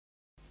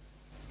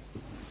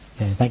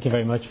Okay, thank you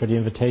very much for the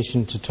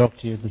invitation to talk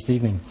to you this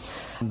evening.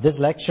 This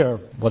lecture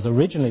was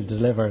originally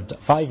delivered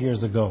 5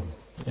 years ago.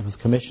 It was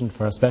commissioned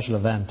for a special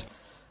event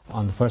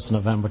on the 1st of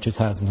November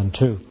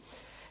 2002.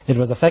 It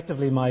was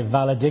effectively my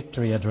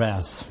valedictory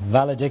address.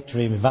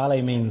 Valedictory,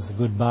 vale means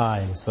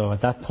goodbye, so at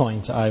that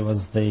point I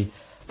was the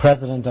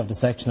president of the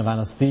section of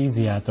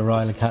anaesthesia at the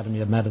Royal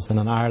Academy of Medicine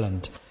in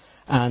Ireland.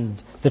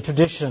 And the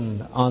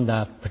tradition on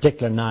that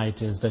particular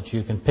night is that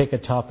you can pick a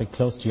topic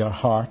close to your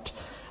heart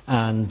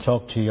and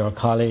talk to your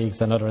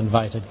colleagues and other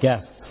invited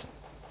guests.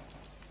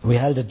 We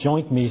held a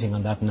joint meeting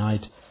on that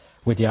night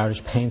with the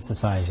Irish Pain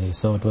Society,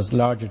 so it was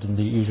larger than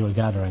the usual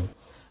gathering.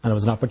 And it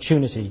was an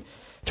opportunity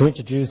to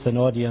introduce an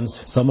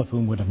audience, some of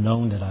whom would have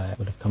known that I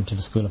would have come to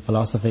the School of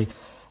Philosophy,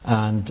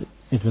 and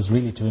it was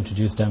really to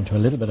introduce them to a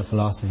little bit of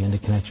philosophy in the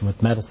connection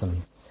with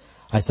medicine.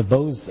 I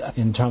suppose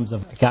in terms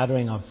of a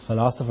gathering of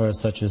philosophers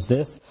such as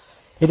this,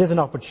 it is an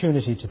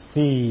opportunity to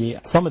see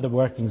some of the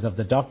workings of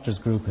the doctors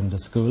group in the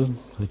school,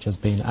 which has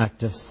been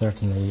active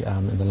certainly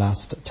in the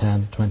last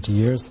 10, 20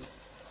 years.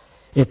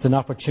 It's an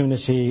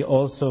opportunity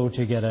also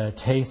to get a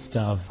taste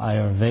of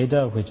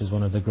Ayurveda, which is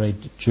one of the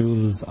great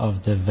jewels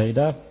of the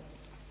Veda.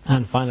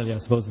 And finally, I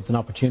suppose it's an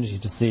opportunity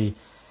to see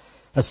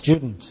a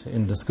student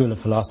in the School of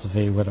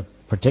Philosophy with a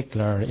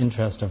particular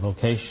interest or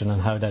vocation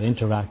and how that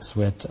interacts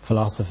with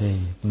philosophy,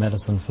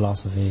 medicine,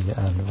 philosophy,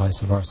 and vice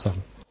versa.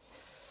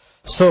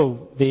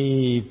 So,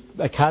 the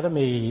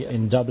Academy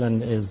in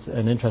Dublin is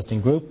an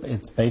interesting group.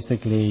 It's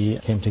basically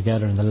came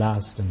together in the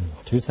last,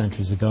 2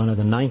 centuries ago, in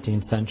the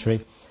 19th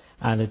century,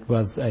 and it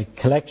was a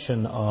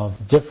collection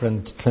of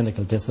different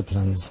clinical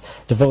disciplines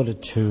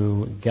devoted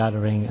to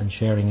gathering and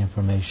sharing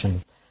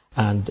information.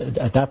 And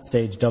at that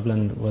stage,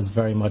 Dublin was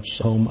very much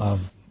home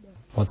of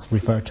what's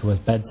referred to as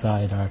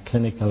bedside or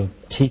clinical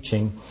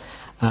teaching.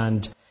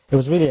 And it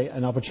was really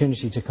an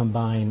opportunity to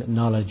combine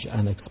knowledge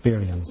and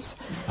experience.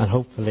 And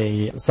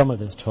hopefully some of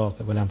this talk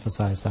will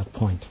emphasize that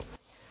point.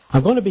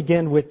 I'm going to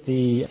begin with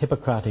the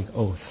Hippocratic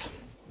Oath.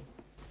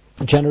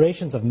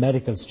 Generations of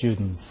medical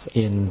students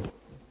in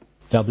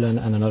Dublin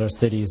and in other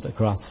cities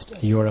across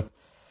Europe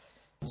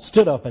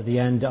stood up at the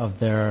end of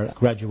their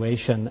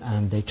graduation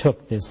and they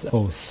took this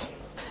oath.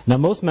 Now,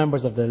 most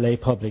members of the lay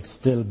public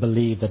still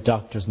believe that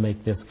doctors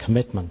make this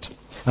commitment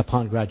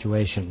upon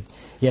graduation,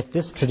 yet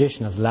this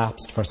tradition has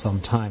lapsed for some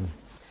time.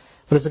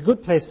 But it's a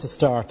good place to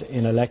start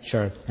in a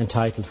lecture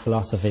entitled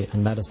Philosophy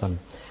and Medicine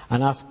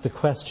and ask the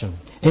question,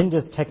 in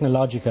this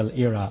technological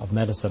era of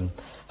medicine,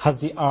 has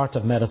the art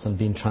of medicine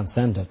been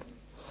transcended?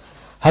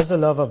 Has the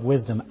love of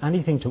wisdom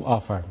anything to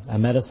offer a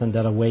medicine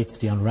that awaits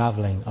the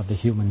unravelling of the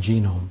human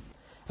genome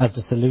as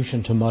the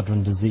solution to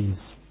modern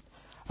disease?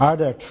 Are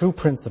there true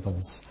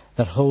principles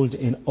that hold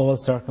in all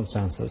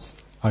circumstances,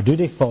 or do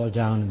they fall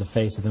down in the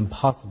face of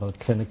impossible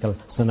clinical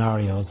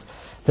scenarios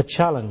that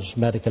challenge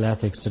medical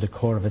ethics to the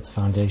core of its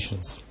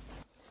foundations?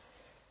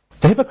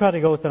 The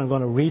Hippocratic Oath that I'm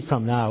going to read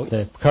from now,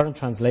 the current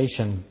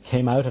translation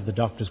came out of the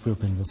doctors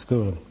group in the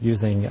school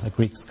using a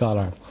Greek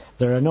scholar.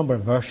 There are a number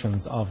of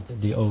versions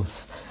of the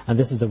oath, and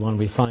this is the one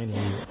we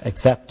finally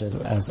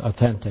accepted as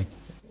authentic.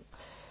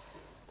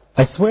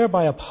 I swear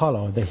by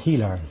Apollo, the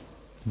healer,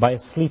 by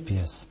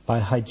Asclepius, by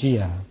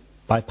Hygeia,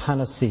 by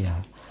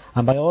Panacea,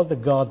 and by all the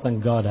gods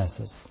and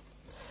goddesses,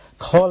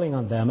 calling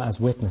on them as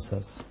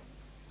witnesses.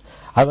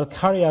 I will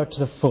carry out to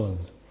the full,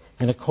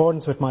 in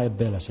accordance with my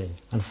ability,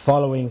 and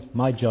following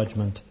my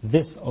judgment,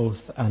 this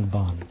oath and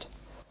bond.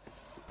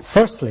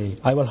 Firstly,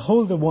 I will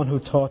hold the one who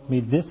taught me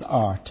this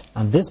art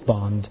and this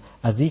bond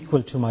as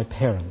equal to my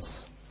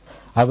parents.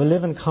 I will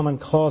live in common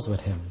cause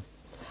with him.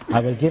 I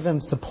will give him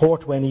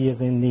support when he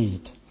is in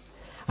need,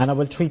 and I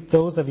will treat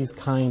those of his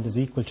kind as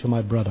equal to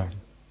my brother.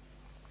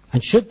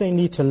 And should they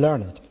need to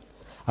learn it,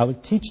 I will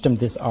teach them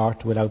this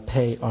art without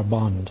pay or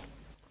bond.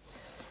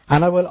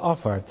 And I will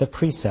offer the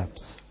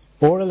precepts,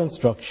 oral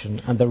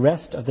instruction, and the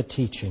rest of the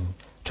teaching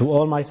to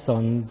all my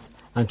sons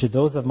and to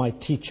those of my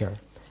teacher,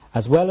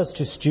 as well as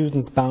to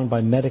students bound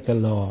by medical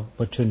law,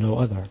 but to no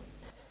other.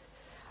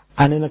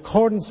 And in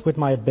accordance with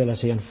my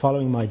ability and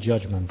following my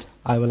judgment,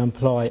 I will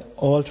employ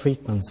all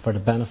treatments for the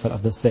benefit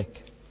of the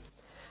sick.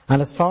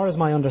 And as far as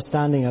my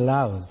understanding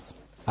allows,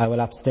 I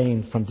will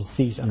abstain from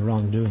deceit and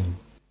wrongdoing.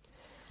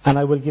 And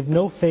I will give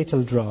no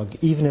fatal drug,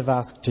 even if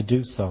asked to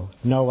do so,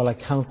 nor will I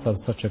counsel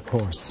such a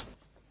course.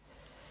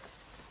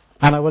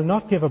 And I will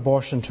not give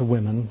abortion to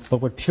women,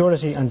 but with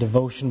purity and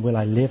devotion will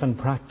I live and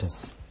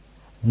practice,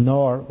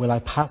 nor will I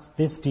pass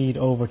this deed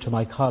over to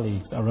my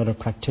colleagues or other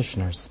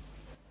practitioners.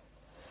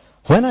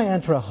 When I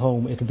enter a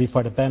home, it will be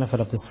for the benefit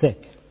of the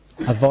sick,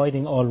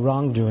 avoiding all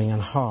wrongdoing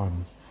and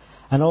harm,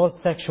 and all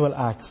sexual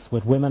acts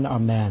with women or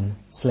men,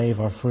 slave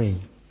or free.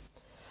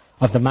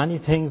 Of the many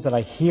things that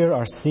I hear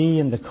or see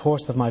in the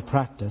course of my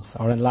practice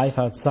or in life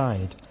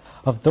outside,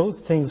 of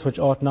those things which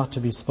ought not to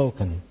be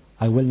spoken,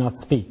 I will not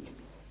speak,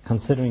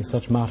 considering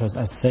such matters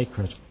as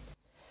sacred.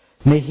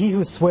 May he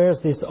who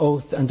swears this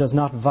oath and does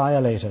not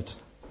violate it,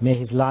 may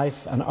his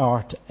life and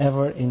art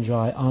ever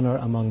enjoy honour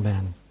among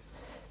men.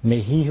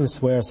 May he who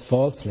swears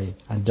falsely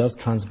and does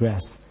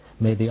transgress,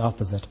 may the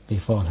opposite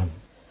befall him.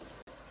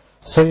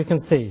 So you can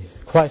see,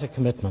 quite a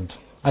commitment.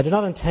 I do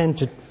not intend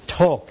to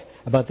talk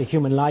about the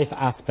human life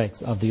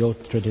aspects of the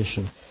oath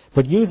tradition,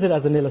 but use it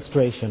as an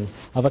illustration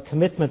of a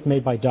commitment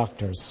made by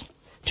doctors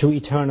to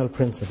eternal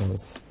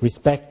principles: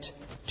 respect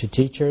to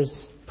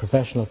teachers,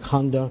 professional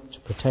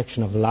conduct,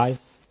 protection of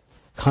life,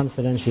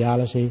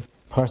 confidentiality,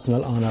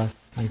 personal honour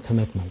and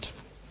commitment.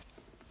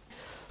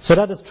 So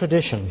that is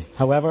tradition.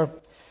 However,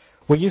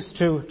 we're used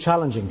to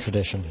challenging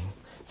tradition.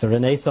 The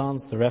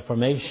Renaissance, the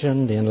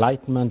Reformation, the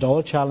Enlightenment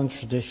all challenge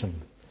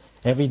tradition.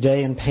 Every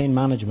day in pain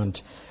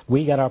management,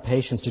 we get our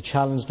patients to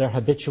challenge their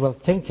habitual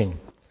thinking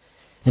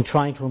in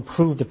trying to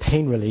improve the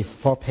pain relief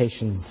for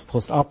patients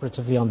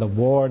post-operatively on the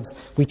wards.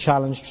 We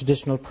challenge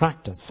traditional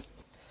practice.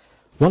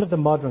 One of the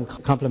modern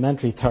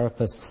complementary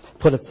therapists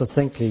put it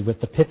succinctly with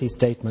the pithy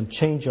statement,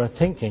 "Change your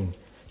thinking,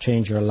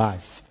 change your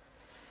life."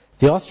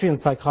 The Austrian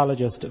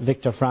psychologist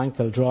Viktor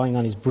Frankl, drawing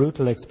on his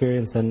brutal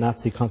experience in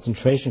Nazi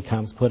concentration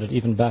camps, put it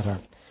even better.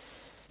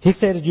 He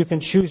said, "You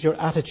can choose your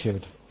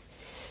attitude.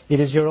 It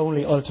is your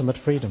only ultimate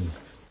freedom."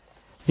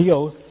 The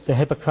oath, the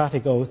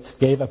Hippocratic Oath,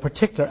 gave a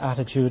particular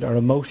attitude or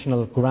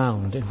emotional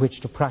ground in which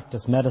to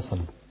practice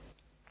medicine.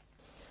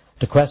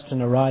 The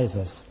question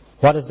arises,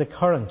 what is the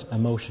current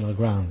emotional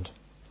ground?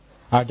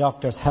 Are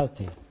doctors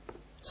healthy,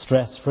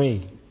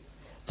 stress-free?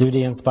 Do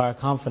they inspire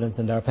confidence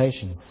in their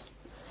patients?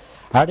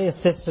 Are they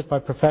assisted by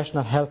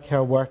professional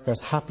healthcare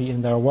workers happy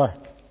in their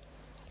work,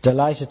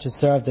 delighted to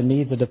serve the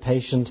needs of the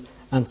patient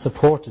and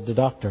supported the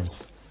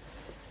doctors?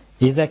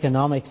 Is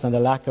economics and the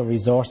lack of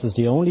resources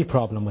the only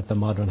problem with the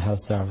modern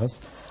health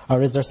service,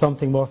 or is there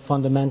something more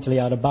fundamentally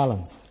out of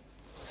balance?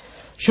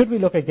 Should we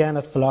look again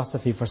at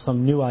philosophy for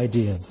some new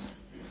ideas?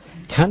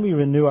 Can we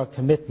renew our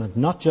commitment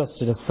not just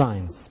to the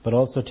science, but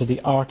also to the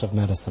art of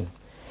medicine?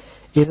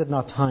 Is it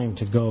not time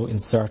to go in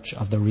search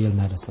of the real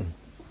medicine?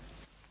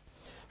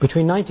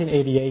 Between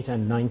 1988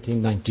 and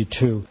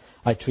 1992,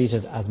 I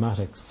treated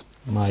asthmatics.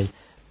 My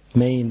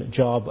main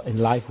job in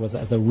life was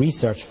as a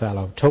research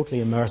fellow,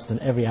 totally immersed in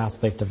every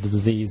aspect of the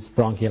disease,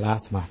 bronchial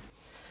asthma.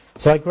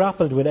 So I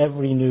grappled with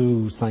every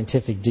new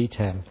scientific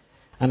detail,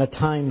 and at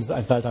times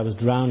I felt I was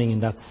drowning in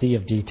that sea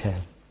of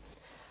detail.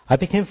 I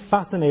became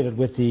fascinated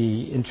with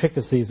the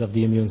intricacies of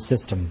the immune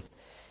system.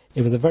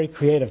 It was a very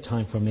creative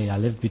time for me. I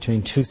lived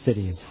between two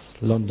cities,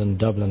 London,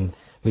 Dublin.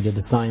 We did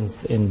the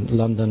science in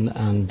London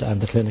and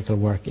the clinical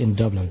work in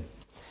Dublin.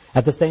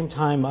 At the same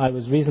time, I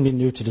was reasonably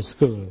new to the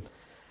school,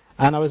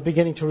 and I was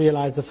beginning to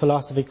realize that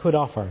philosophy could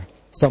offer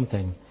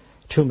something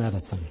to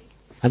medicine.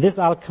 And this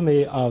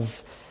alchemy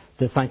of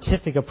the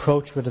scientific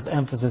approach with its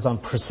emphasis on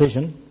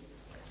precision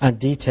and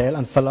detail,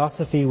 and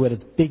philosophy with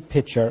its big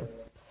picture,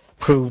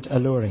 proved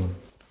alluring.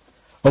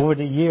 Over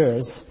the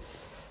years,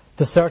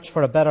 the search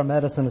for a better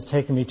medicine has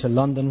taken me to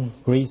London,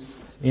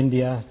 Greece,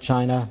 India,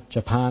 China,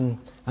 Japan,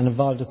 and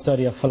involved the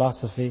study of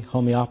philosophy,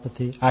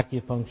 homeopathy,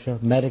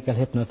 acupuncture, medical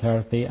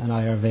hypnotherapy, and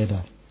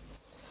Ayurveda.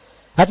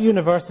 At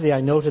university,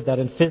 I noted that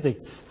in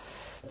physics,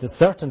 the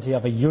certainty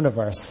of a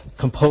universe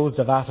composed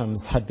of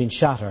atoms had been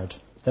shattered.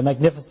 The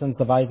magnificence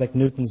of Isaac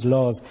Newton's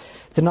laws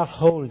did not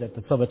hold at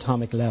the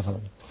subatomic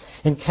level.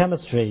 In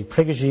chemistry,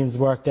 Prigoghine's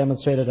work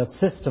demonstrated that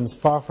systems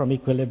far from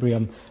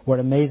equilibrium were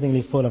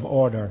amazingly full of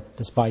order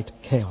despite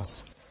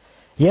chaos.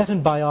 Yet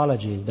in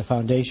biology, the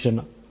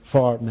foundation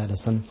for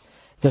medicine,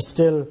 there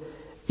still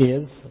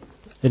is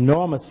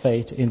enormous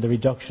faith in the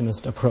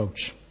reductionist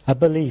approach, a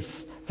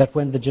belief that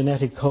when the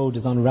genetic code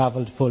is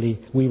unravelled fully,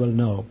 we will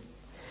know.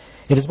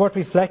 It is worth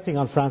reflecting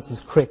on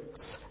Francis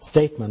Crick's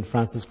statement,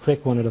 Francis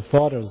Crick, one of the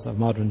fathers of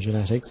modern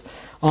genetics,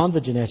 on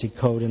the genetic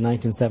code in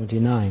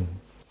 1979.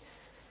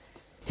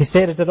 He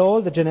stated that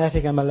all the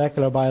genetic and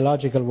molecular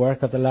biological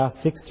work of the last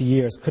 60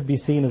 years could be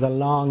seen as a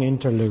long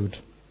interlude.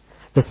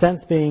 The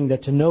sense being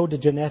that to know the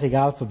genetic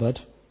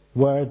alphabet,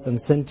 words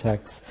and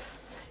syntax,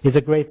 is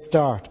a great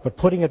start, but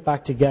putting it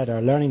back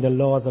together, learning the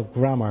laws of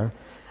grammar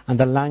and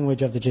the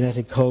language of the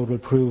genetic code will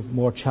prove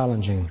more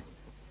challenging.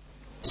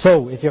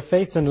 So, if you're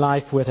faced in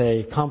life with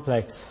a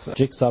complex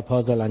jigsaw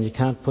puzzle and you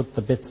can't put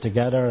the bits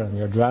together and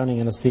you're drowning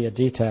in a sea of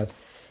detail,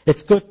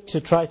 it's good to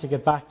try to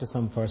get back to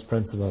some first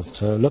principles,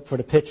 to look for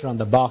the picture on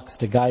the box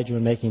to guide you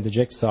in making the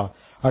jigsaw.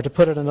 Or to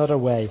put it another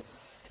way,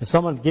 if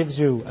someone gives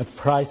you a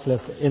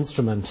priceless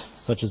instrument,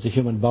 such as the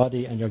human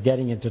body, and you're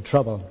getting into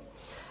trouble,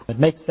 it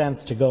makes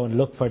sense to go and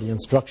look for the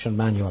instruction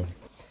manual.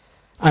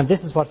 And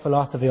this is what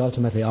philosophy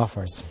ultimately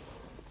offers.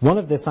 One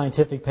of the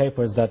scientific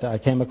papers that I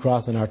came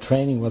across in our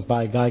training was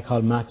by a guy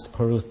called Max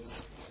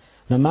Perutz.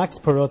 Now, Max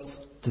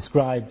Perutz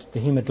described the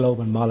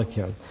hemoglobin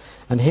molecule.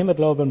 And the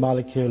hemoglobin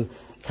molecule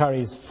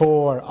carries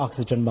 4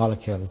 oxygen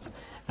molecules.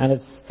 And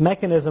its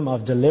mechanism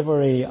of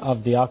delivery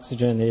of the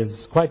oxygen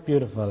is quite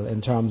beautiful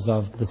in terms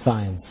of the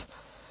science.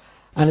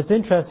 And it's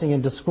interesting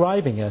in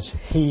describing it,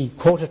 he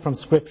quoted from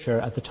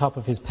scripture at the top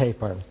of his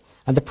paper.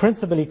 And the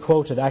principle he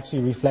quoted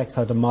actually reflects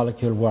how the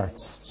molecule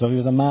works. So he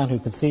was a man who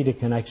could see the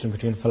connection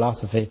between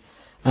philosophy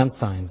and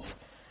science.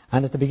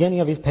 And at the beginning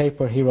of his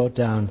paper he wrote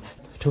down,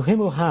 "To him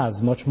who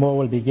has, much more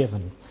will be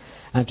given.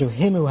 And to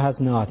him who has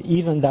not,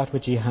 even that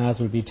which he has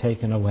will be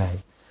taken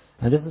away."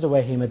 And this is the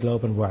way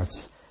hemoglobin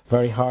works.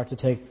 Very hard to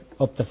take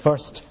up the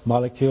first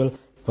molecule,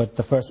 but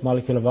the first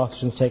molecule of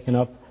oxygen is taken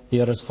up,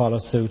 the others follow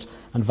suit,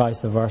 and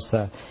vice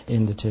versa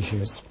in the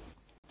tissues.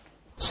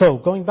 So,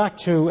 going back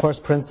to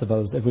first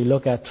principles, if we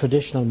look at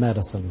traditional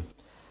medicine,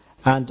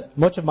 and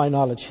much of my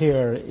knowledge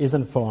here is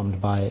informed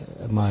by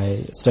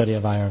my study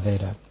of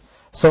Ayurveda.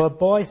 So a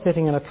boy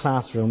sitting in a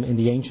classroom in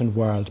the ancient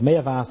world may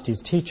have asked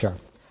his teacher,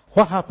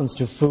 what happens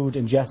to food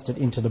ingested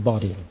into the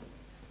body?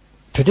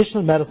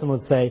 Traditional medicine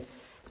would say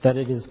that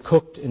it is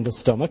cooked in the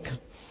stomach,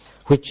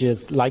 which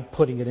is like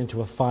putting it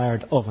into a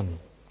fired oven,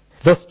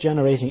 thus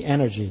generating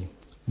energy,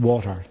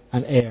 water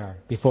and air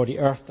before the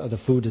earth or the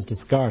food is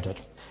discarded.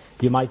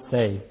 You might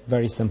say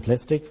very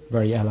simplistic,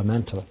 very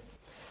elemental.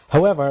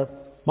 However,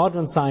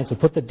 modern science will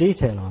put the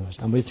detail on it,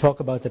 and we'll talk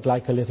about the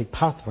glycolytic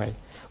pathway.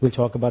 We'll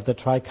talk about the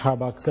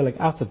tricarboxylic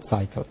acid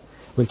cycle.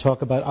 We'll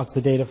talk about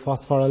oxidative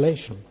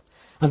phosphorylation.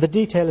 And the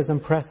detail is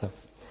impressive.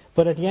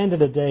 But at the end of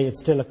the day, it's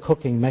still a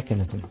cooking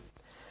mechanism.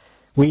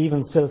 We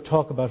even still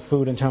talk about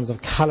food in terms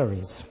of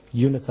calories,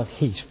 units of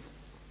heat.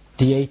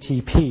 The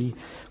ATP,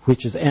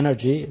 which is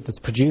energy that's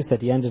produced at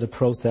the end of the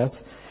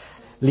process,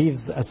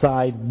 leaves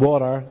aside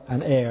water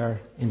and air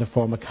in the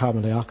form of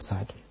carbon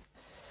dioxide.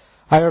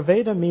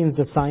 Ayurveda means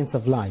the science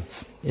of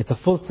life. It's a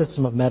full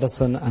system of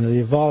medicine, and it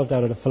evolved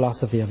out of the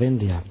philosophy of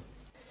India.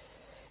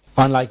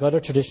 Unlike other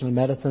traditional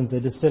medicines,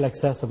 it is still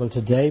accessible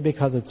today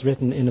because it's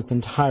written in its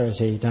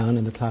entirety down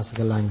in the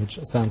classical language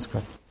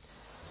Sanskrit.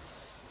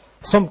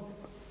 Some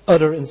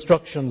other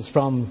instructions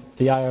from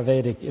the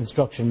Ayurvedic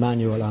instruction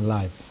manual on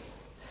life.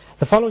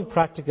 The following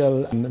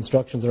practical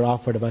instructions are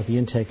offered about the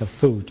intake of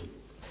food.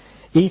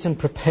 Eat and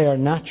prepare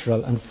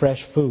natural and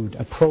fresh food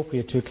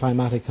appropriate to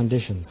climatic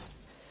conditions.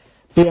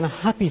 Be in a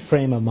happy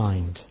frame of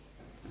mind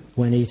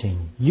when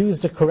eating. Use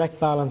the correct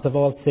balance of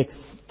all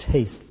 6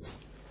 tastes: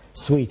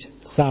 sweet,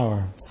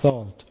 sour,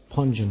 salt,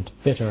 pungent,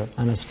 bitter,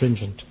 and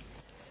astringent.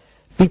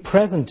 Be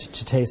present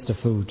to taste the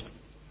food.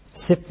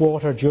 Sip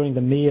water during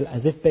the meal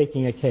as if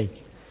baking a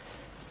cake.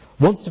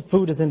 Once the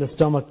food is in the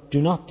stomach,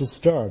 do not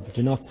disturb,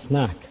 do not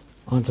snack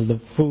until the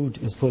food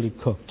is fully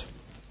cooked.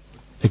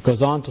 It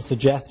goes on to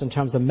suggest in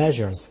terms of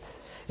measures.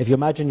 If you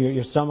imagine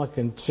your stomach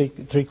in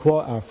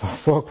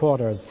 4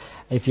 quarters,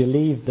 if you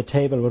leave the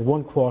table with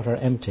 1 quarter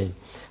empty,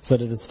 so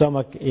that the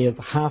stomach is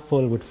half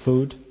full with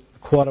food, a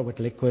quarter with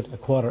liquid, a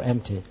quarter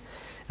empty.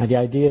 And the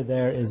idea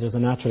there is there's a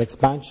natural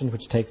expansion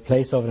which takes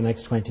place over the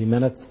next 20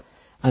 minutes,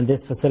 and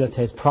this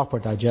facilitates proper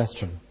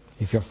digestion.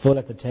 If you're full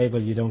at the table,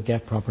 you don't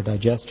get proper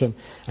digestion,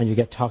 and you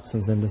get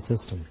toxins in the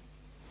system.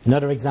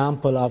 Another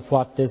example of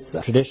what this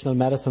traditional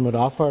medicine would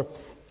offer,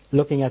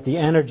 looking at the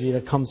energy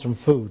that comes from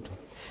food.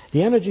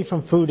 The energy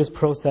from food is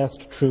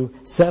processed through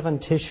 7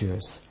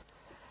 tissues: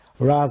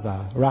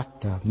 Rasa,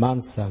 Rakta,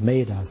 Mansa,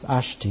 Medas,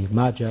 Ashti,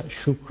 Maja,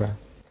 Shukra.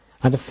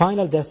 And the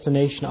final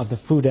destination of the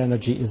food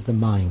energy is the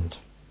mind.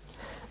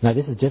 Now,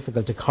 this is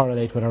difficult to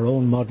correlate with our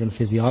own modern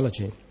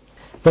physiology.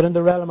 But in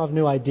the realm of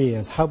new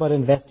ideas, how about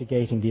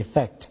investigating the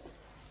effect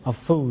of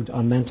food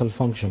on mental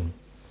function?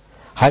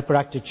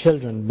 Hyperactive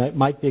children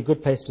might be a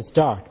good place to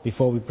start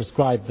before we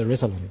prescribe the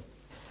Ritalin.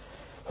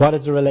 What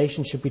is the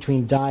relationship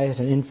between diet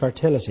and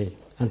infertility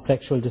and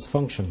sexual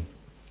dysfunction?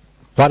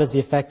 What is the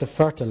effect of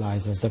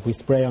fertilizers that we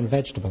spray on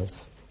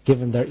vegetables,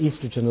 given their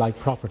estrogen-like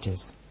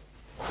properties?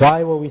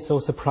 Why were we so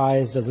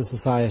surprised as a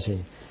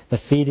society that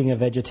feeding a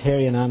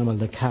vegetarian animal,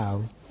 the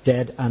cow,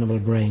 dead animal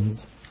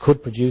brains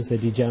could produce a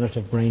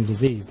degenerative brain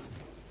disease?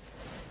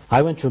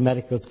 I went through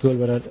medical school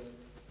without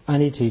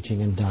any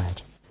teaching in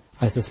diet.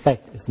 I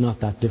suspect it's not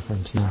that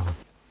different now.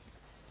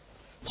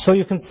 So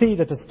you can see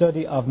that the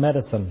study of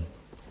medicine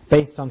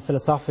based on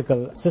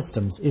philosophical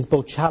systems is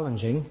both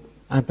challenging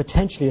and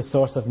potentially a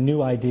source of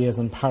new ideas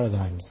and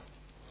paradigms.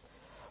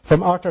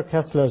 From Arthur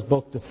Koestler's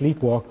book, The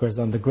Sleepwalkers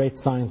and the Great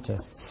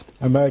Scientists,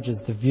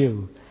 emerges the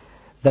view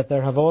that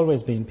there have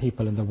always been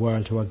people in the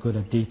world who are good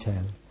at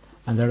detail,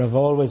 and there have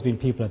always been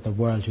people in the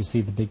world who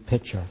see the big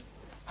picture.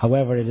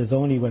 However, it is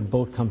only when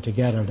both come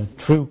together that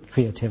true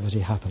creativity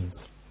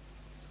happens.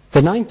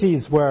 The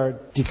 90s were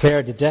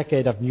declared the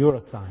decade of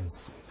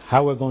neuroscience,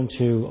 how we're going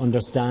to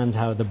understand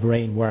how the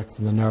brain works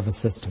in the nervous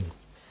system.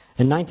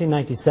 In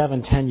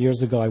 1997, 10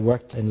 years ago, I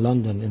worked in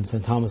London in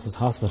St. Thomas's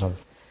Hospital.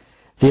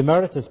 The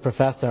emeritus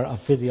professor of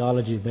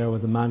physiology there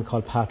was a man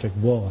called Patrick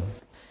Wall.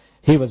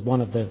 He was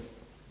one of the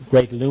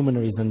great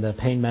luminaries in the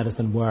pain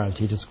medicine world.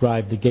 He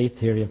described the gate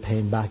theory of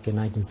pain back in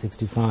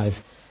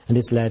 1965, and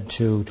this led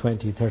to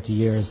 20, 30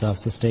 years of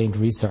sustained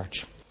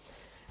research.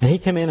 And he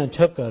came in and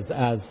took us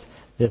as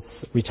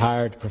this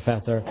retired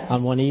professor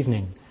on one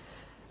evening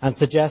and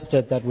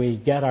suggested that we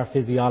get our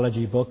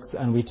physiology books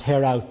and we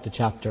tear out the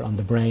chapter on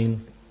the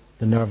brain,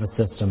 the nervous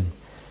system,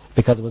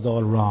 because it was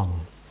all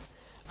wrong.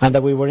 And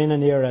that we were in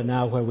an era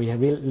now where we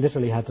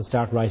literally had to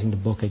start writing the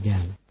book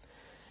again.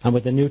 And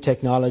with the new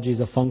technologies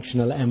of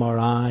functional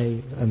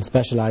MRI and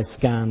specialized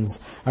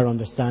scans, our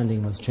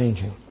understanding was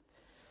changing.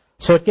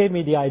 So it gave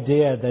me the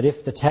idea that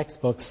if the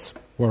textbooks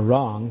were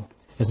wrong,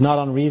 it's not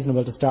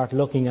unreasonable to start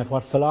looking at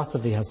what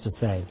philosophy has to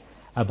say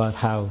about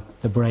how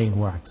the brain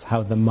works,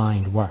 how the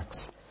mind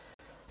works.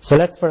 So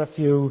let's for a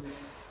few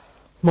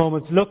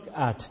moments look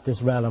at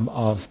this realm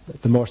of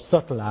the more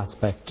subtle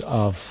aspect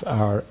of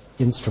our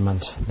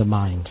instrument, the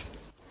mind.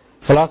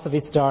 Philosophy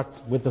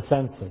starts with the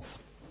senses,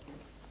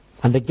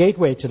 and the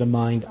gateway to the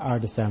mind are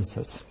the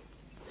senses.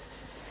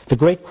 The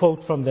great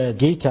quote from the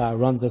Gita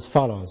runs as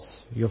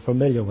follows. You're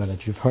familiar with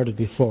it, you've heard it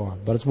before,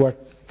 but it's worth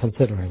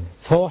considering.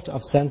 Thought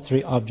of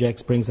sensory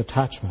objects brings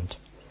attachment.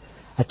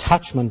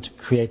 Attachment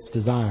creates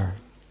desire.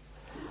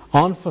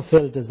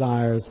 Unfulfilled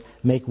desires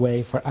make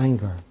way for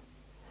anger.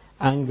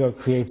 Anger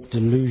creates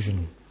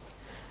delusion.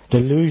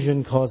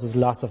 Delusion causes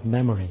loss of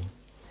memory,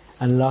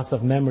 and loss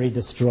of memory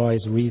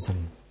destroys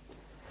reason.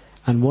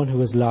 And one who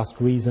has lost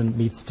reason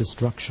meets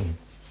destruction.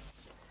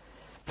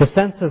 The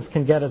senses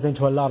can get us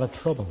into a lot of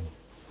trouble.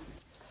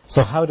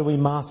 So how do we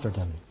master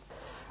them?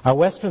 Our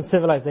Western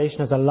civilization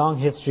has a long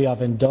history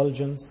of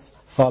indulgence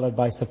followed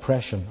by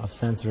suppression of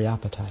sensory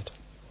appetite.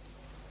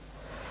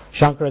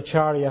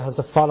 Shankaracharya has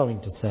the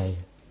following to say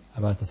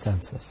about the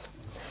senses.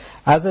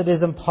 As it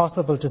is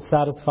impossible to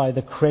satisfy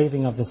the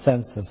craving of the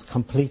senses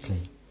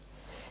completely,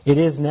 it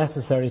is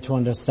necessary to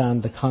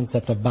understand the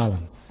concept of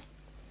balance,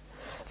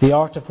 the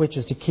art of which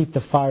is to keep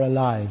the fire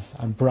alive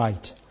and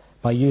bright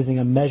by using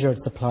a measured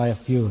supply of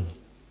fuel.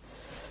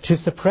 To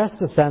suppress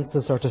the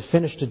senses or to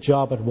finish the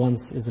job at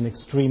once is an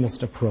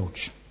extremist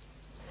approach.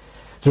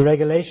 The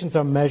regulations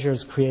or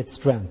measures create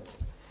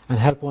strength and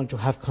help one to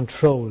have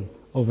control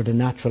over the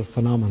natural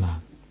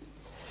phenomena.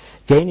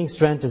 Gaining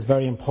strength is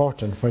very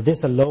important, for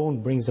this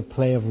alone brings the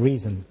play of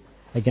reason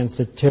against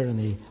the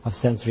tyranny of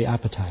sensory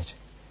appetite.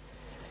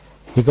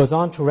 He goes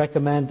on to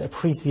recommend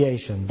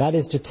appreciation, that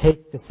is to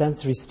take the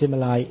sensory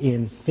stimuli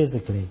in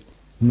physically,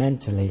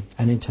 mentally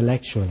and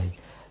intellectually,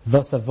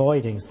 thus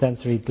avoiding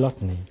sensory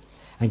gluttony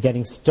and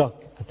getting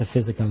stuck at the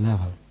physical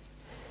level.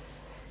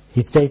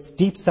 He states,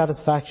 deep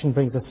satisfaction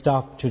brings a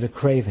stop to the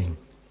craving.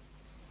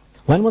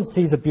 When one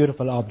sees a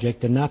beautiful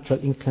object, the natural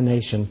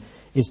inclination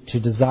is to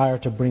desire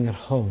to bring it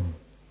home.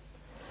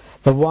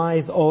 The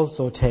wise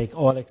also take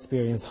all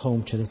experience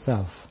home to the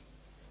self.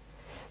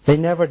 They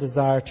never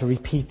desire to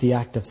repeat the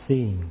act of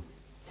seeing.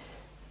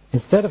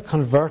 Instead of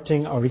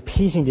converting or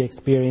repeating the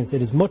experience,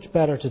 it is much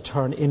better to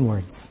turn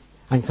inwards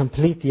and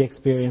complete the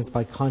experience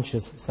by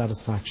conscious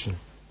satisfaction.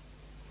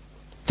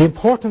 The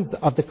importance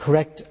of the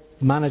correct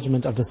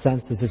management of the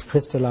senses is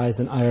crystallized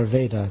in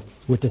Ayurveda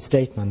with the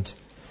statement,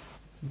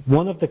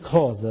 one of the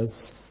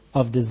causes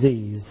of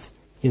disease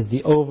is the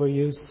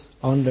overuse,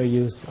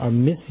 underuse or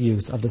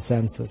misuse of the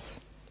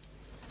senses.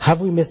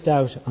 Have we missed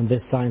out on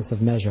this science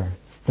of measure,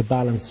 the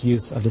balanced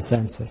use of the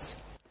senses?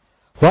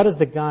 What is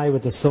the guy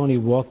with the Sony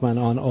Walkman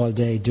on all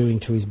day doing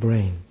to his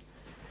brain?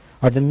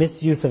 Or the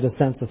misuse of the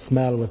sense of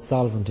smell with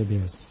solvent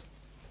abuse?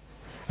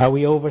 Are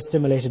we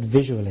overstimulated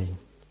visually?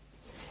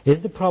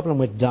 Is the problem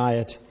with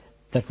diet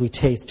that we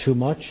taste too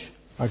much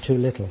or too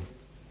little?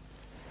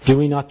 Do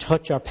we not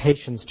touch our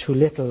patients too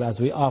little as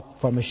we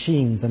opt for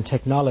machines and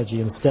technology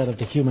instead of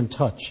the human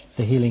touch,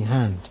 the healing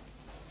hand?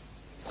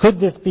 Could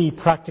this be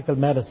practical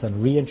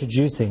medicine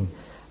reintroducing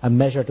a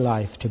measured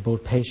life to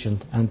both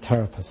patient and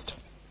therapist?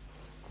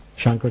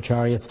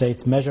 Shankaracharya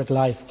states, measured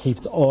life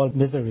keeps all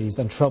miseries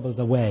and troubles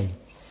away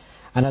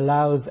and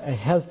allows a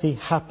healthy,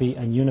 happy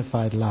and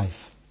unified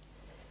life.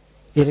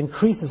 It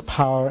increases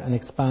power and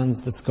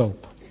expands the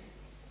scope.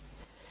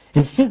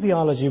 In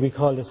physiology, we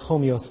call this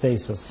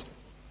homeostasis.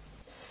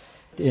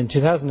 In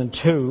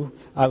 2002,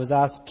 I was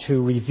asked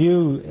to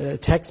review a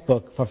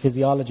textbook for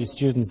physiology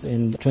students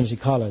in Trinity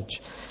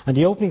College. And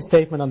the opening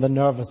statement on the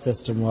nervous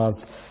system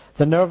was,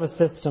 the nervous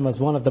system, as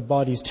one of the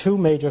body's two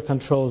major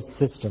control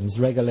systems,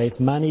 regulates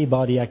many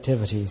body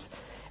activities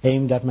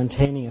aimed at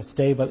maintaining a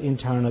stable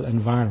internal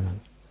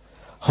environment.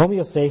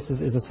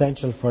 Homeostasis is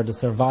essential for the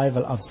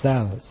survival of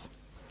cells.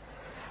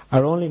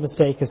 Our only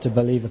mistake is to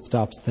believe it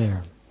stops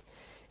there.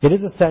 It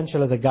is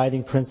essential as a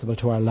guiding principle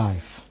to our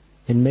life.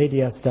 In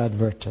media stat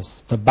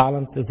virtus, the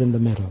balance is in the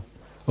middle.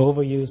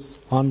 Overuse,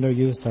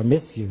 underuse or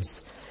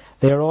misuse,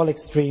 they are all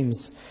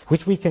extremes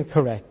which we can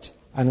correct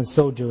and in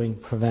so doing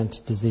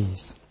prevent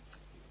disease.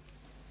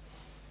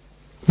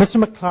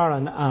 Mr.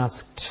 Maclaren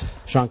asked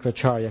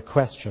Shankaracharya a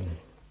question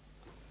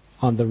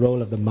on the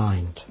role of the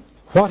mind.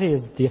 What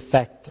is the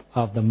effect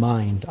of the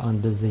mind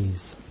on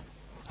disease?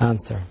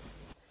 Answer.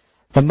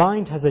 The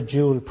mind has a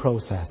dual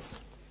process.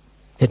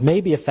 It may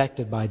be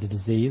affected by the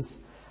disease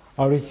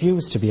or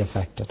refuse to be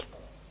affected.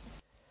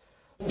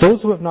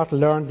 Those who have not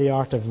learned the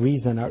art of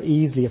reason are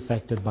easily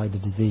affected by the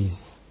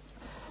disease.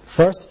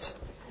 First,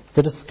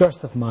 the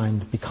discursive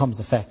mind becomes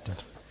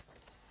affected.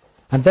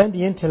 And then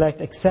the intellect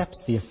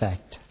accepts the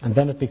effect, and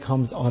then it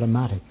becomes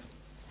automatic.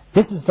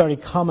 This is very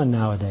common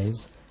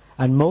nowadays,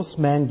 and most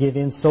men give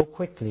in so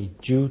quickly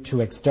due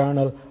to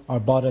external or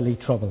bodily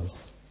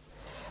troubles.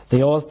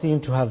 They all seem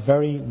to have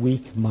very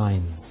weak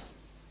minds.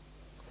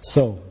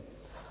 So,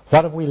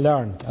 what have we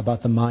learned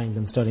about the mind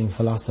in studying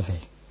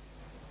philosophy,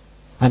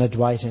 and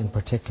Advaita in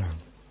particular?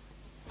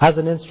 As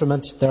an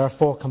instrument, there are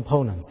four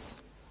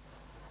components.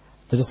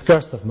 The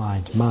discursive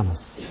mind,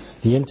 manas,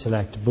 the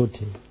intellect,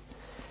 buddhi,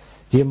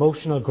 the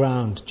emotional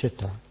ground,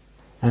 chitta,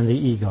 and the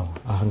ego,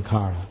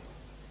 ahankara.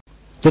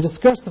 The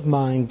discursive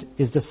mind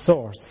is the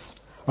source,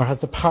 or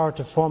has the power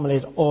to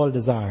formulate all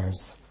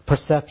desires,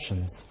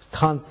 perceptions,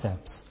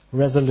 concepts,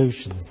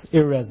 resolutions,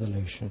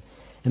 irresolution,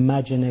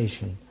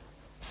 imagination,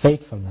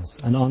 faithfulness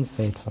and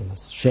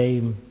unfaithfulness,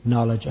 shame,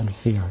 knowledge and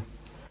fear.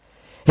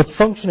 Its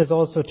function is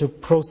also to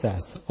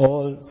process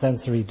all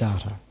sensory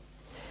data.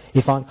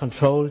 If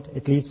uncontrolled,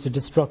 it leads to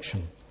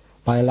destruction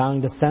by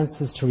allowing the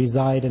senses to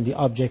reside in the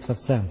objects of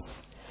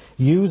sense,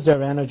 use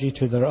their energy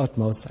to their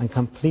utmost and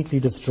completely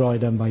destroy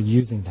them by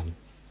using them.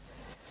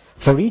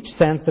 For each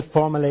sense it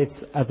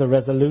formulates as a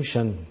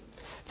resolution.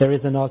 There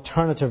is an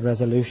alternative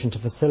resolution to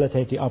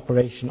facilitate the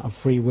operation of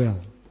free will.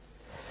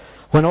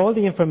 When all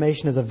the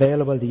information is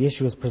available, the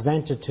issue is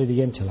presented to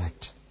the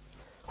intellect,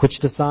 which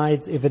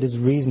decides if it is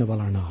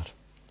reasonable or not.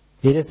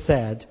 It is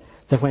said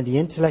that when the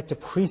intellect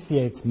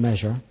appreciates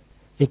measure,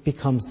 it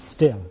becomes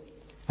still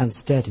and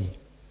steady,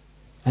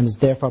 and is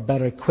therefore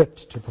better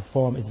equipped to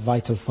perform its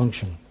vital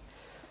function.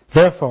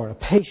 Therefore, a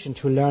patient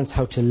who learns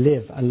how to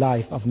live a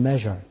life of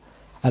measure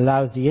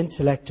allows the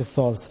intellect to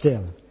fall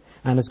still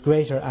and has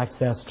greater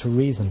access to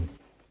reason.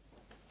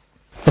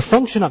 The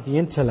function of the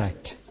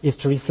intellect is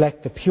to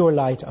reflect the pure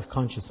light of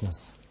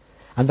consciousness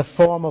and the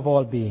form of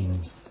all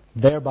beings,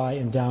 thereby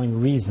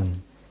endowing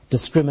reason,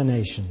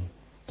 discrimination,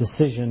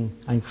 decision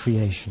and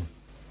creation.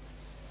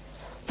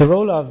 The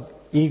role of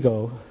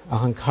ego,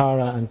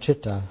 ahankara and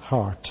chitta,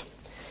 heart.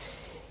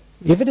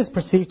 If it is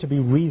perceived to be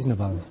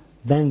reasonable,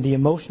 then the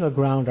emotional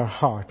ground or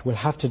heart will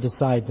have to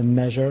decide the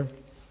measure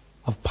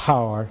of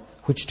power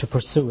which to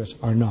pursue it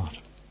or not.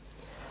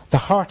 The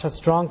heart has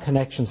strong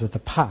connections with the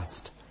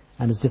past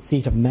and is the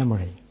seat of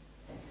memory.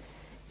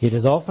 It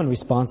is often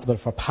responsible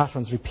for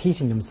patterns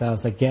repeating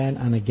themselves again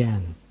and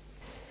again.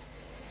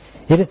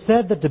 It is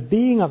said that the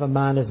being of a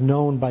man is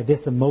known by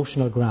this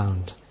emotional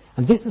ground,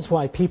 and this is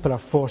why people are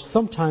forced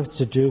sometimes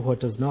to do what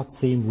does not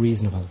seem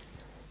reasonable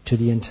to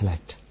the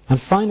intellect.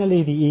 And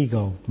finally, the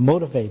ego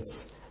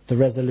motivates the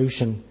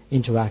resolution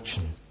into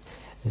action.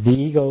 The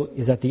ego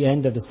is at the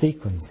end of the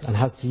sequence and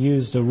has to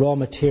use the raw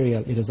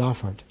material it is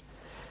offered.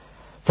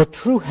 For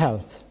true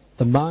health,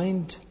 the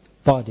mind,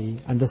 body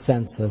and the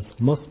senses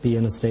must be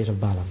in a state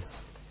of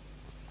balance.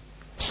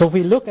 So if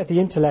we look at the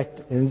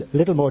intellect in a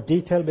little more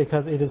detail,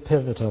 because it is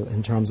pivotal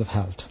in terms of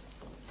health.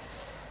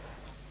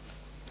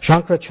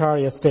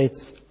 Shankaracharya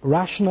states,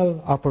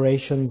 rational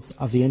operations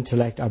of the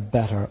intellect are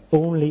better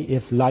only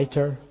if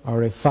lighter or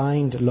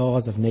refined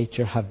laws of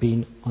nature have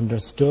been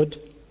understood,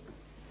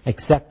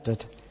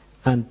 accepted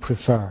and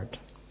preferred.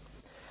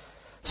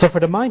 So for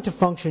the mind to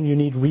function you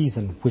need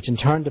reason, which in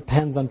turn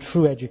depends on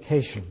true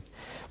education.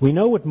 We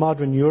know with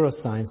modern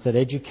neuroscience that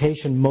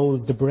education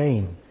molds the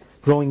brain,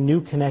 growing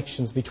new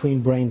connections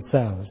between brain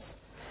cells.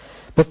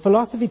 But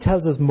philosophy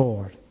tells us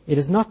more. It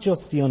is not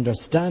just the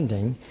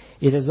understanding,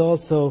 it is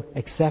also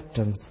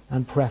acceptance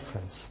and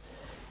preference.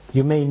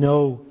 You may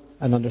know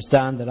and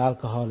understand that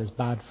alcohol is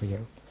bad for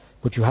you,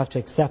 but you have to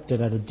accept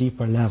it at a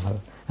deeper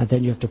level, and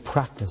then you have to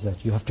practice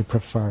it, you have to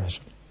prefer it.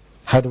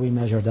 How do we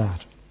measure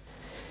that?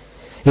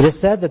 It is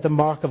said that the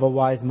mark of a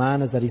wise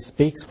man is that he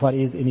speaks what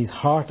is in his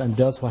heart and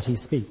does what he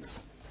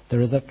speaks.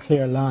 There is a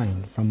clear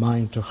line from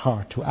mind to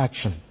heart to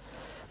action.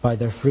 By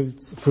their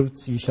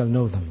fruits you shall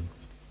know them.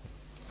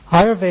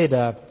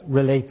 Ayurveda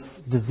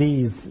relates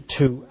disease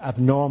to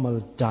abnormal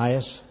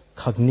diet,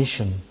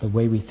 cognition, the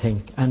way we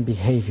think, and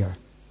behavior.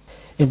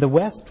 In the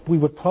West, we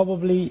would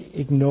probably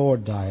ignore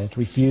diet,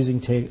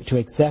 refusing to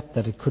accept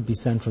that it could be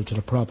central to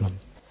the problem.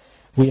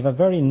 We have a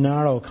very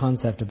narrow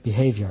concept of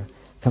behavior,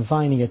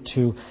 confining it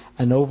to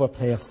an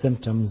overplay of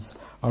symptoms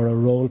or a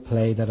role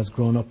play that has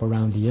grown up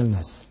around the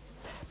illness.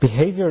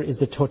 Behavior is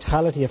the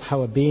totality of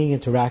how a being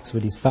interacts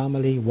with his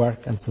family,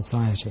 work and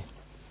society.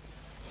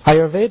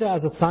 Ayurveda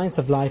as a science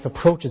of life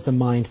approaches the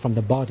mind from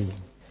the body,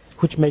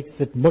 which makes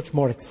it much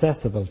more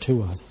accessible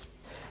to us.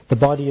 The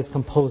body is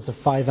composed of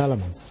 5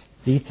 elements: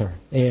 ether,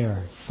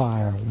 air,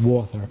 fire,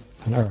 water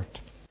and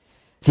earth.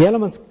 The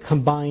elements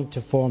combine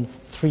to form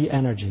 3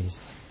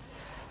 energies.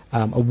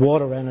 A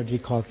water energy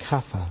called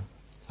kapha,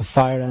 a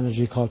fire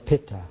energy called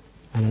pitta,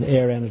 and an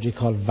air energy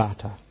called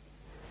vata.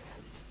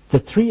 The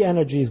 3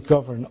 energies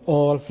govern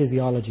all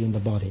physiology in the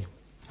body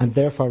and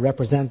therefore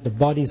represent the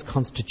body's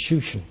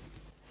constitution.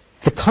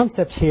 The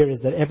concept here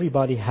is that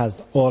everybody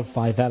has all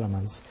 5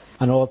 elements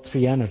and all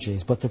 3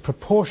 energies, but the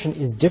proportion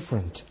is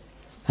different,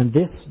 and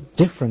this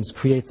difference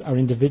creates our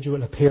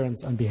individual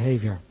appearance and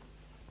behavior.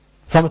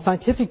 From a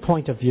scientific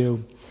point of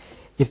view,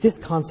 if this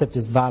concept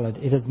is valid,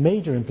 it has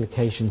major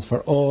implications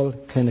for all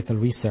clinical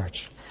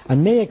research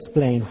and may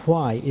explain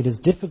why it is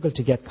difficult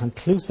to get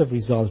conclusive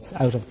results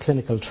out of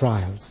clinical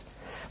trials.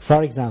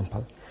 For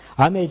example,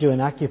 I may do an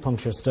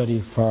acupuncture study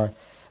for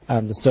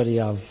the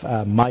study of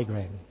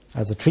migraine,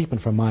 as a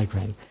treatment for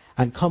migraine,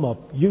 and come up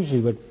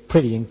usually with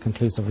pretty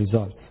inconclusive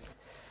results.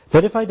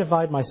 But if I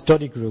divide my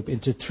study group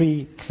into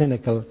 3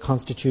 clinical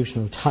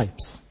constitutional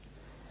types,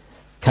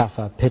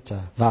 kapha,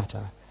 pitta,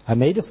 vata, I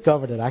may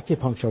discover that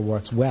acupuncture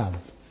works well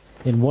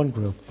in one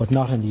group but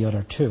not in the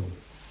other 2.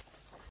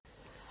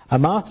 A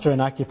master in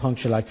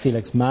acupuncture like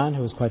Felix Mann,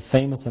 who was quite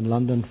famous in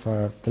London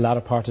for the latter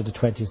part of the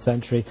 20th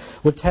century,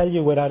 will tell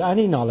you without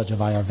any knowledge of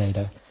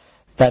Ayurveda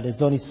that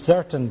it's only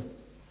certain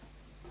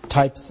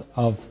types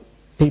of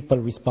people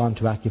respond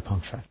to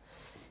acupuncture.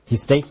 He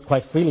states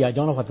quite freely, I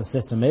don't know what the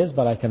system is,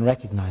 but I can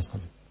recognize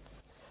them.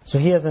 So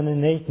he has an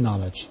innate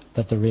knowledge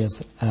that there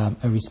is a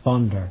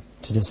responder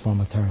to this form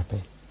of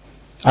therapy.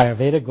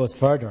 Ayurveda goes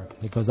further.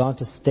 It goes on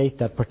to state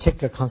that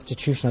particular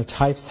constitutional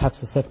types have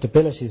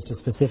susceptibilities to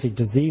specific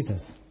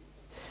diseases.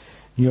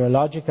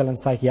 Neurological and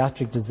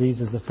psychiatric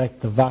diseases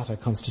affect the Vata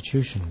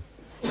constitution.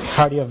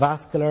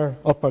 Cardiovascular,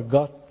 upper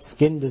gut,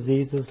 skin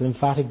diseases,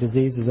 lymphatic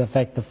diseases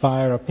affect the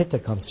Fire or Pitta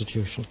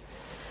constitution.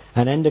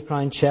 And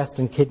endocrine, chest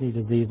and kidney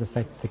disease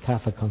affect the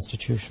Kapha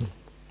constitution.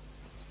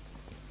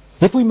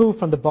 If we move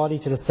from the body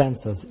to the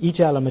senses,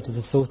 each element is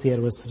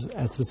associated with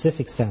a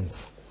specific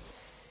sense,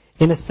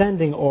 in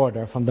ascending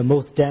order from the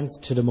most dense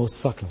to the most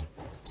subtle.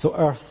 So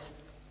earth,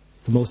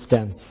 the most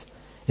dense,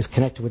 is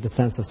connected with the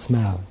sense of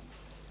smell.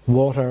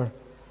 Water,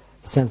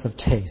 the sense of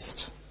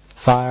taste.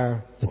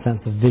 Fire, the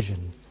sense of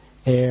vision.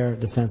 Air,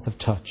 the sense of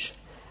touch.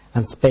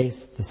 And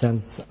space, the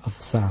sense of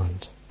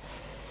sound.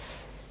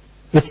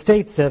 It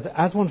states that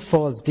as one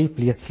falls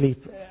deeply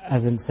asleep,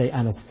 as in, say,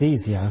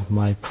 anesthesia,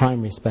 my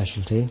primary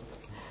specialty,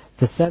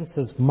 the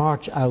senses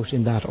march out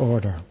in that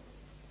order.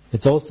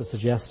 It's also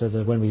suggested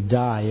that when we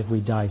die, if we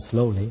die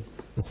slowly,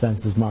 the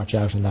senses march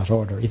out in that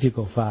order. If you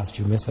go fast,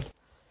 you miss it.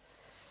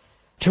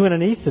 To an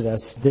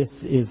anaesthetist,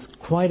 this is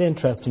quite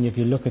interesting if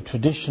you look at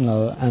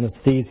traditional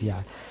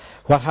anesthesia.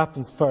 What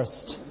happens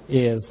first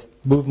is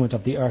movement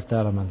of the earth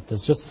element.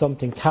 There's just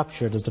something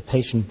captured as the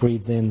patient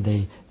breathes in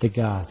the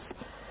gas.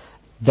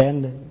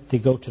 Then they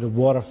go to the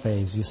water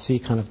phase. You see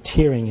kind of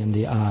tearing in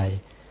the eye,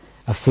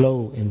 a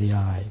flow in the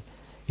eye.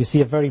 You see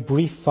a very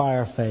brief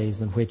fire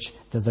phase in which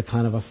there's a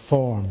kind of a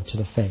form to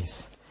the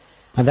face.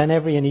 And then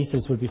every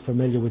anaesthetist will be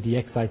familiar with the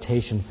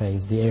excitation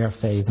phase, the air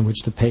phase, in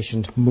which the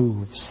patient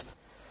moves.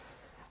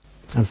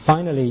 And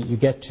finally, you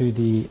get to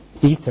the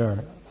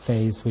ether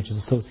phase, which is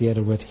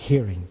associated with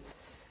hearing.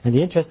 And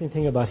the interesting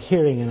thing about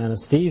hearing in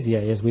anesthesia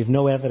is we've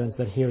no evidence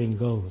that hearing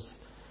goes.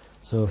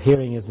 So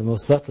hearing is the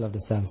most subtle of the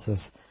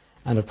senses,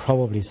 and it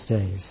probably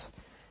stays.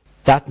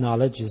 That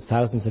knowledge is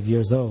thousands of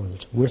years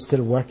old. We're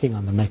still working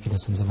on the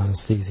mechanisms of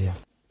anesthesia.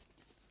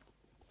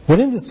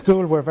 Within the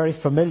school, we're very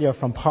familiar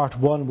from part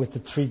one with the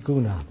three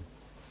guna,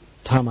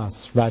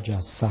 tamas,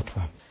 rajas,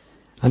 sattva.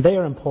 And they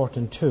are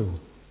important too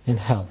in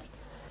health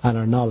and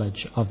our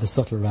knowledge of the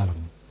subtle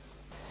realm.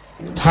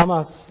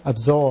 Tamas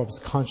absorbs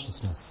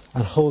consciousness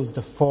and holds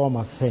the form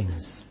of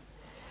things.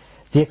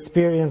 The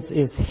experience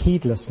is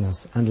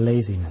heedlessness and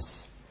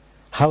laziness.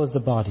 How is the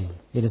body?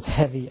 It is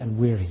heavy and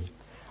weary.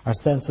 Our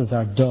senses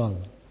are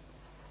dull,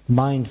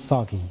 mind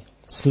foggy,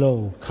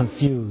 slow,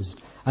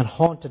 confused, and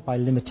haunted by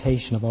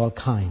limitation of all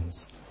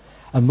kinds.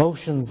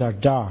 Emotions are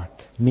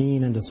dark,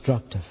 mean and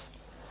destructive.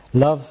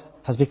 Love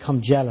has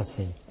become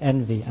jealousy,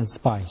 envy and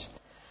spite,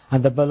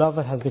 and the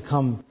beloved has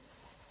become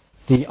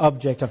the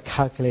object of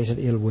calculated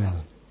ill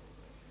will.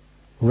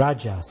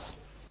 Rajas,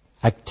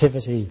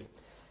 activity,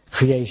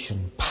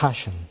 creation,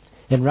 passion.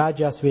 In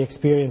Rajas we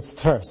experience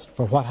thirst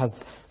for what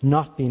has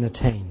not been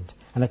attained,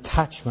 an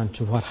attachment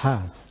to what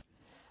has.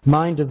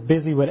 Mind is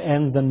busy with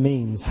ends and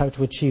means, how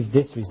to achieve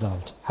this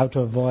result, how to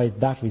avoid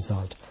that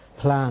result,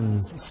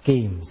 plans,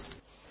 schemes.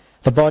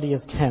 The body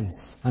is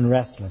tense and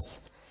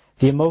restless.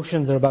 The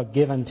emotions are about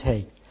give and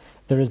take.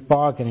 There is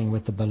bargaining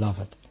with the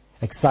beloved,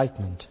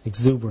 excitement,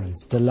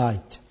 exuberance,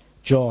 delight,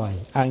 joy,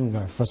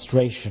 anger,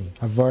 frustration,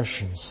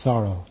 aversion,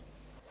 sorrow.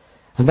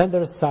 And then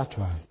there is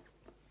sattva.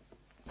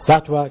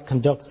 Sattva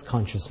conducts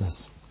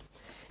consciousness.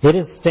 It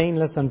is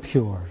stainless and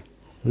pure,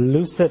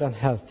 lucid and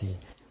healthy,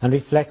 and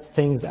reflects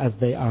things as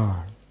they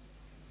are.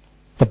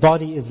 The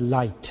body is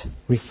light,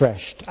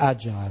 refreshed,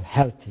 agile,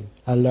 healthy,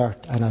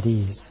 alert and at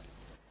ease.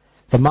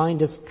 The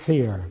mind is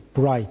clear,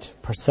 bright,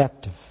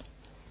 perceptive.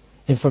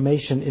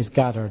 Information is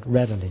gathered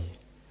readily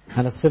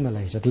and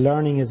assimilated.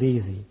 Learning is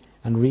easy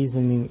and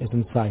reasoning is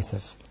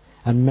incisive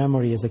and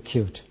memory is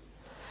acute.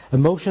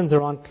 Emotions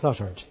are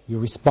uncluttered. You're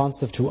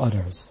responsive to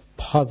others,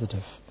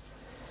 positive,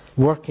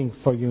 working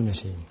for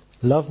unity.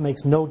 Love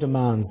makes no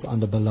demands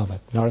on the beloved,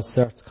 nor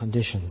asserts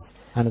conditions,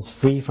 and is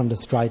free from the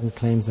strident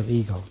claims of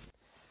ego.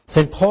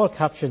 St. Paul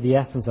captured the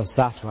essence of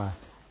sattva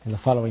in the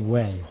following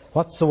way.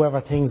 Whatsoever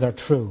things are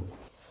true,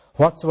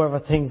 whatsoever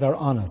things are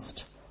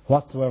honest,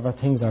 whatsoever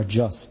things are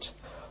just,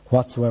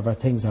 whatsoever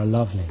things are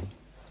lovely,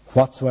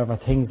 whatsoever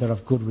things are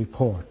of good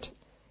report,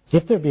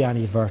 if there be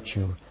any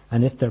virtue,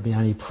 and if there be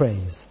any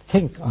praise,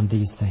 think on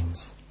these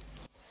things.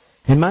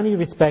 In many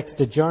respects,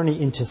 the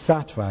journey into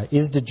sattva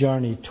is the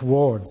journey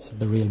towards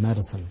the real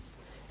medicine.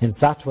 In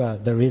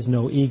sattva, there is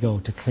no ego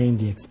to claim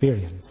the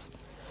experience.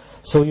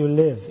 So you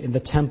live in the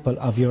temple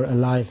of your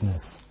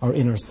aliveness, or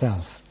inner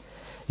self.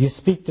 You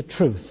speak the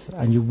truth,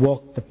 and you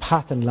walk the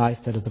path in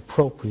life that is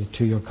appropriate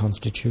to your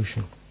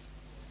constitution.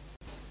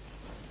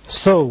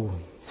 So,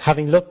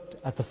 having looked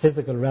at the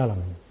physical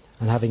realm,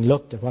 and having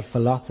looked at what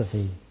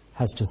philosophy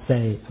has to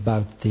say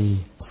about the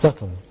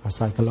subtle or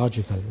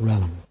psychological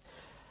realm,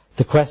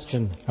 The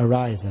question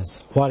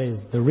arises, what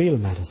is the real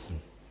medicine?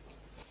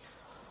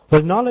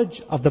 Well,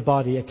 knowledge of the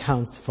body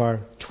accounts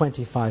for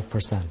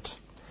 25%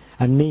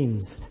 and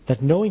means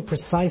that knowing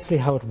precisely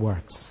how it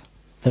works,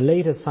 the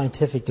latest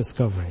scientific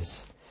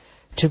discoveries,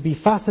 to be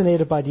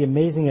fascinated by the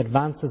amazing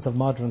advances of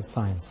modern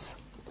science.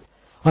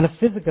 On a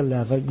physical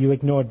level, you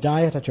ignore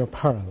diet at your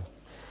peril,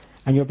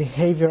 and your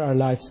behavior or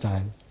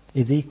lifestyle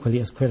is equally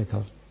as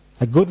critical.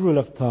 A good rule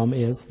of thumb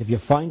is, if you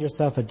find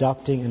yourself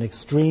adopting an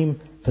extreme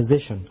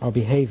position or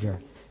behavior,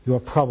 you are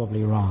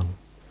probably wrong.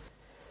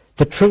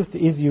 The truth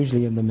is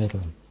usually in the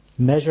middle.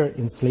 Measure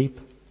in sleep,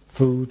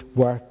 food,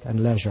 work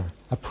and leisure,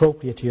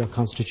 appropriate to your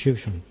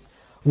constitution.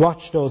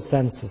 Watch those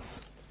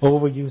senses,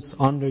 overuse,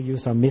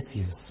 underuse or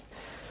misuse.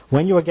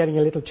 When you are getting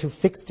a little too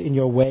fixed in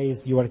your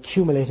ways, you are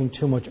accumulating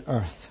too much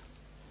earth.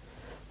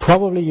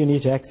 Probably you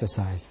need to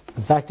exercise.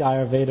 In fact,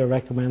 Ayurveda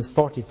recommends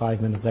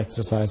 45 minutes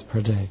exercise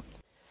per day.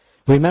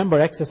 Remember,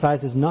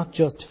 exercise is not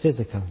just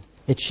physical.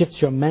 It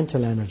shifts your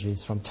mental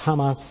energies from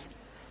tamas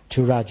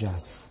to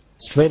rajas.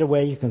 Straight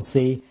away you can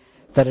see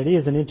that it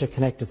is an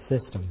interconnected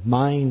system.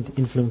 Mind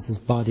influences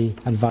body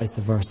and vice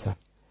versa.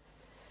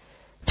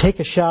 Take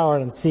a shower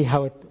and see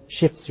how it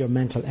shifts your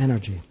mental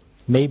energy.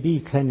 Maybe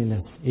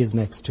cleanliness is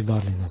next to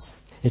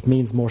godliness. It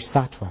means more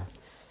sattva,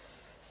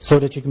 so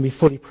that you can be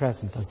fully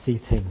present and see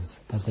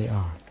things as they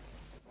are.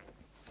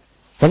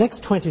 The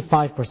next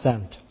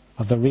 25%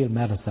 of the real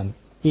medicine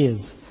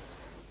is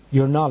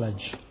your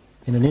knowledge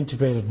in an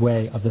integrated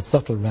way of the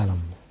subtle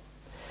realm.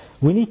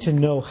 We need to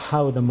know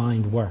how the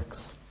mind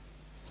works.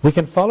 We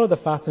can follow the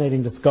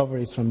fascinating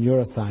discoveries from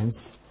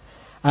neuroscience,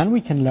 and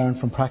we can learn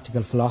from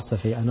practical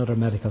philosophy and other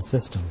medical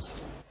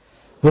systems.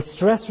 With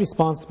stress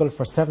responsible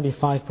for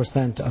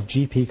 75% of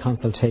GP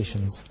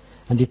consultations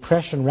and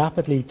depression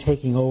rapidly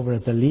taking over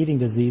as the leading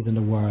disease in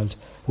the world,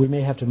 we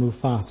may have to move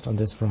fast on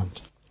this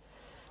front.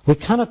 We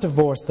cannot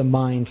divorce the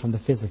mind from the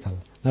physical,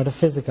 nor the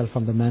physical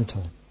from the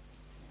mental.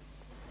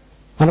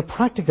 On a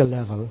practical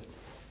level,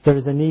 there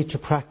is a need to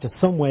practice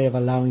some way of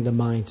allowing the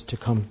mind to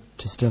come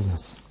to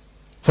stillness.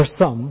 For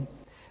some,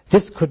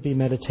 this could be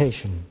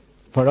meditation.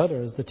 For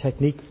others, the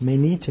technique may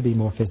need to be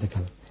more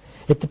physical.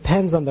 It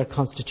depends on their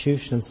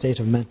constitution and state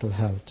of mental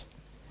health.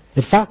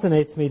 It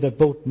fascinates me that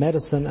both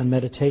medicine and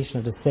meditation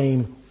are the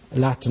same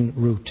Latin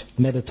root,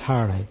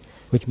 meditare,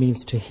 which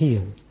means to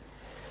heal.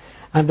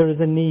 And there is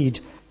a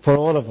need for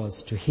all of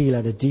us to heal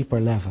at a deeper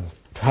level,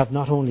 to have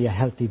not only a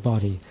healthy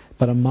body,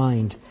 but a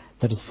mind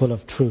that is full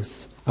of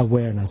truth,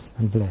 awareness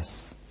and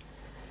bliss.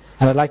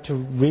 And I'd like to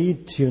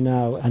read to you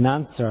now an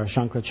answer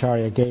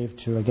Shankaracharya gave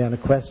to, again, a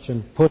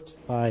question put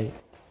by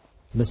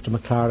Mr.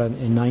 Maclaren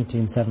in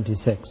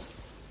 1976.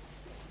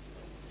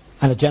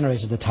 And it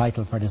generated the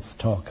title for this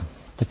talk.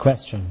 The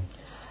question: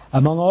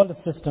 among all the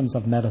systems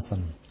of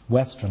medicine,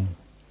 Western,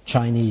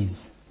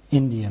 Chinese,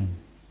 Indian,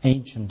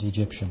 ancient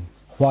Egyptian,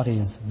 what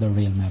is the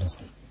real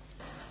medicine?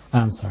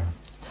 Answer: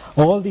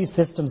 all these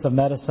systems of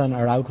medicine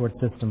are outward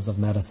systems of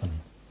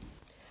medicine.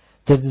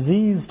 The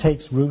disease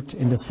takes root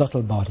in the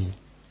subtle body,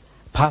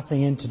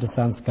 passing into the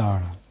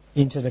sanskara,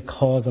 into the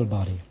causal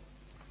body.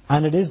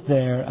 And it is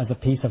there as a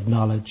piece of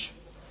knowledge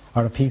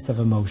or a piece of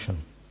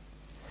emotion.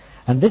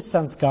 And this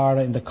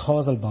sanskara in the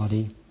causal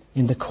body,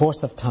 in the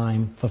course of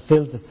time,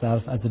 fulfills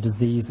itself as a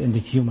disease in the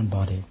human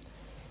body,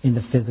 in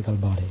the physical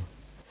body.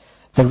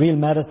 The real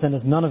medicine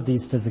is none of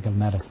these physical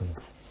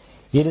medicines.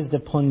 It is the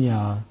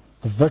punya,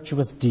 the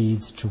virtuous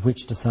deeds through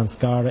which the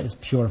sanskara is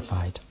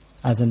purified,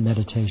 as in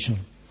meditation.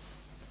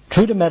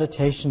 Through the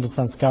meditation, the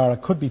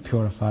sanskara could be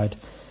purified,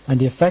 and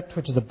the effect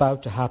which is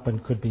about to happen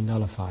could be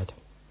nullified.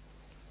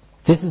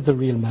 This is the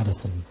real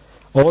medicine.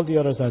 All the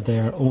others are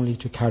there only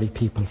to carry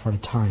people for a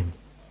time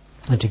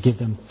and to give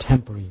them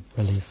temporary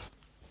relief.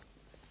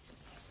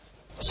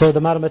 So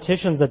the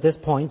mathematicians at this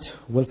point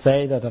will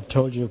say that I've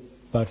told you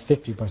about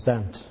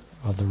 50%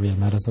 of the real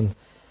medicine.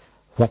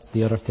 What's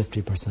the other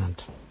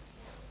 50%?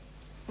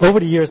 Over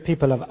the years,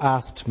 people have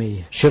asked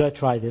me, should I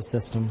try this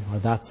system or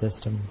that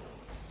system?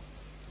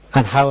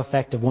 And how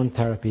effective one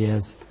therapy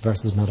is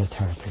versus another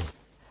therapy.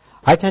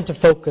 I tend to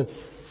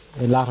focus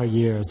in latter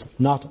years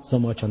not so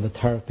much on the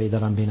therapy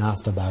that I'm being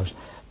asked about,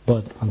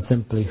 but on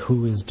simply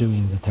who is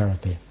doing the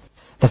therapy.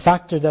 The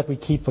factor that we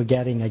keep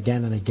forgetting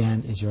again and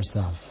again is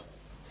yourself.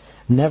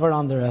 Never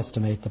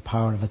underestimate the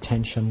power of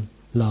attention,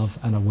 love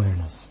and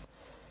awareness.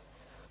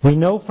 We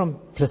know from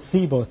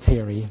placebo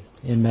theory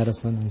in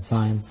medicine and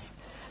science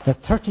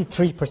that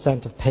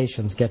 33% of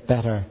patients get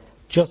better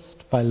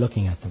just by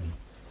looking at them.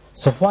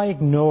 So why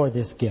ignore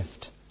this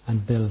gift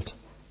and build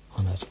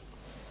on it?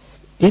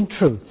 In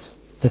truth,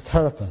 the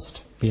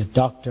therapist, be it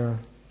doctor,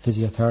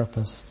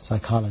 physiotherapist,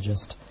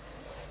 psychologist,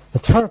 the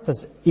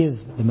therapist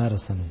is the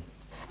medicine.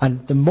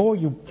 And the more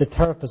the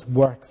therapist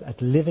works at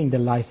living the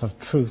life of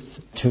truth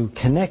to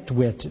connect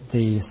with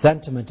the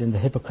sentiment in the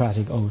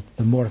Hippocratic Oath,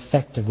 the more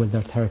effective will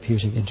their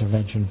therapeutic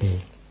intervention be.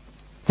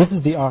 This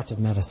is the art of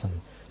medicine,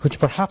 which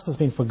perhaps has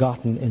been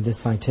forgotten in this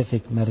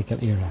scientific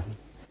medical era.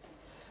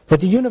 But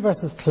the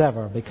universe is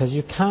clever because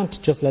you can't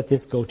just let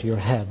this go to your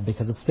head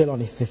because it's still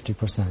only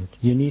 50%.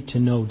 You need to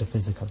know the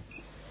physical.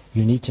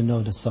 You need to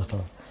know the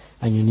subtle,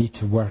 and you need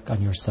to work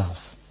on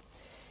yourself.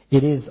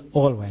 It is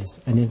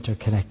always an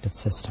interconnected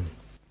system.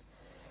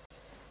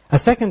 A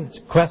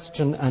second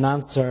question and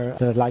answer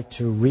that I'd like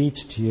to read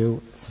to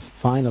you, it's the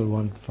final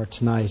one for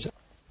tonight,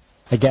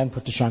 again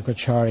put to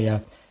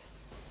Shankaracharya,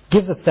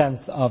 gives a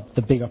sense of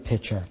the bigger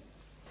picture.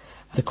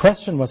 The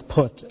question was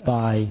put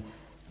by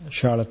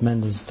Charlotte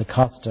Mendes da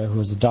Costa,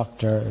 who is a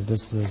doctor.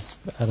 This is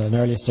at an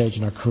early stage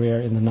in her career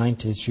in the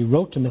 90s. She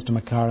wrote to Mr.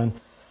 Maclaren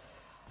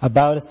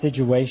about a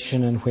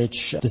situation in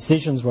which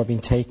decisions were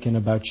being taken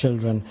about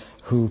children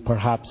who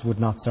perhaps would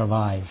not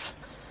survive.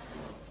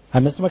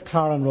 And Mr.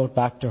 Maclaren wrote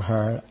back to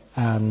her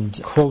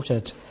and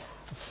quoted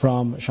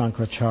from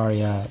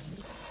Shankaracharya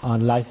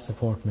on life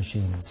support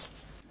machines.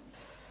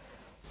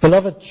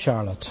 Beloved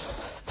Charlotte,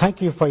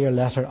 thank you for your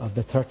letter of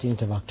the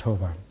 13th of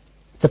October.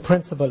 The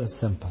principle is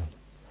simple.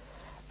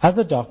 As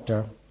a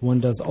doctor, one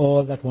does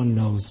all that one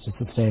knows to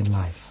sustain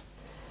life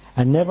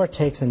and never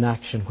takes an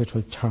action which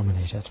will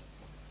terminate it.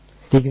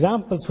 The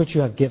examples which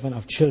you have given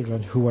of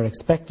children who were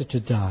expected to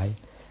die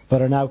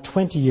but are now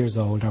 20 years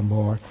old or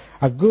more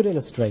are good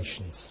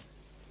illustrations.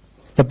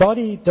 The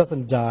body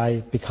doesn't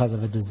die because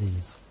of a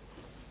disease.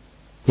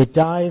 It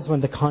dies when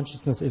the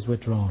consciousness is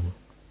withdrawn.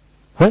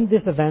 When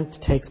this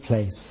event takes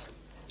place,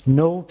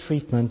 no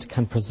treatment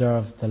can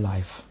preserve the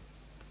life.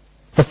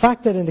 The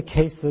fact that in the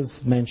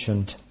cases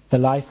mentioned, the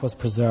life was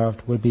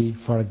preserved will be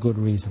for a good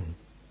reason.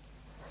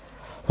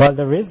 While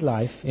there is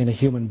life in a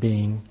human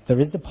being, there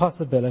is the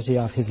possibility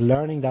of his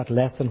learning that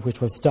lesson which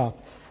will stop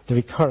the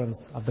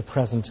recurrence of the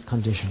present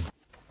condition,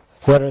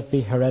 whether it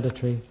be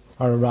hereditary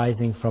or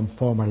arising from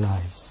former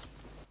lives.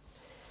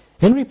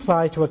 In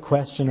reply to a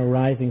question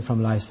arising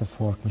from life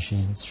support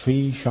machines,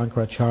 Sri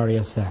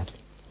Shankaracharya said,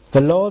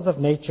 "The laws of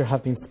nature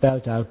have been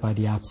spelt out by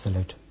the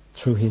Absolute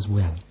through his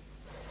will.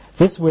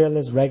 This will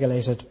is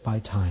regulated by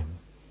time.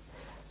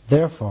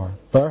 Therefore,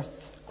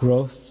 birth,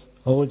 growth,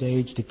 old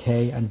age,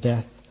 decay, and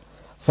death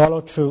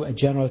follow through a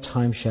general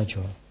time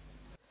schedule.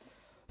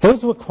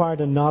 Those who acquire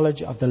the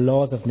knowledge of the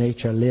laws of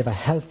nature live a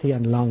healthy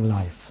and long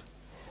life,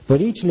 but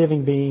each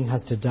living being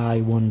has to die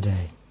one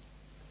day.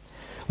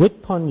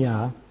 With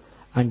punya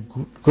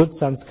and good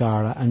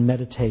sanskara and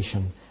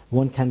meditation,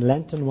 one can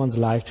lengthen one's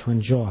life to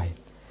enjoy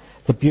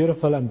the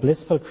beautiful and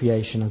blissful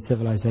creation and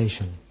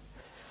civilization,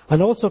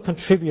 and also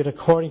contribute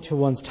according to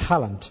one's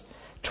talent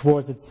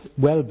towards its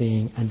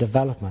well-being and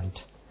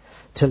development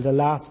till the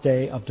last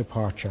day of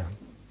departure.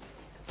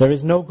 There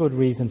is no good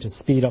reason to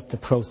speed up the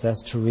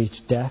process to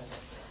reach death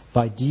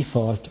by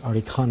default or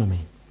economy.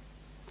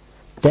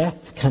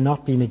 Death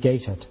cannot be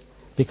negated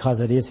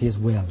because it is his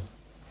will.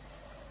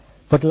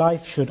 But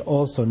life should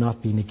also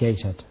not be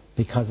negated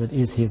because it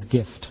is his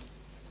gift.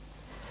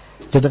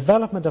 The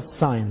development of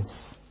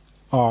science,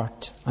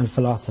 art, and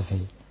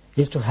philosophy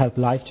is to help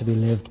life to be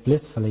lived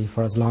blissfully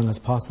for as long as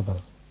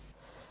possible.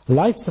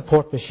 Life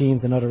support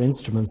machines and other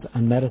instruments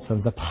and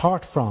medicines,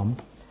 apart from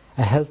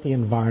a healthy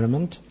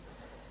environment,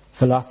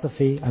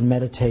 philosophy and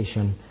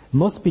meditation,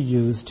 must be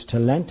used to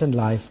lengthen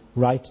life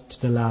right to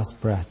the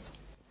last breath.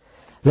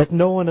 Let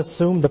no one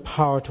assume the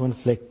power to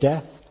inflict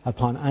death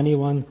upon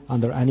anyone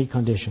under any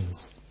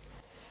conditions.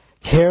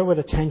 Care with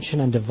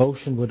attention and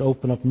devotion would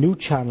open up new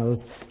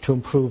channels to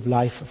improve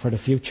life for the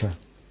future.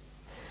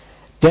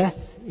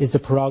 Death is the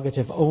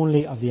prerogative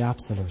only of the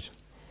Absolute.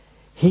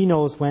 He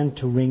knows when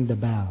to ring the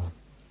bell.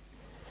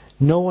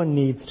 No one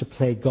needs to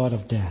play God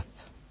of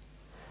death.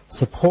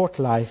 Support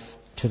life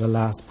to the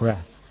last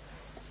breath.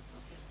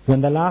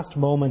 When the last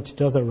moment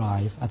does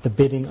arrive at the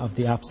bidding of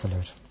the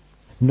Absolute,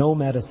 no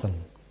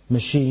medicine,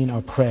 machine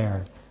or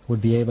prayer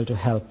would be able to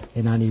help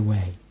in any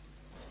way.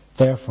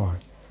 Therefore,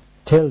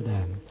 till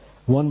then,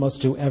 one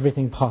must do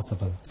everything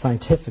possible,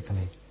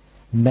 scientifically,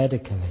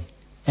 medically,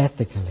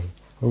 ethically,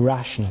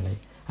 rationally,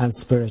 and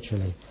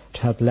spiritually,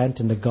 to help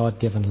lengthen the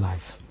God-given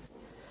life.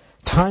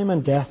 Time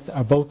and death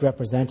are both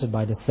represented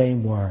by the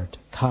same word,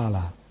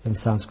 kala, in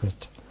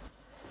Sanskrit.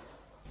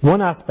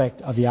 One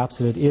aspect of the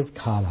Absolute is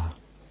kala.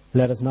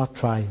 Let us not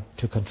try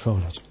to control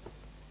it."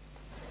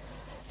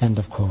 End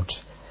of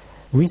quote.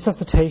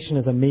 Resuscitation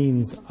is a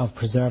means of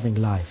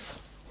preserving life,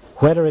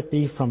 whether it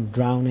be from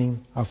drowning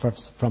or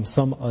from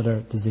some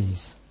other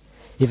disease.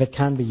 If it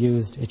can be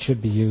used, it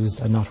should be used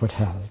and not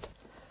withheld.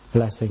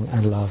 Blessing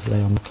and love,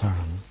 Leon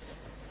Maclaren.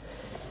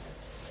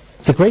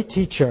 The great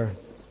teacher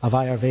of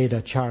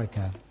Ayurveda,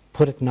 Charaka,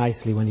 put it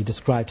nicely when he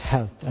described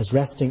health as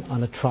resting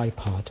on a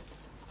tripod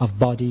of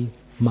body,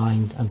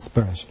 mind and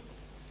spirit.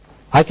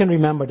 I can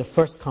remember the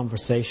first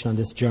conversation on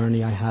this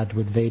journey I had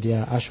with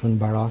Vaidya Ashwin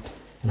Bharat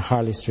in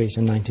Harley Street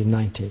in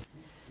 1990.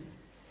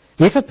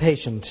 If a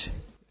patient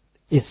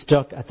is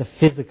stuck at the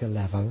physical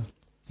level,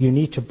 you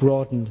need to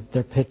broaden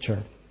their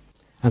picture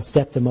and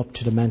step them up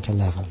to the mental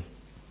level.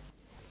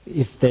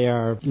 If they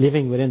are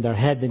living within their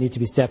head, they need to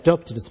be stepped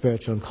up to the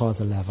spiritual and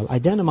causal level. I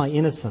then, in my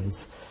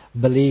innocence,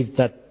 believed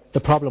that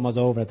the problem was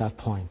over at that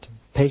point.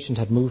 The patient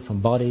had moved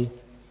from body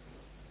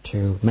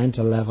to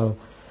mental level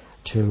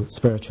to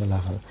spiritual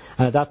level.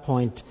 And at that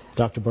point,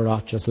 Dr.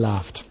 Bharat just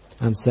laughed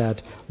and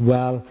said,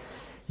 "Well,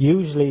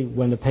 Usually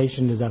when the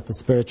patient is at the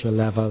spiritual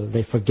level,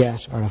 they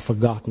forget or have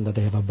forgotten that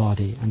they have a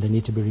body, and they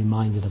need to be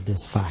reminded of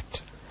this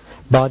fact.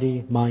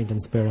 Body, mind and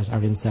spirit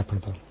are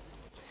inseparable.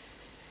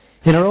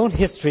 In our own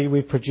history,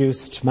 we've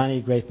produced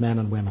many great men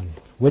and women.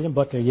 William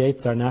Butler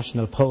Yeats, our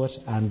national poet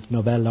and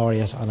Nobel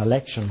laureate on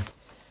election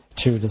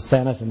to the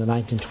Senate in the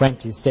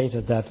 1920s,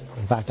 stated that,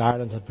 in fact,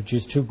 Ireland had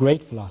produced two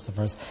great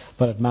philosophers,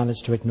 but had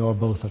managed to ignore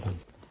both of them,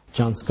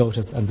 John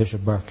Scotus and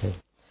Bishop Berkeley.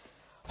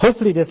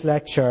 Hopefully this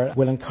lecture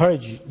will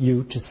encourage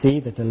you to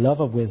see that the love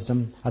of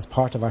wisdom as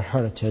part of our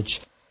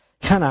heritage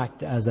can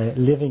act as a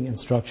living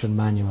instruction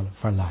manual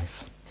for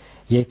life.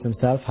 Yeats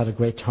himself had a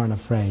great turn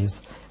of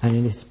phrase, and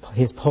in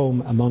his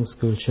poem Among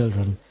School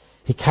Children,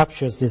 he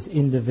captures this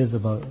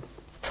indivisible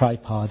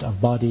tripod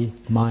of body,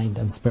 mind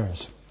and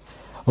spirit.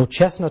 O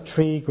chestnut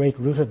tree, great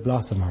rooted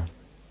blossomer,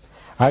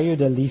 are you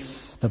the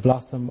leaf, the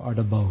blossom or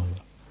the bowl?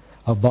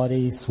 O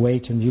body, sway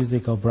to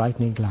music, O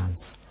brightening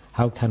glance,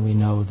 how can we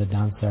know the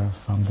dancer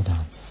from the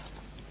dance?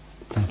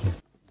 Thank you.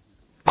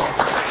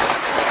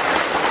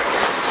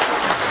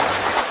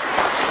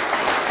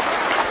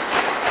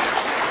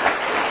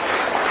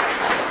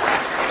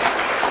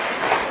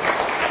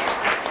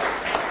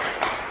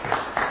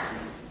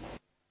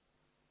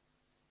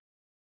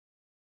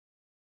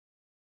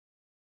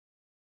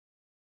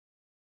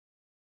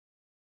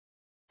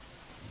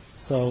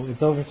 So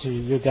it's over to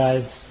you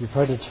guys. You've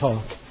heard the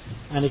talk.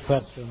 Any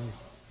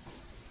questions?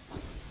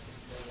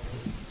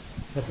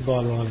 Get the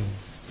ball rolling.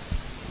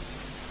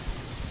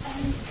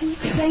 Can you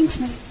explain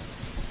to me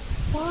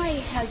why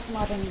has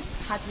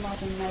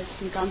modern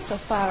medicine gone so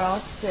far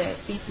off the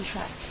beaten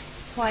track?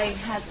 Why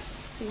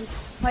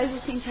does it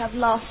seem to have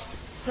lost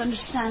its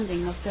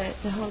understanding of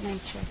the whole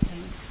nature of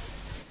things?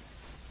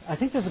 I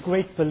think there's a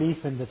great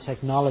belief in the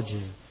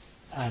technology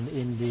and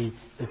in the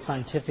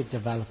scientific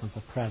developments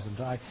at present.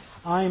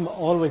 I'm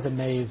always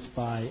amazed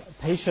by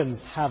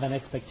patients have an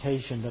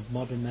expectation that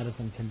modern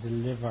medicine can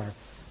deliver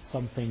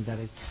something that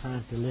it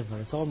can't deliver.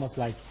 It's almost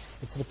like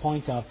it's to the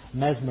point of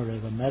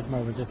mesmerism.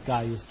 Mesmer was this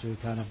guy who used to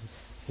kind of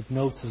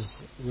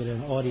hypnosis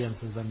within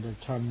audiences, and the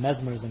term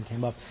mesmerism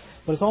came up.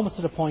 But it's almost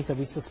to the point that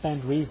we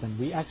suspend reason.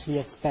 We actually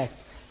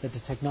expect that the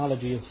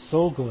technology is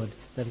so good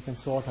that it can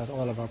sort out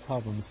all of our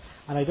problems.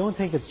 And I don't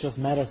think it's just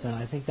medicine.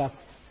 I think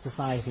that's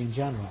society in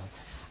general.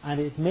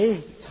 And it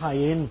may tie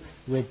in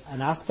with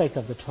an aspect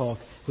of the talk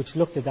which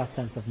looked at that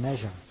sense of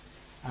measure.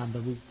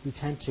 But we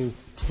tend to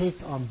take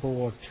on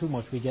board too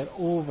much. We get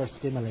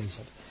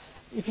overstimulated.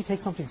 If you take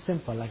something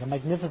simple, like a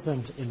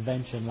magnificent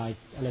invention like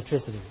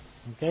electricity,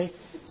 okay?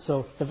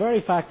 So the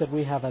very fact that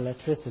we have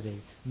electricity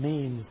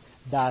means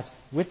that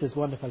with this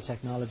wonderful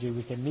technology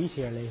we can meet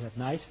here late at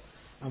night,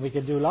 and we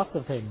can do lots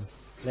of things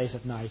late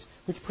at night,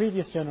 which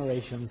previous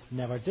generations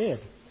never did,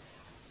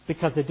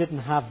 because they didn't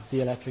have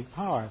the electric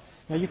power.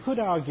 Now you could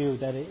argue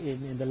that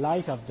in the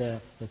light of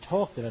the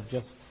talk that I've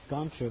just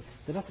gone through,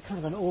 that that's a kind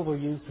of an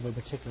overuse of a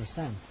particular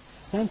sense.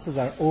 Senses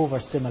are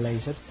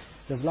overstimulated.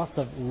 There's lots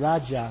of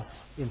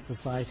rajas in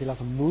society, a lot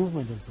of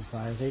movement in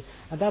society,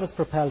 and that has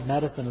propelled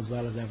medicine as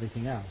well as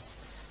everything else.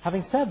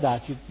 Having said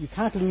that, you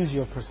can't lose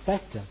your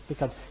perspective,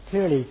 because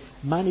clearly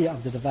many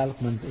of the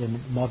developments in the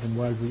modern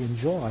world we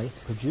enjoy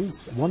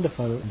produce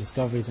wonderful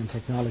discoveries and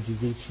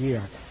technologies each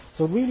year.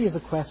 So it really is a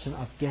question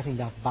of getting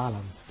that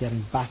balance,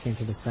 getting back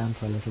into the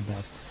centre a little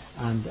bit.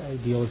 And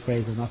the old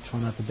phrase of not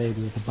throwing out the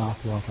baby with the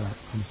bathwater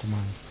comes to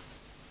mind.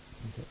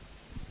 Okay.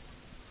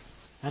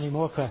 Any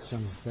more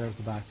questions? There at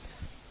the back.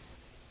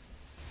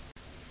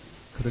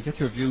 Could I get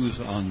your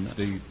views on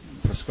the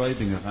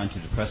prescribing of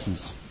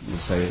antidepressants? You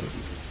say,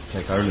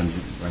 take Ireland,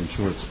 I'm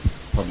sure it's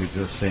probably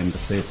the same in the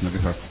States and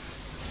everywhere.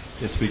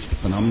 It's reached a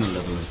phenomenal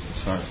level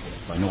as far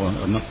as I know.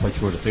 I'm not quite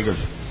sure of the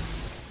figures.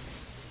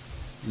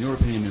 In your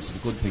opinion, is it a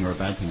good thing or a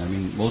bad thing? I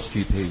mean, most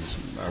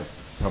GPs are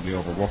probably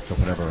overworked or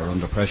whatever, or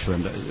under pressure,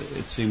 and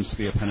it seems to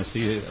be a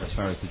panacea as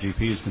far as the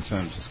GP is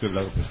concerned to scribble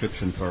out a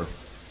prescription for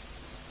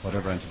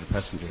whatever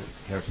antidepressant you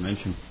care to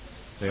mention.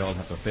 They all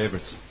have their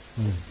favourites.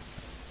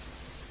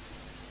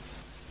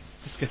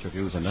 Just get your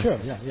views on that. Sure,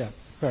 yeah,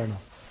 fair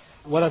enough.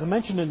 Well, as I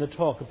mentioned in the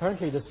talk,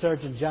 apparently the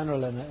Surgeon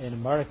General in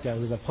America,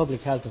 who's a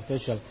public health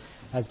official,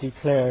 has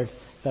declared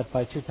that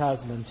by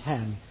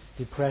 2010,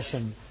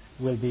 depression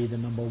will be the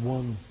number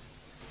one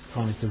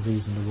chronic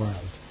disease in the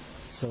world.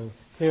 So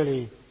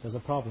clearly there's a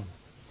problem.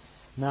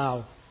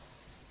 Now,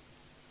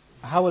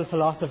 how will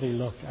philosophy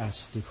look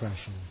at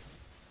depression?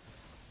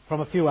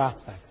 From a few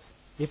aspects.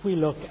 If we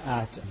look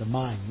at the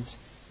mind,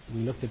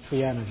 we looked at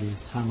three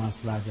energies, tamas,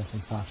 rajas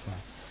and sattva.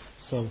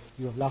 So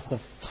you have lots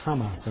of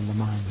tamas in the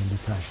mind in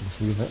depression,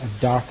 so you have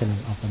a darkening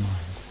of the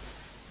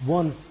mind.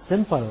 One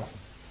simple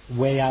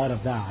way out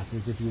of that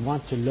is if you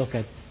want to look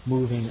at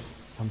moving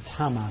from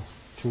tamas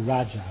to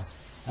rajas,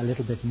 a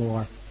little bit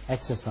more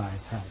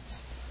exercise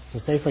helps. So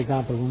say, for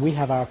example, when we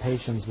have our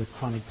patients with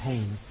chronic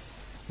pain,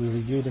 we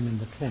review them in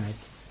the clinic.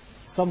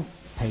 Some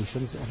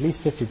patients, at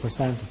least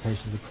 50% of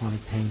patients with chronic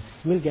pain,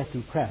 will get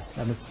depressed,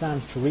 and it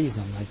stands to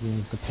reason. Like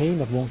the pain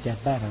that won't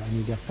get better, and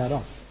you get fed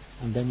up.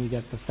 And then you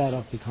get the fed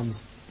up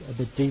becomes a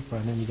bit deeper,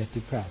 and then you get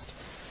depressed.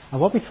 And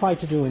what we try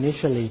to do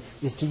initially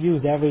is to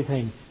use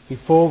everything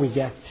before we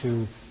get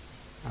to,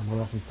 and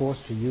we're often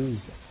forced to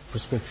use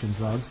prescription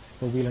drugs,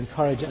 but we'll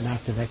encourage an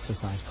active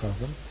exercise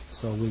program.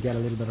 So we'll get a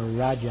little bit of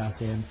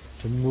rajas in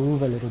to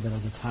move a little bit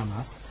of the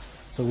tamas.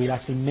 So we'll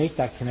actually make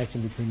that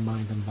connection between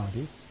mind and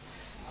body.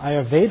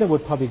 Ayurveda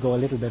would probably go a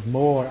little bit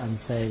more and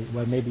say,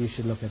 well, maybe you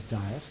should look at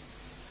diet.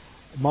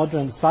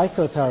 Modern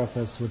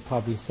psychotherapists would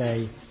probably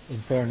say, in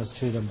fairness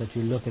to them, that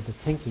you look at the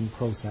thinking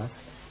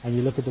process and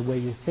you look at the way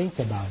you think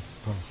about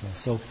the process.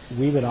 So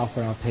we would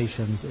offer our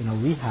patients in a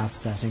rehab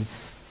setting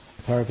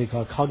a therapy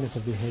called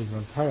cognitive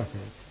behavioral therapy,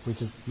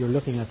 which is you're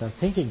looking at their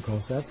thinking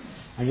process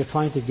and you're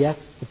trying to get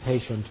the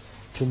patient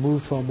to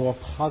move to a more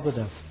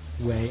positive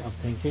way of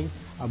thinking,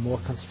 a more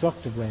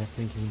constructive way of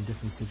thinking in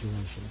different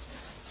situations.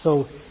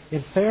 So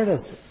in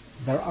fairness,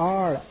 there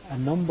are a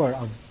number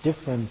of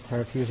different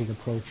therapeutic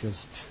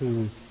approaches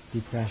to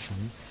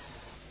depression.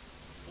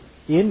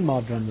 In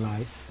modern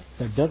life,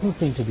 there doesn't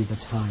seem to be the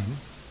time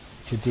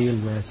to deal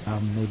with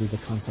maybe the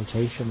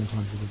consultation in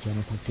terms of the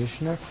general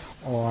practitioner,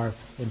 or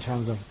in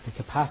terms of the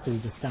capacity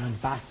to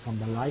stand back from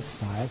the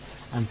lifestyle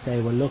and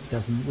say, well, look,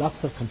 there's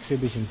lots of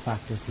contributing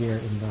factors here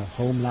in the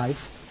home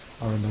life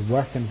or in the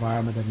work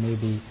environment that may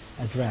be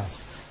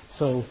addressed.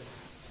 So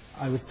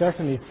I would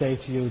certainly say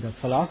to you that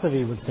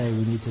philosophy would say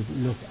we need to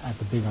look at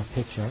the bigger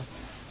picture,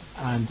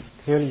 and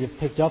clearly you've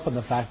picked up on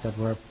the fact that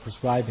we're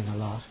prescribing a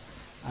lot,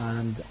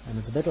 and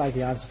it's a bit like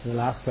the answer to the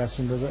last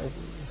question. There's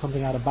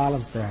something out of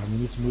balance there, and we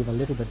need to move a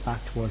little bit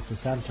back towards the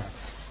centre.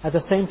 At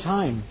the same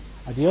time,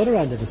 at the other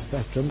end of the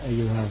spectrum,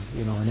 you have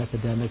an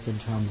epidemic in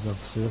terms of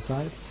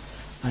suicide,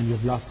 and you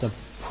have lots of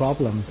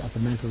problems at the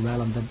mental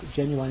realm that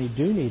genuinely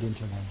do need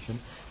intervention.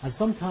 And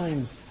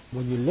sometimes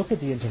when you look at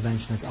the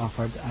intervention that's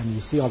offered and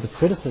you see all the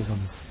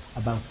criticisms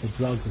about the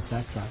drugs,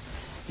 etc.,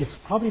 it's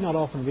probably not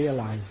often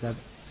realized that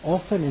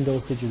often in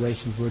those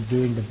situations we're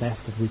doing the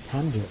best that we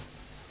can do.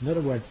 In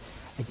other words,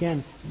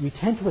 again, we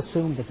tend to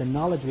assume that the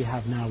knowledge we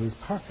have now is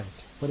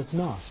perfect, but it's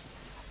not.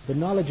 The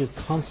knowledge is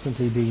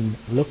constantly being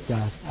looked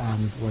at,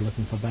 and we're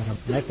looking for better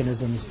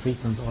mechanisms,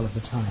 treatments all of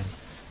the time.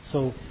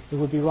 So it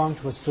would be wrong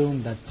to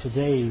assume that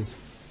today's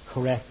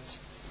correct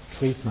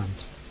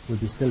treatment will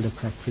be still the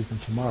correct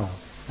treatment tomorrow.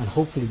 And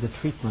hopefully the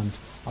treatment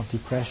of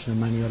depression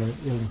and many other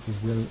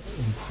illnesses will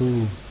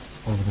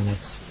improve over the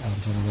next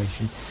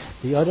generation.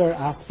 The other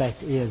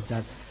aspect is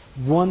that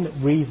one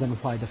reason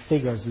why the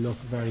figures look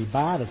very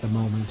bad at the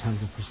moment in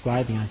terms of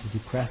prescribing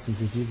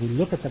antidepressants is if you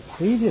look at the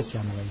previous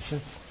generation,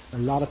 a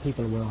lot of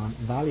people were on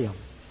Valium.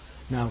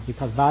 Now,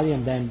 because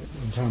Valium then,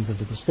 in terms of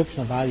the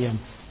prescription of Valium,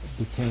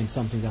 became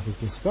something that was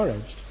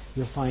discouraged,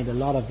 you'll find a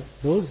lot of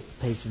those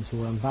patients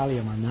who are on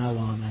Valium are now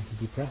on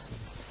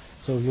antidepressants.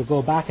 So if you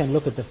go back and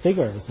look at the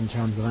figures in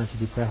terms of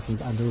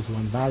antidepressants and those who are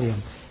on Valium,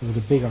 it was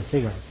a bigger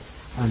figure,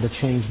 and the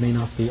change may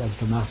not be as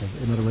dramatic.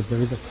 In other words,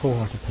 there is a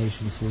cohort of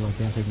patients who are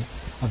getting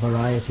a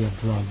variety of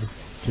drugs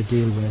to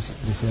deal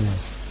with this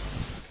illness.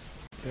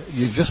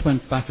 You just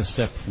went back a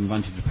step from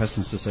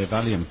antidepressants to, say,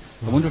 Valium.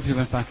 I wonder if you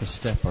went back a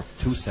step or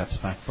two steps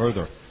back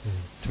further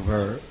to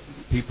where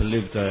people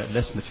lived a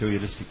less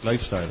materialistic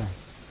lifestyle. Sure.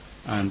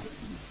 And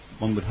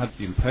one would have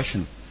the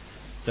impression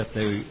that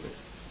they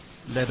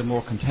led a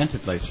more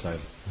contented lifestyle.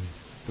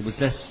 There was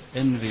less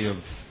envy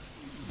of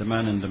the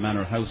man in the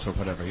manor house or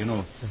whatever,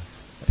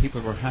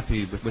 People were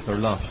happy with their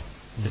lot.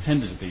 They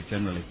tended to be,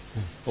 generally.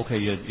 Okay,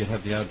 you'd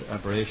have the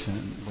aberration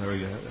where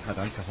you had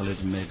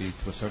alcoholism maybe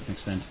to a certain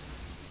extent,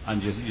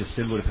 and you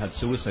still would have had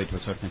suicide to a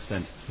certain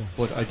extent.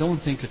 But I don't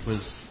think it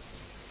was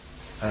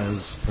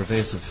as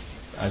pervasive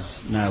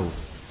as now.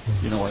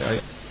 I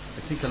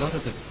think a lot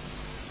of the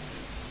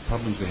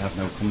problems we have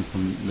now come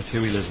from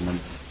materialism, and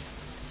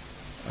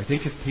I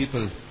think if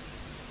people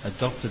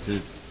adopted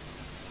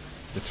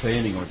the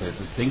training or the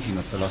thinking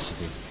of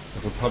philosophy,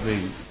 it would probably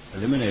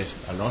eliminate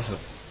a lot of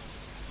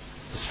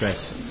the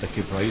stress that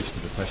gives rise to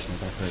depression and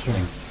that kind of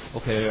thing.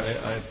 Okay,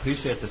 I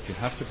appreciate that you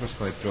have to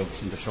prescribe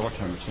drugs in the short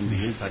term if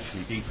somebody is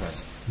actually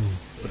depressed.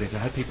 But if you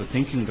had people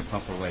thinking the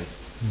proper way,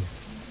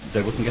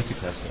 they wouldn't get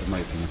depressed, in my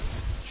opinion.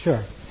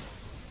 Sure.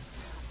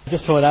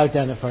 Just throw it out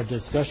then for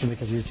discussion,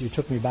 because you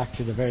took me back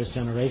to the various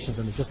generations,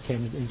 and it just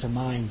came into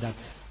mind that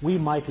we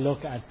might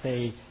look at,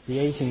 say, the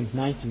 18th,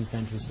 19th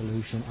century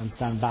solution and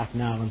stand back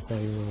now and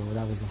say, oh,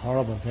 that was a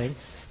horrible thing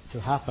to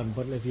happen.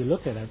 But if you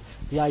look at it,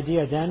 the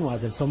idea then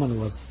was if someone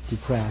was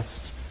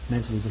depressed,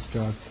 mentally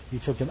disturbed, you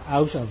took them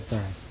out of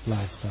their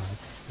lifestyle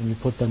and you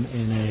put them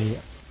in a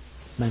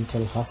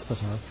mental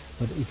hospital.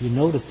 But if you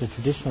notice, the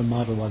traditional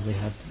model was they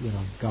had,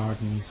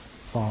 gardens,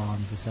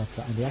 farms,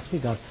 etc., and they actually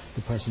got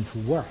the person to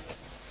work.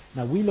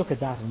 Now, we look at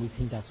that and we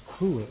think that's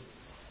cruel.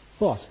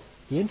 But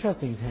the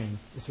interesting thing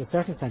is, to a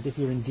certain extent, if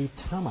you're in deep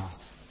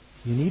tamas,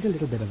 you need a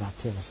little bit of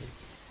activity.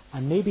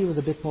 And maybe it was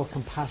a bit more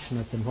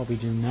compassionate than what we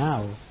do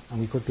now, and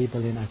we put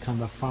people in a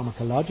kind of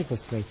pharmacological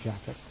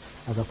straitjacket,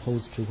 as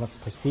opposed to what's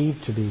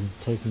perceived to be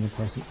taking a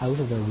person out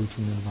of their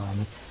routine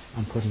environment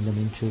and putting them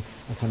into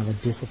a kind of a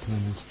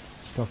disciplined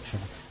structure.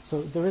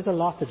 So there is a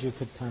lot that you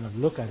could kind of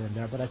look at in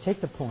there, but I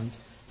take the point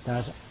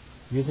that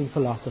using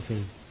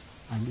philosophy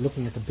and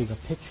looking at the bigger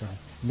picture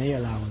may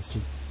allow us to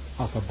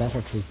offer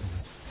better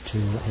treatments to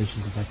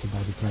patients affected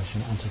by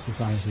depression and to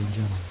society in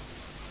general.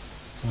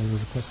 So there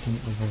was a question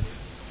over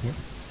here.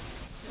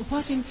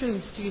 What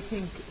influence do you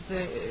think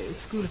the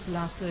School of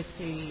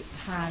Philosophy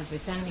has,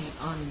 if any,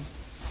 on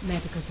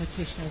medical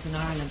practitioners in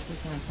Ireland, for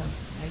example,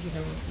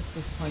 at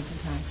this point in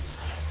time?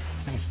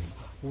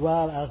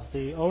 Well, as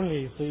the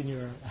only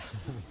senior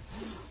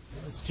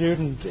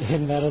student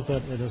in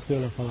medicine in the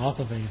School of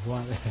Philosophy,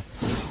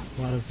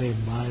 what has been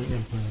my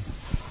influence?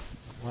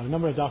 Well, a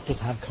number of doctors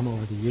have come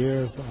over the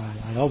years.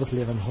 I always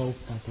live in hope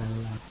that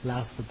they'll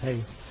last the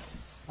pace.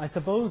 I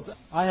suppose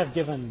I have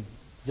given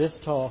this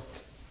talk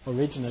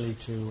originally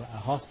to a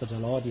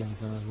hospital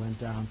audience, and it went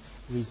down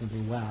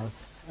reasonably well.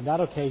 On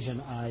that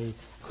occasion, I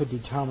could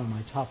determine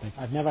my topic.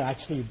 I've never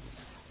actually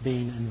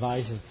been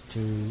invited to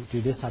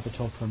do this type of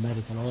talk for a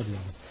medical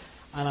audience,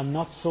 and I'm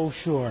not so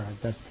sure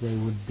that they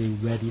would be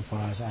ready for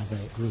it as a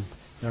group.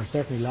 There are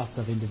certainly lots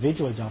of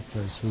individual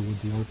doctors who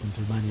would be open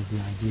to many of the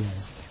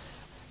ideas,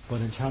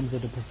 but in terms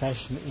of the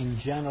profession in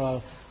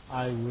general,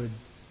 I would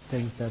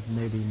think that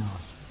maybe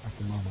not at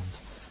the moment.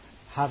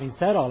 Having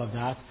said all of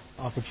that,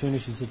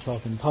 opportunities to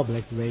talk in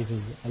public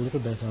raises a little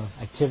bit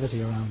of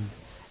activity around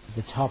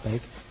the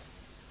topic.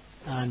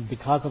 And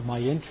because of my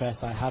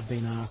interest, I have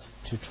been asked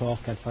to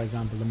talk at, for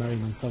example, the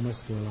Merriman Summer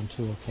School on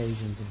 2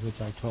 occasions in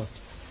which I talked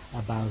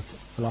about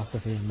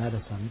philosophy and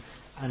medicine.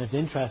 And it's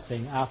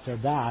interesting, after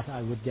that,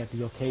 I would get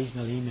the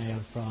occasional email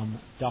from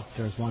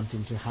doctors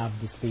wanting to have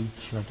the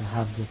speech or to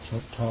have the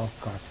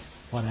talk or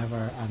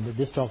whatever. And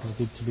this talk is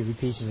to be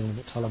repeated in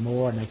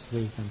Tullamore next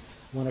week, and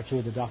 1 or 2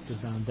 of the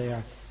doctors down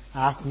there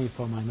asked me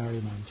for my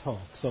Merriman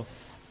talk. So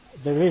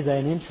there is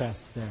an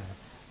interest there,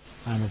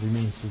 and it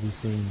remains to be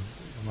seen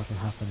what will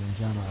happen in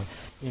general.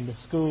 In the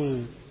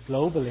school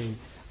globally,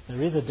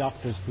 there is a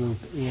doctors group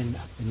in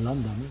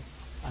London,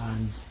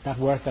 and that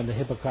work on the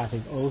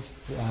Hippocratic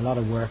Oath, a lot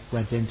of work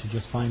went into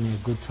just finding a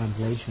good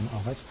translation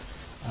of it.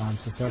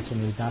 So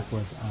certainly that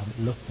was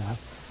looked at.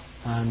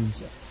 And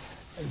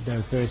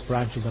there's various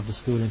branches of the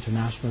school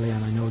internationally,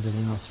 and I know that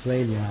in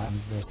Australia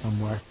there's some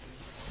work,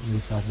 New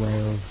South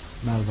Wales,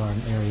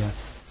 Melbourne area.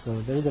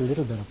 So there is a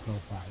little bit of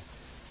profile.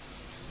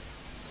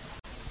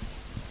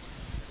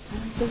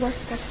 The work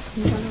that has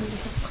been done on the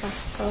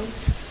Hippocratic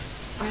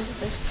Oath, I have a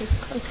bit of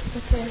difficulty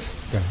with it,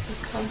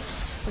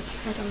 because what you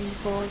had on the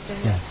board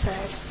there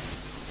said,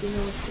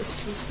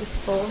 assistance with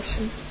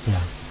abortion.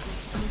 Yeah.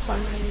 And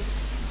while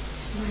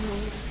my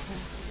own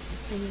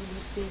opinion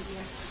would be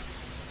yes,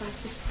 life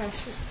is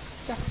precious,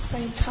 but at the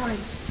same time,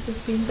 there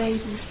have been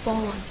babies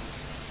born,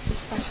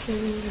 especially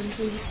in England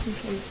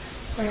recently,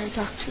 where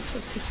doctors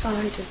have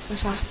decided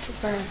that after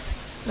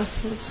birth,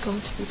 nothing is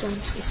going to be done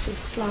to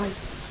assist life.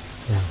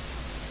 Yeah.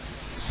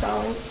 So,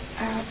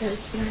 they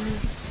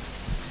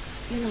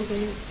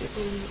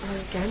are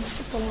against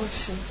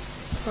abortion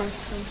for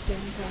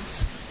something that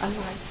a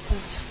life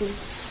that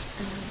is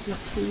not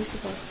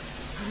feasible,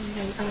 and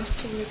then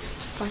afterwards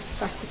to fight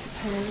back with the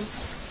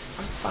parents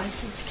are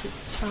fighting to keep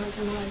the child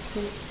alive.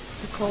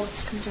 The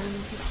courts come down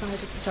on the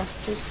side of the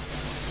doctors.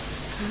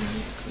 Can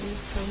you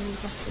tell me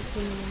what your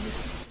opinion is?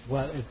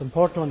 Well, it's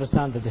important to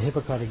understand that the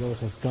Hippocratic Oath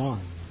has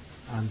gone,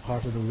 and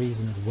part of the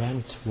reason it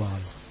went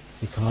was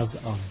because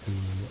of the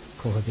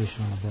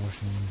prohibition on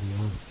abortion in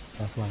the oath.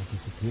 That's why it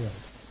disappeared.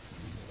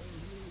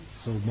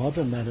 So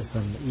modern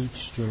medicine,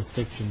 each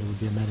jurisdiction there would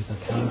be a medical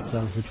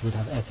council which would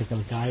have ethical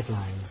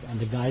guidelines, and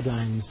the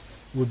guidelines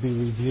would be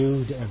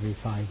reviewed every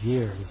 5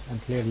 years, and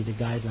clearly the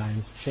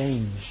guidelines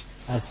change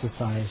as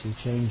society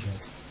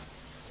changes.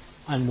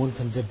 And one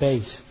can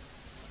debate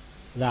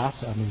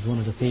that, and it was one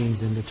of the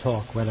themes in the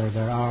talk, whether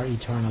there are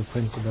eternal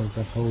principles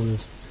that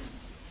hold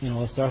in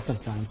all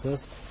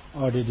circumstances,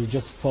 or did you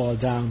just fall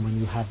down when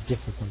you have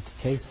difficult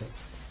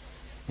cases?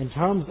 In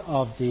terms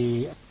of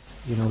the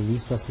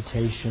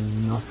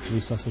resuscitation, not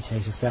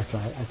resuscitate, etc.,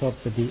 I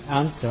thought that the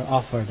answer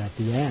offered at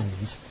the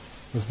end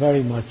was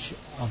very much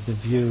of the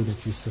view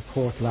that you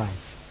support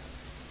life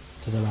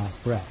to the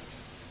last breath.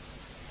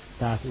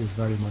 That is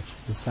very much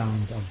the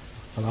sound of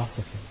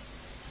philosophy.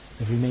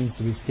 It remains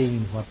to be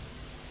seen what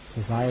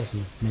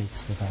society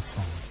makes with that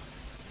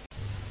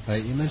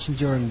sound. You mentioned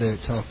during the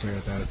talk there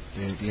about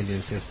the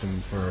Indian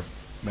system for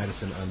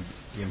medicine and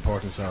the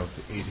importance of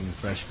eating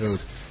fresh food.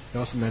 You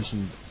also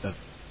mentioned that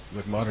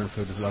with modern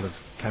food there's a lot of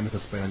chemical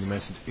spray, and you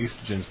mentioned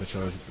estrogens, which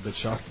I was a bit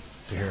shocked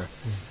to hear.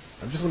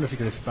 I'm just wondering if you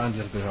could expand a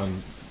little bit on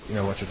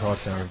what your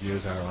thoughts are and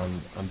views are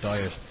on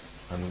diet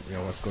and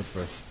what's good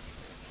for us.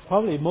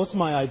 Probably most of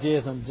my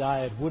ideas on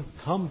diet would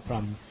come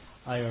from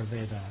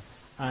Ayurveda,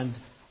 and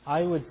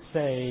I would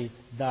say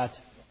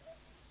that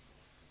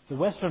the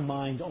Western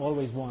mind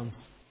always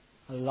wants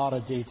a lot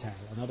of detail.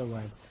 In other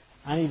words,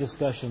 any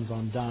discussions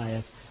on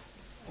diet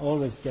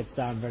always gets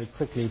down very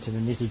quickly to the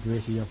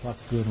nitty-gritty of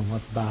what's good and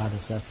what's bad,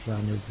 etc.,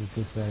 and is it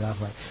this way or that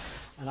way.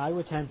 And I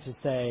would tend to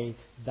say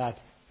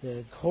that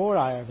the core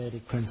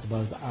Ayurvedic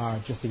principles are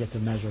just to get the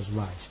measures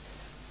right.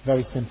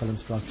 Very simple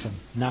instruction: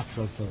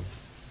 natural food,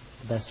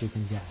 the best you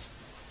can get,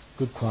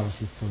 good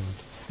quality food,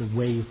 the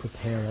way you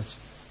prepare it,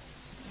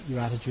 your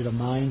attitude of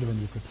mind when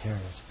you prepare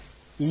it,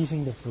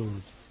 eating the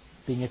food,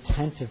 being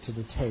attentive to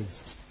the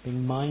taste,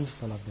 being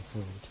mindful of the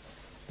food,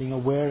 being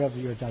aware of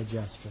your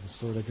digestion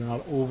so that you're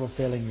not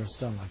overfilling your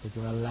stomach, that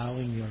you're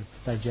allowing your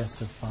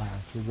digestive fire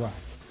to work.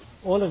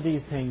 All of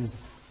these things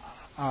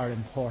are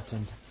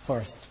important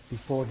first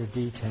before the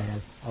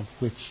detail of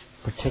which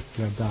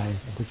particular diet,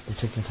 of which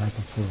particular type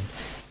of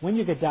food. When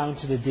you get down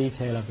to the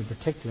detail of the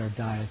particular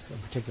diets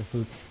and particular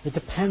food, it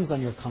depends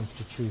on your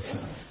constitution.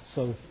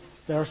 So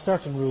there are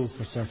certain rules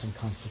for certain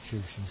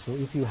constitutions. So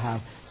if you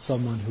have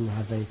someone who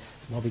has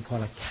what we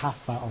call a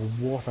kapha or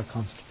water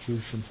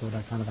constitution, so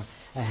they're kind of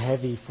a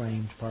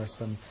heavy-framed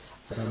person,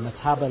 their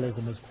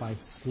metabolism is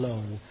quite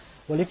slow.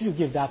 Well, if you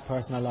give that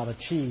person a lot of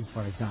cheese,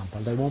 for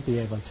example, they won't be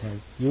able to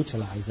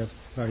utilize it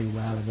very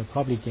well, and they'll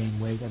probably gain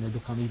weight and they'll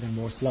become even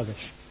more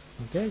sluggish.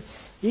 Okay?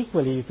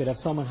 Equally, you could have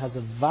someone who has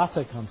a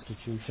vata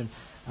constitution,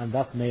 and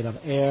that's made of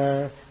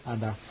air,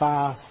 and they're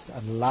fast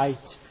and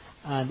light,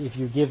 and if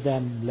you give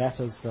them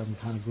lettuce and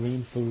kind of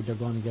green food, they're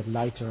going to get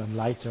lighter and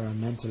lighter,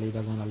 and mentally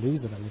they're going to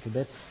lose it a little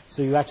bit.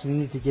 So you actually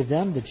need to give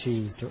them the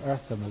cheese to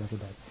earth them a little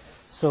bit.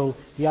 So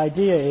the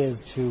idea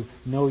is to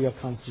know your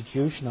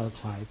constitutional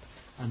type,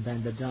 and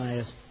then the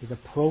diet is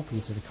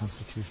appropriate to the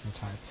constitutional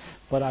type.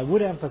 But I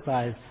would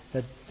emphasize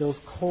that those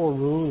core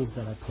rules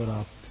that I put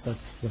up, so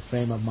your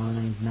frame of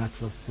mind,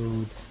 natural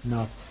food,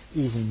 not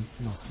eating,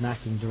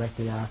 snacking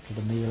directly after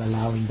the meal,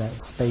 allowing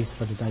that space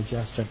for the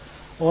digestion,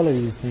 all of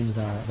these things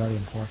are very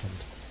important.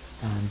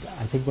 And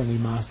I think when we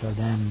master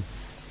them,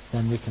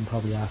 then we can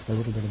probably ask a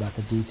little bit about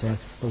the detail.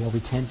 But what we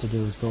tend to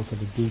do is go for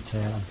the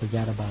detail and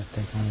forget about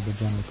the kind of the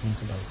general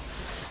principles.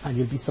 And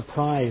you'll be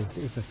surprised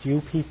if a few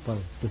people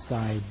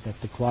decide that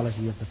the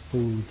quality of the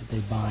food they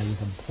buy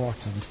is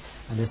important,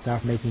 and they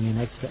start making an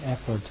extra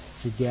effort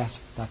to get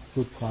that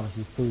good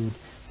quality food.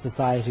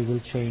 Society will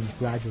change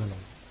gradually.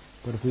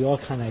 But if we all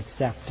kind of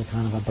accept a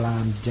kind of a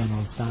bland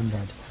general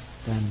standard,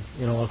 then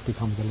it all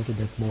becomes a little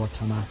bit more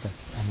tamasic,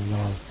 and we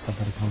all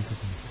suffer the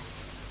consequences.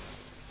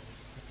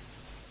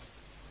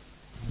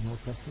 Any more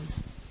questions?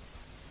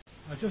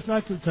 I'd just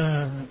like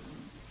to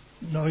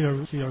know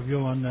your view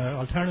on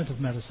alternative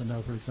medicine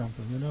now, for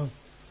example,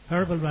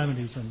 herbal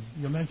remedies, and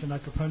you mentioned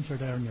acupuncture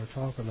there in your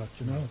talk a lot,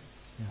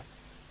 Yeah.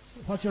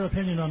 What's your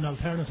opinion on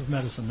alternative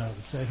medicine now,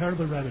 say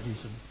herbal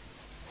remedies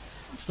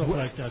and stuff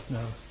like that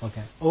now?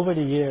 Okay. Over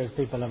the years,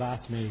 people have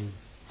asked me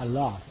a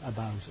lot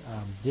about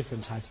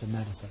different types of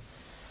medicine.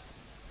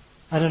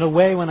 And in a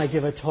way, when I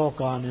give a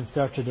talk on In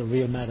Search of the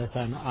Real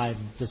Medicine, I'm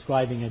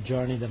describing a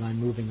journey that I'm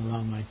moving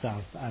along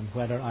myself, and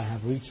whether I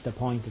have reached a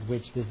point at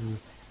which this is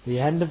the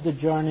end of the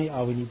journey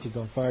or we need to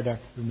go further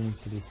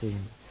remains to be seen,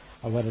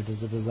 or whether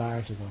there's a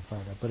desire to go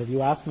further. But if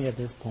you ask me at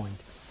this point,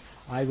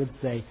 I would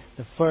say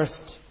the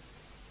first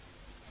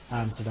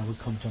answer that would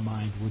come to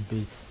mind would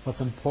be, what's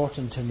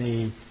important to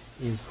me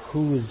is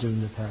who is doing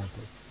the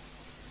therapy,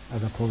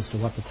 as opposed to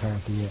what the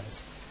therapy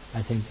is.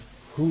 I think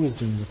who is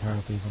doing the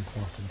therapy is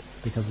important,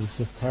 because it's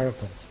the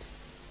therapist.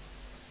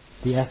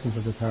 The essence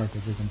of the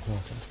therapist is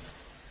important.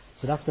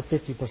 So that's the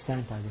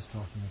 50% I was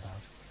talking about.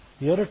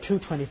 The other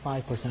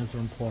 25% are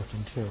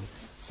important too.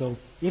 So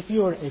if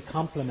you're a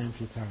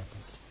complementary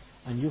therapist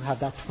and you have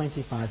that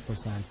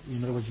 25%,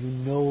 in other words, you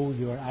know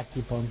your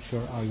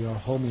acupuncture or your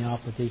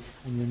homeopathy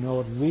and you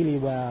know it really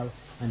well,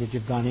 and if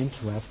you've gone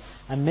into it,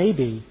 and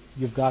maybe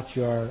you've got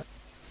your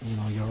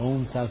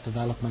own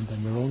self-development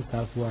and your own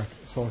self-work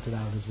sorted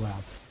out as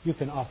well, you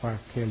can offer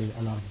clearly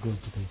a lot of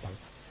good to people.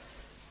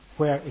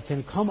 Where it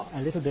can come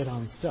a little bit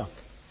unstuck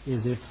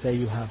is if, say,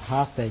 you have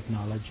half-baked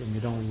knowledge and you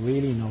don't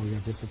really know your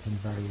discipline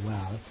very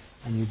well,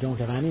 and you don't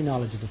have any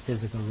knowledge of the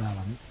physical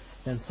realm,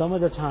 then some of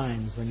the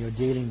times when you're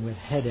dealing with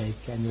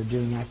headache and you're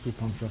doing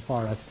acupuncture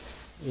for it,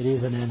 it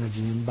is an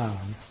energy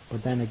imbalance.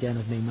 But then again,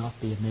 it may not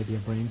be. It may be a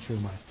brain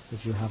tumor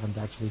that you haven't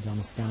actually done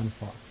a scan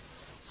for.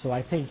 So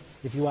I think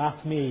if you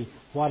ask me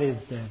what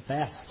is the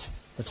best,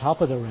 the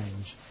top of the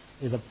range,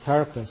 is a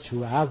therapist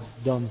who has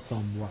done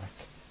some work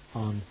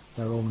on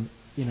their own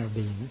inner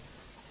being.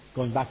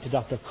 Going back to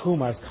Dr.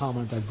 Kumar's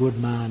comment, a good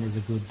man is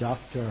a good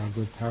doctor, or a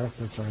good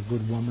therapist, or a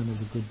good woman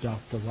is a good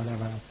doctor,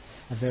 whatever,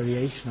 a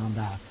variation on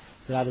that.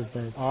 So that is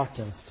the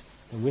artist,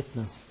 the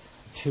witness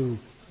to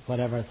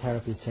whatever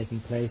therapy is taking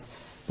place,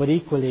 but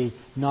equally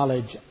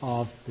knowledge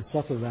of the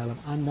subtle realm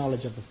and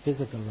knowledge of the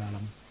physical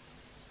realm.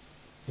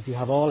 If you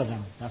have all of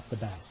them, that's the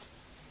best.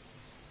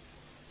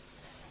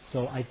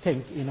 So I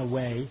think, in a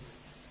way,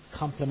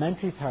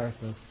 complementary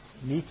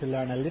therapists need to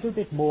learn a little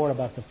bit more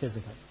about the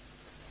physical,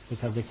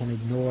 because they can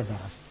ignore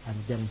that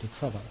and get into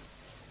trouble.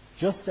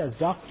 Just as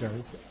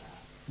doctors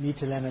need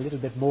to learn a little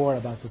bit more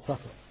about the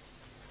subtle.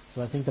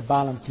 So I think the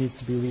balance needs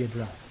to be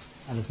readdressed,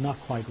 and it's not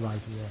quite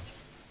right yet.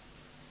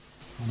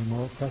 Any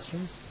more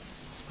questions?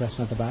 There's a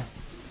question at the back.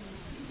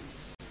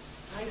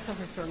 I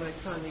suffer from a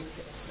chronic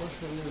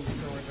autoimmune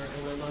disorder,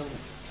 and I'm on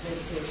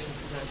medication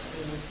for that.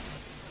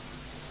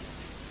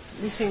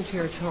 Listening to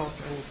your talk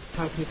and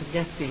how people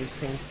get these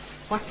things,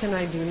 what can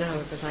I do now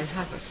that I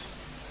have it?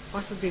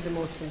 What would be the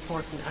most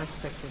important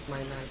aspects of my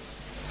life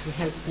to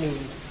help me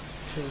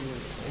to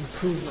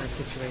improve my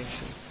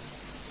situation?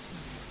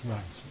 Right.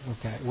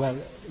 Okay. Well,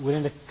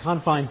 within the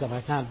confines of,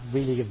 I can't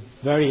really give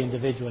very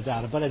individual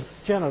data, but as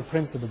general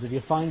principles, if you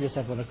find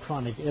yourself with a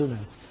chronic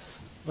illness,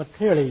 but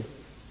clearly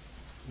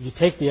you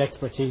take the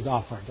expertise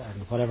offered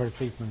and whatever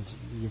treatment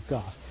you've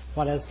got,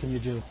 what else can you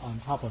do on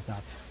top of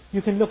that?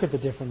 You can look at the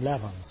different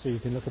levels. So you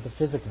can look at the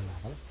physical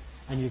level,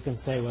 and you can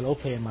say, well,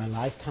 okay, in my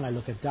life, can I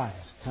look at diet?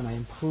 Can I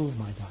improve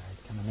my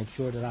diet? Can I make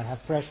sure that I have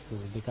fresh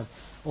food? Because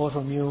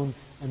autoimmune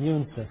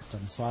immune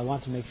system, so I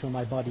want to make sure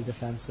my body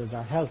defenses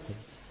are healthy.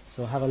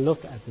 So have a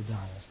look at the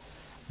diet.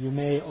 You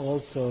may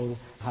also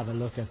have a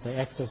look at, say,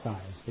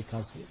 exercise,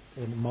 because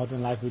in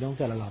modern life we don't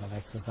get a lot of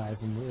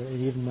exercise, and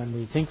even when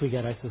we think we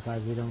get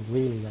exercise, we don't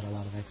really get a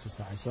lot of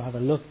exercise. So have a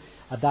look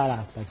at that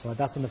aspect. So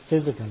that's on the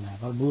physical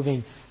level,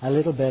 moving a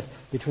little bit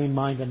between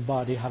mind and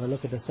body, have a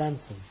look at the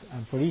senses.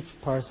 And for each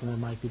person it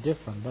might be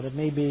different, but it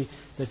may be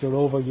that you're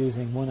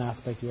overusing one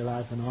aspect of your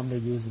life and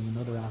underusing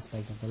another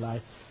aspect of the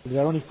life.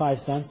 There are only 5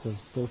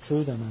 senses. Go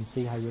through them and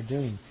see how you're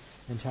doing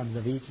in terms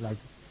of each. Like,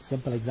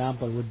 simple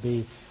example would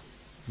be,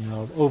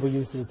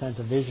 overuse of the sense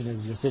of vision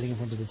is you're sitting in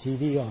front of the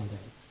TV all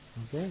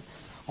day. Okay?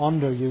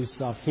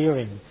 Underuse of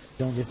hearing, you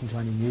don't listen to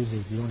any music,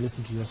 you don't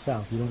listen to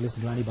yourself, you don't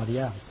listen to anybody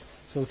else.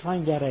 So try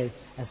and get a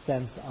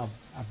sense of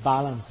a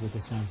balance with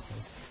the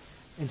senses.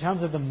 In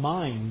terms of the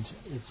mind,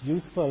 it's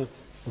useful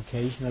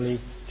occasionally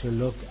to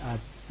look at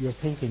your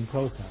thinking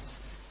process.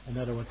 In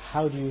other words,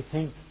 how do you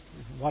think,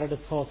 what are the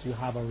thoughts you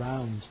have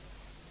around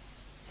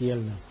the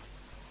illness?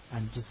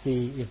 And to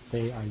see if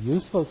they are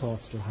useful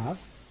thoughts to have,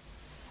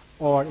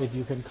 or if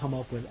you can come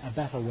up with a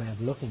better way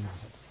of looking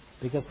at it.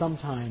 Because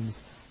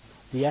sometimes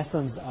the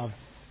essence of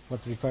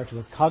what's referred to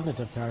as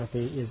cognitive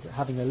therapy is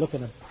having a look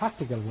in a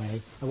practical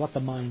way at what the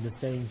mind is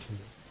saying to you.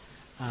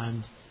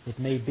 And it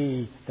may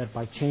be that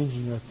by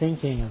changing your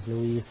thinking, as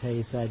Louise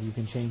Hay said, you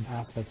can change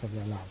aspects of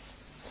your life.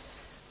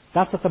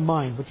 That's at the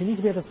mind, but you need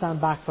to be able to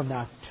stand back from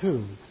that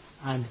too.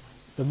 And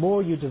the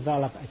more you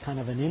develop a kind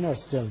of an inner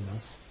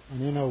stillness,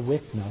 an inner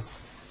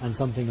witness, and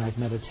something like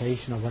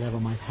meditation or whatever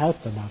might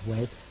help in that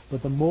way,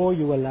 but the more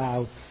you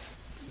allow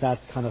that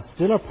kind of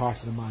stiller part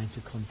of the mind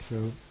to come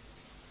through,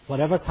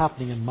 whatever's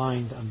happening in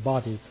mind and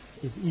body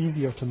is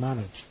easier to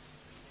manage.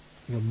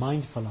 You're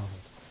mindful of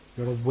it.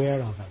 You're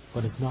aware of it,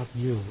 but it's not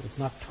you. It's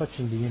not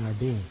touching the inner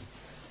being.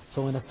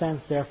 So in a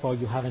sense, therefore,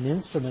 you have an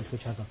instrument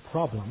which has a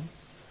problem.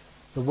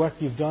 The work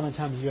you've done in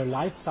terms of your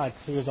lifestyle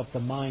clears up the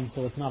mind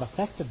so it's not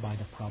affected by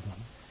the problem.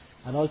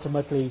 And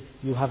ultimately,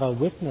 you have a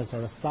witness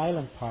or a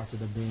silent part of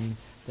the being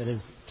that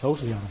is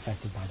totally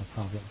unaffected by the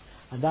problem.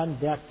 And then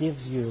that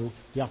gives you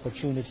the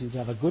opportunity to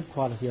have a good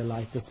quality of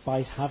life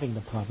despite having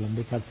the problem,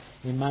 because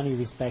in many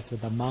respects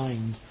with the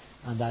mind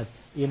and that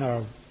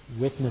inner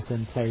witness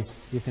in place,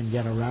 you can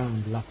get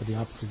around lots of the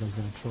obstacles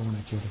that are thrown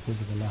at you at a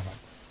physical level.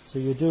 So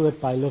you do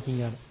it by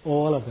looking at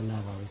all of the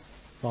levels,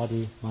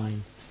 body,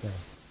 mind, spirit.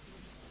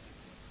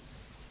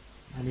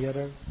 Any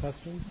other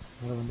questions?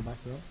 Another in the back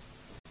row?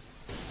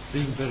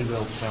 Being very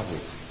well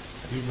travelled,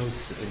 have you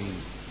noticed any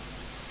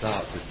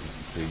stark difference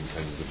between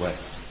kind of the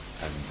West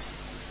and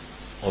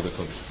other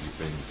countries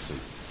you've been to,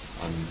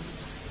 and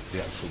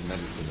the actual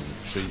medicine and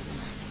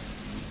treatment,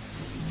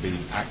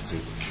 being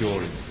active,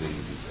 curing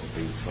diseases, or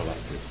being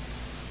proactive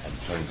and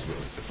trying to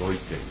avoid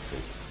getting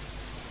sick?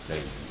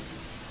 Like,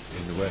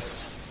 in the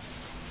West,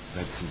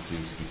 medicine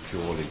seems to be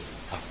purely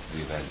after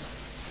the event.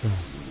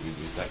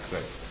 Is that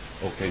correct?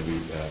 Okay,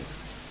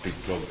 big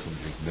drug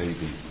companies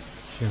maybe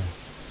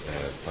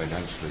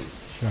financially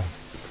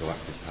the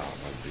proactive part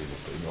might be in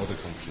it, but in other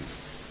countries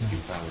you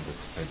found that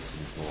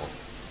medicine is more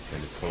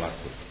kind of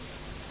proactive.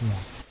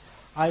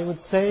 I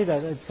would say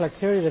that it's like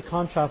clearly the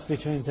contrast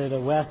between, say, the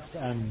West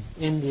and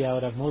India I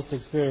would have most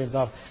experience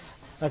of.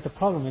 Like, the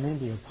problem in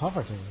India is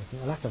poverty,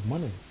 it's a lack of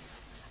money.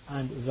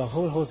 And there's a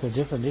whole host of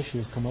different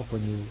issues come up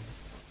when you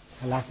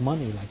lack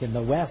money. Like in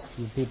the West,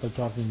 you have people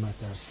talking about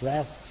their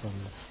stress and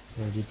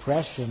their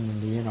depression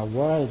and the inner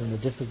world and the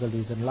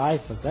difficulties in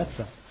life,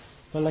 etc.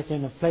 But like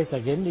in a place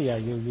like India,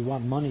 you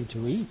want money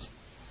to eat.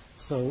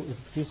 So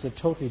it produces a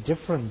totally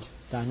different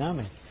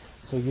dynamic.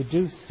 So you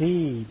do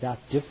see that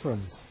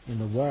difference in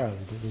the world,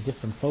 the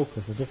different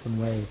focus, a different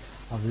way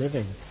of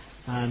living.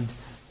 And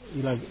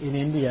like in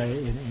India,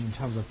 in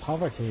terms of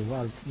poverty,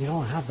 well, you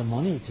don't have the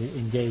money to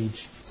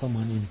engage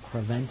someone in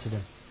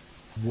preventative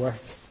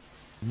work.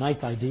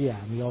 Nice idea,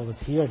 and we always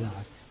hear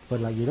that, but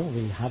like you don't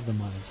really have the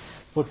money.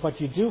 But what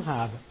you do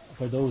have,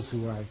 for those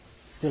who are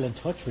still in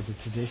touch with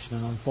the tradition,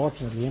 and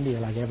unfortunately India,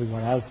 like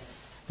everywhere else,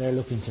 they're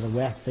looking to the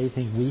West, they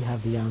think we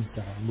have the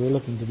answer, and we're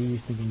looking to the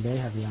East thinking they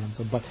have the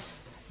answer. But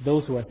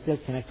those who are still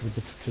connected with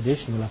the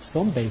tradition will have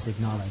some basic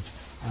knowledge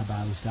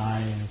about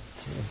diet,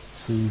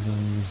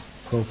 seasons,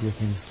 appropriate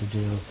things to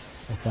do,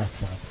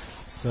 etc.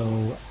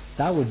 So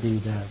that would be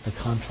the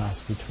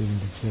contrast between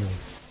the two.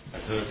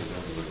 I've heard as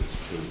well that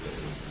it's true that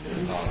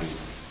in the Far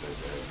East,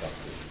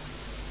 doctors,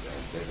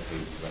 they're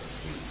able to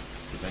actually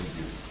prevent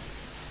you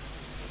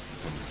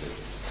from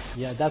sick.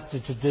 Yeah, that's the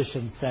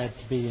tradition said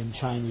to be in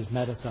Chinese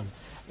medicine.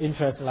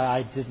 Interestingly,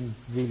 I didn't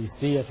really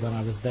see it when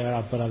I was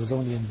there, but I was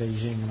only in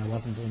Beijing and I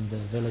wasn't in the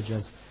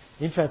villages.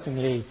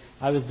 Interestingly,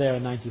 I was there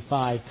in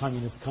 95,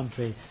 communist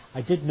country.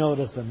 I did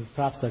notice, and it's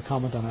perhaps a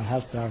comment on our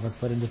health service,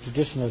 but in the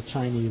traditional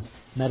Chinese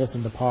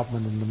medicine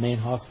department in the main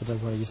hospital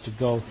where I used to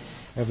go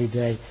every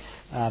day,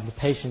 the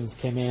patients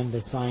came in,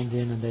 they signed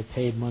in, and they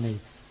paid money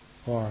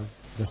for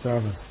the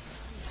service.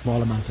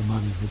 Small amount of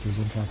money, which was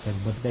interesting,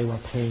 but they were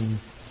paying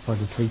for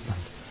the treatment.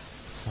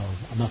 So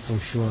I'm not so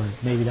sure.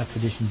 Maybe that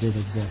tradition did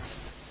exist,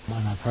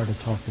 and I've heard it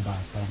talked about,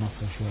 but I'm not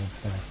so sure it's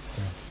there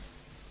still.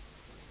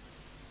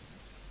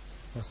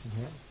 Question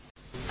here?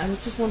 I was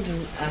just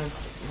wondering, as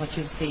what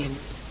you've seen,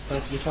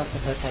 but you talked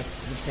about, like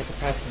you said, the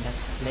person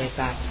that's laid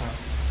back or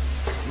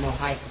more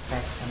hyper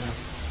person,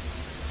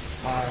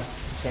 or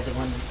you said the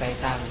one that's very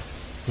balanced.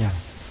 Yeah.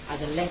 Are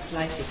they less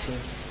likely to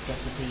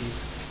get disease,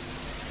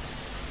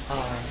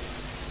 or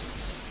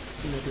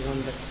the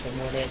one that's the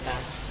more laid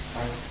back,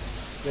 or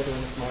the other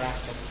one that's more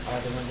active, or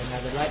the one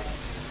that has a right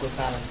good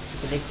balance? If you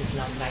could link this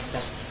along like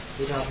that,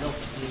 we'd all love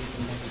to believe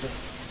in that we just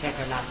take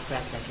our last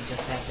breath, like you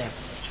just said there.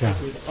 Sure.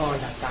 Like we'd all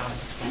that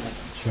balance kind of.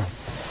 Sure.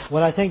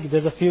 Well, I think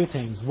there's a few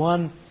things.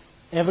 One,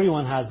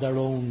 everyone has their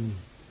own,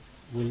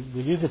 we'll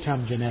use the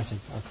term genetic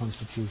or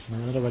constitution.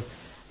 In other words,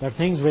 there are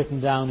things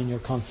written down in your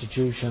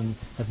constitution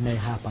that may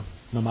happen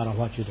no matter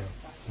what you do.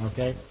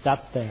 Okay?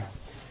 That's there.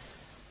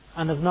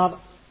 And there's not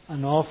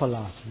an awful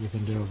lot you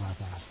can do about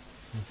that.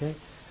 Okay?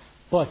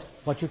 But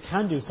what you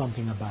can do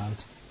something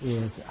about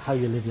is how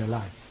you live your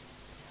life.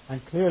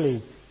 And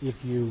clearly,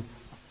 if you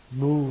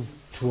move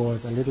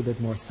towards a little bit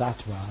more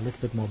sattva, a little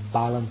bit more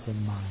balance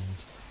in mind,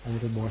 a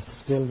little more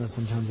stillness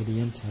in terms of the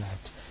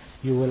intellect,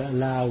 you will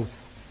allow,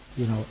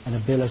 an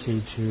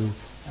ability to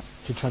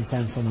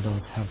transcend some of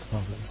those health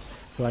problems.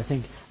 So I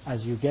think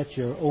as you get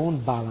your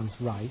own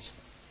balance right,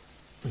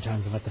 in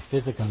terms of at the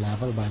physical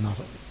level, by not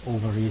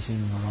overeating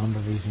or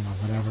undereating or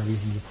whatever,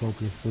 eating the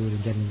appropriate food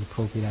and getting the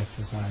appropriate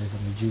exercise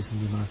and reducing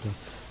the amount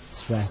of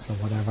stress or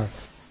whatever,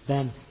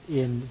 then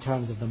in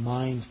terms of the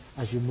mind,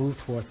 as you move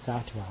towards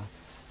sattva,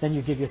 then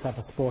you give yourself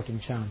a sporting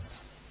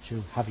chance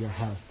to have your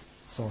health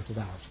sorted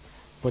out.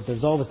 But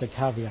there's always the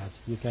caveat,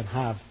 we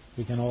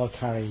can all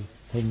carry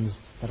things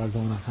that are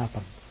going to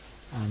happen.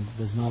 And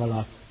there's not a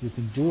lot you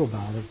can do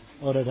about it,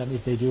 other than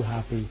if they do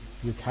happen,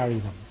 you carry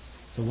them.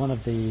 So one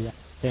of the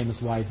famous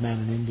wise men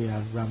in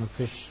India,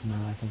 Ramakrishna,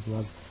 I think it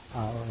was,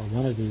 or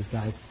one of these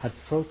guys, had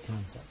throat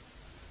cancer.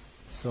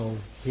 So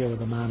here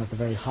was a man at the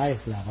very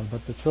highest level,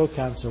 but the throat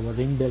cancer was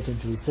inbuilt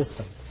into his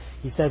system.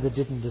 He says it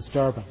didn't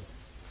disturb him.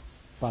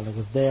 Well, it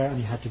was there and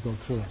he had to go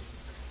through it.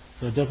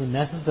 So it doesn't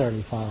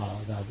necessarily follow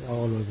that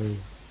all will be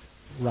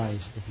right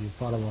if you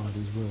follow all of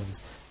these rules.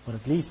 But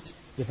at least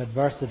if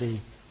adversity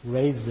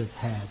raises its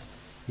head,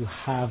 you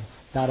have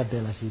that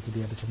ability to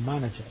be able to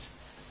manage it.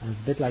 And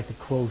it's a bit like the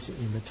quote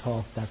in the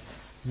talk that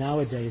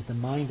nowadays the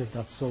mind has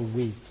got so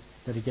weak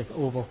that it gets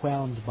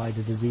overwhelmed by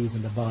the disease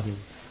in the body,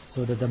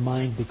 so that the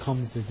mind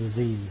becomes the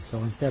disease. So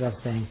instead of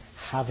saying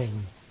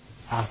having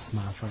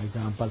asthma, for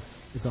example,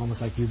 it's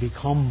almost like you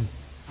become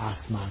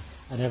asthma,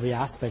 and every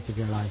aspect of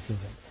your life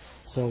is it.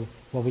 So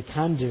what we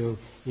can do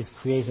is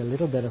create a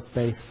little bit of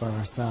space for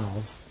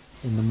ourselves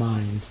in the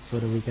mind so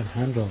that we can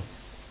handle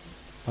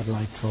what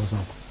life throws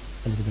up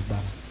a little bit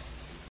better.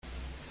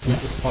 Yeah.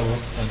 Just follow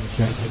up on the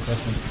specific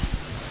question.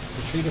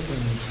 The three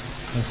different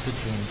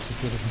constituents, the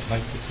three different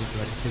types of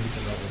people at the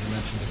physical level, you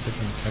mentioned that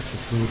different types of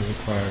food are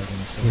required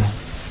and so on.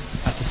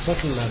 At the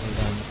subtle level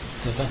then,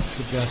 does that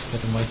suggest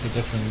that there might be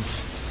different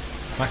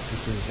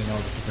practices in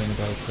order to bring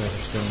about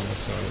greater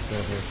stillness or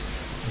greater,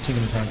 I'm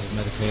thinking in terms of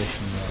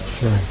meditation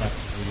or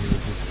practices we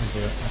use, is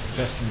there a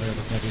suggestion there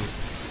that maybe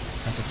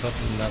at the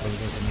subtle level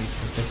there's a need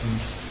for different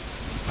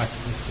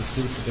practices to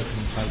suit the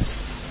different types?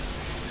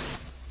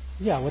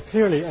 Yeah, well,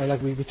 clearly,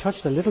 we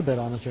touched a little bit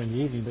on it during the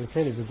evening, but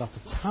clearly there's lots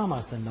of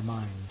tamas in the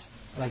mind.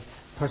 Like,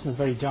 a person is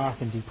very dark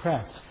and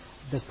depressed.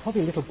 There's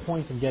probably little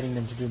point in getting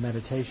them to do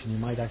meditation. You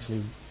might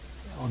actually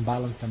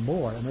unbalance them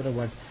more. In other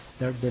words,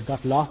 they've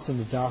got lost in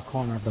the dark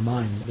corner of the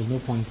mind. There's no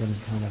point in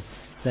kind of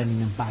sending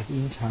them back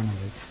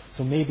internally.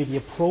 So maybe the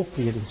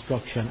appropriate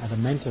instruction at a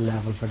mental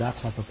level for that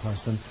type of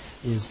person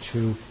is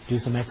to do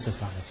some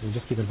exercise. We'll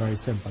just keep it very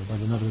simple,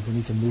 but in other words, they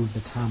need to move the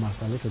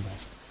tamas a little bit.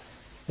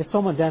 If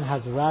someone then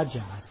has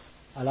rajas,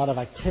 a lot of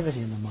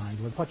activity in the mind,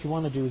 well, what you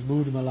want to do is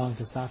move them along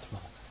to sattva.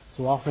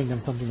 So offering them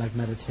something like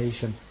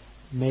meditation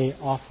may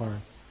offer,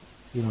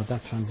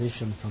 that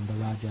transition from the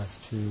rajas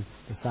to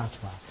the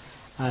sattva.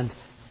 And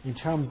in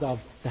terms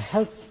of the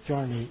health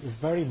journey is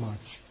very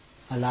much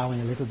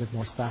allowing a little bit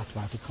more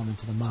sattva to come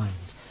into the mind.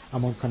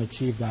 And one can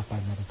achieve that by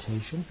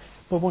meditation,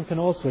 but one can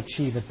also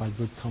achieve it by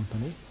good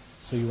company.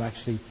 So you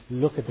actually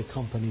look at the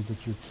company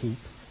that you keep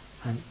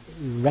and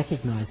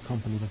recognize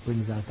company that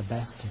brings out the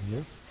best in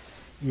you.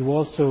 You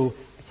also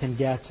can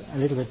get a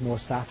little bit more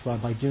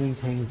sattva by doing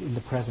things in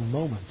the present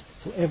moment.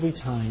 So every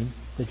time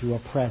that you are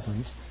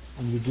present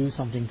and you do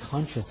something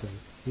consciously,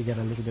 you get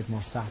a little bit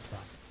more sattva.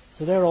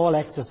 So they're all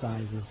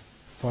exercises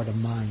for the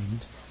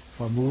mind,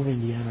 for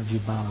moving the energy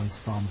balance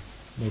from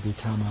maybe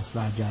tamas,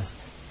 rajas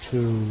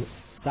to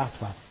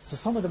sattva. So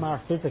some of them are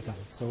physical.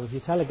 So if you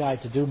tell a guy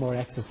to do more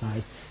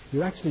exercise,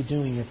 you're actually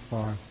doing it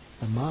for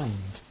the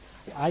mind.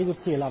 I would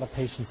see a lot of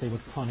patients, say,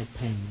 with chronic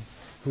pain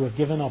who have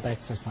given up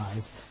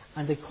exercise,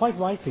 and they quite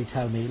rightly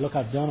tell me, look,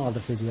 I've done all the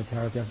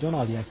physiotherapy, I've done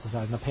all the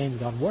exercise, and the pain's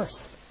got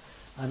worse.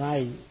 And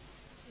I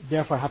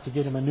therefore have to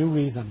give them a new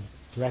reason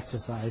to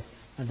exercise.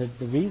 And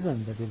the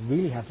reason that they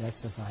really have to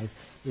exercise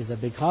is that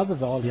because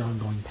of all the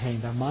ongoing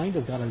pain, their mind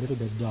has got a little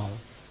bit dull.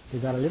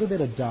 They've got a little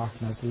bit of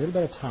darkness, a little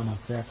bit of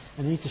tamas there,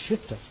 and they need to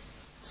shift it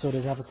so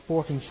they have a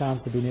sporting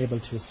chance of being able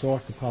to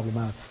sort the problem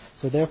out.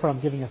 So therefore I'm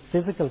giving a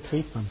physical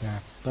treatment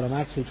there, but I'm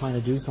actually trying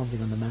to do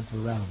something on the mental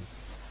realm.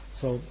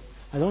 So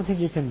I don't think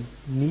you can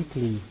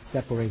neatly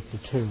separate the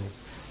two,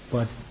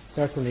 but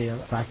certainly a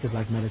practice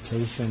like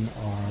meditation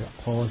or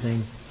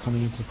pausing,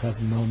 coming into the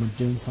present moment,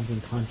 doing something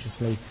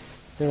consciously,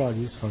 they're all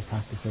useful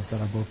practices that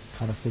are both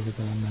kind of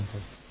physical and mental.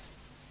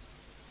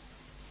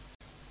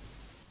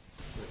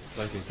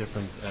 Slightly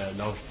different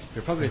note.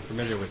 You're probably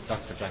familiar with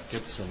Dr. Jack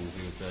Gibson,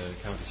 who's the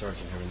county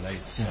surgeon here in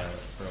Nice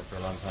for a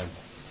long time.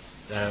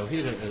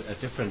 He had a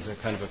different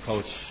kind of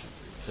approach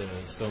to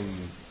some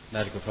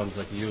medical problems,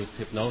 like he used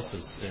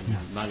hypnosis in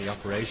many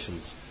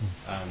operations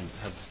and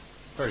had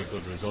very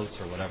good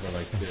results or whatever,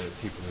 like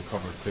people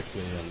recovered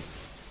quickly and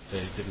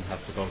they didn't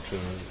have to go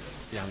through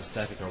the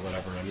anesthetic or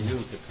whatever, and he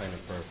used it kind of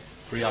for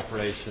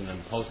pre-operation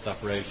and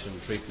post-operation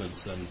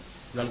treatments and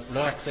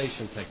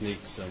relaxation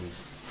techniques and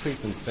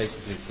treatments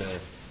basically to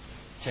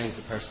change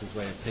the person's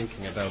way of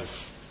thinking about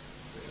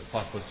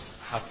what was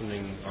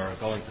happening or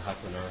going to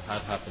happen or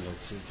had happened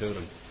to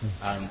them.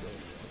 And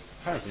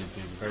apparently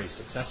been very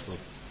successful.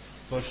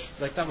 But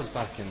like that was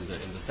back in the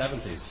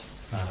 70s,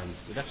 and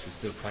it actually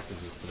still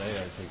practices today,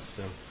 I think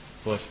still.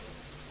 But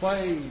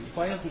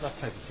why hasn't that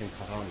type of thing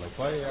caught on? Like,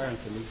 why aren't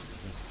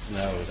anesthetists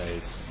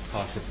nowadays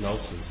taught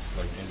hypnosis,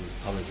 like in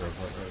college or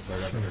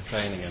wherever they're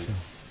training? And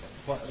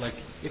like,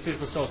 if it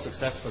was so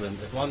successful, and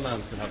if one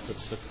man could have such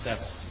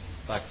success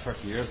back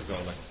 30 years ago,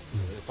 like,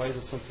 why is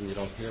it something you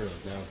don't hear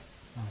of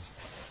now?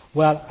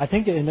 Well, I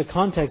think in the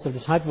context of the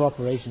type of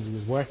operations he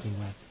was working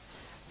with,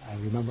 I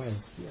remember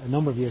it's a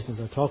number of years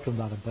since I talked to him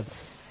about it, but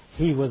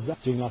he was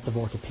doing lots of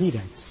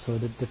orthopedics. So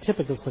the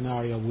typical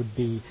scenario would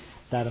be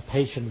that a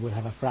patient would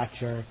have a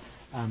fracture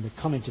and they'd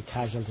come into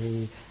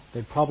casualty,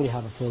 they'd probably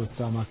have a full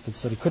stomach,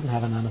 so they couldn't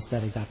have an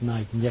anesthetic that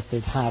night, and yet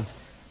they'd have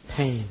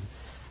pain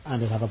and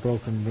they'd have a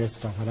broken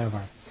wrist or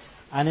whatever.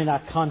 And in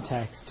that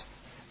context,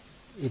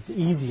 it's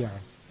easier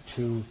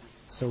to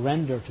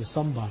surrender to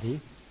somebody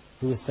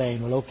who is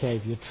saying, well, okay,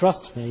 if you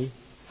trust me,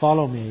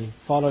 follow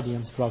the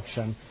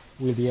instruction,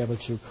 we'll be able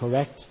to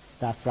correct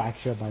that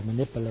fracture by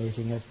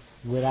manipulating it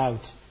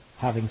without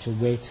having to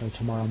wait till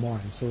tomorrow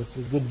morning. So it's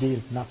a good deal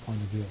from that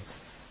point of view.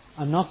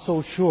 I'm not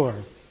so sure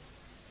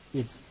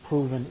it's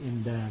proven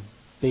in the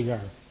bigger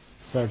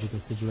surgical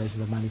situations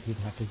that many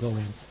people have to go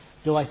in.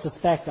 Though I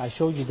suspect, I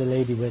showed you the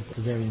lady with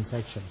caesarean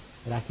section,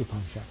 with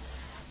acupuncture.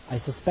 I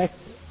suspect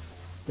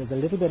there's a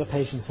little bit of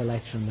patient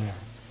selection there.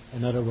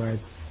 In other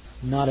words,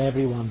 not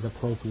everyone's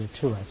appropriate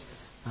to it.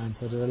 And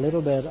so there's a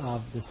little bit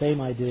of the same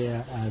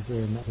idea as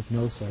in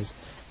hypnosis.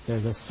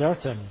 There's a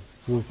certain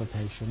group of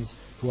patients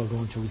who are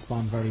going to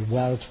respond very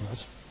well to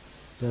it.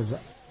 There's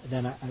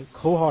then a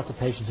cohort of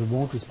patients who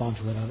won't respond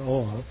to it at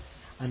all.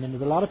 And then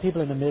there's a lot of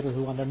people in the middle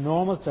who under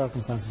normal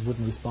circumstances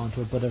wouldn't respond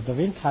to it, but if they're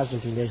in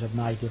casualty late at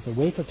night, if they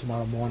wait till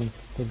tomorrow morning,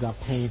 they've got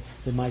pain,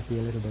 they might be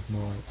a little bit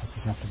more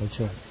susceptible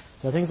to it.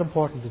 So I think it's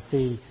important to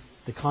see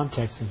the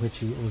context in which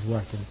he was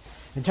working.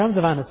 In terms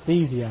of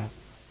anesthesia,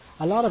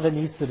 a lot of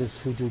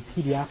anaesthetists who do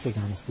pediatric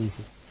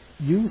anesthesia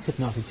use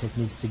hypnotic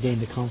techniques to gain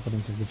the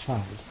confidence of the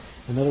child.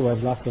 In other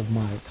words, lots of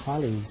my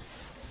colleagues,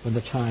 when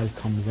the child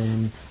comes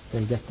in,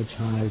 they'll get the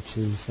child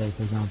to, say,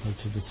 for example,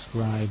 to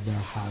describe their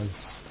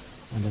house,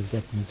 and they'll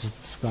get them to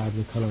describe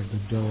the colour of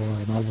the door,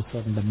 and all of a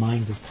sudden the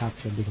mind is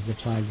captured because the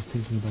child is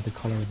thinking about the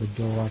colour of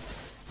the door,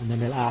 and then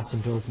they'll ask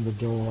them to open the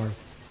door.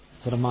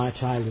 So the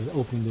child is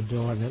opening the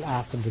door, and they'll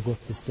ask them to go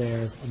up the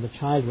stairs, and the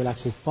child will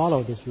actually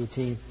follow this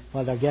routine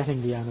while they're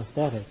getting the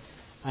anaesthetic.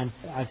 And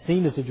I've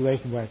seen the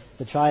situation where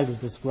the child is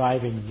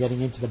describing getting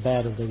into the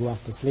bed as they go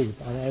off to sleep.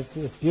 And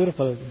it's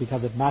beautiful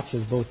because it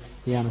matches both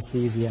the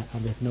anesthesia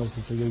and the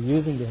hypnosis. So you're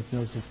using the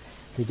hypnosis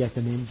to get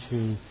them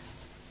into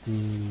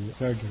the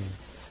surgery.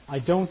 I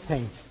don't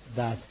think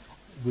that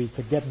we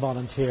could get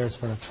volunteers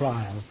for a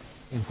trial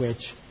in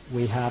which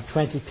we have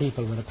 20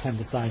 people with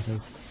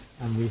appendicitis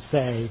and we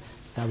say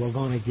that we're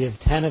going to give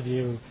 10 of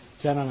you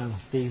general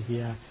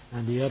anesthesia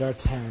and the other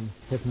 10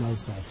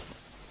 hypnosis.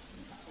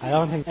 I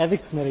don't think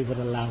ethics committee would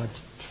allow it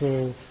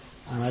through,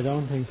 and I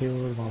don't think people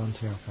would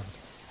volunteer for it.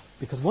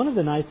 Because one of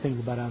the nice things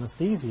about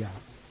anesthesia,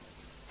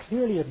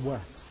 clearly it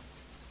works.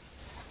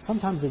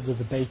 Sometimes there's a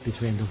debate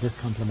between does this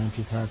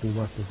complementary therapy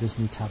work, does this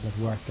new tablet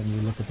work, and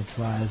you look at the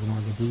trials and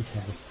all the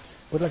details.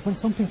 But like when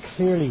something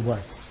clearly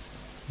works,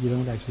 you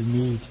don't actually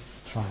need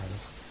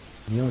trials.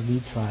 You don't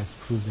need trials to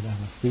prove that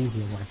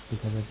anesthesia works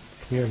because it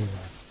clearly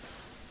works.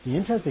 The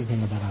interesting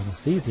thing about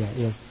anesthesia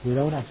is we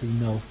don't actually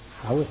know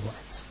how it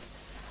works.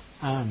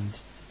 And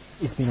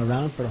it's been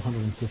around for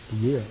 150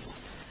 years.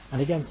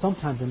 And again,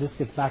 sometimes, and this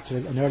gets back to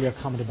an earlier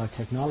comment about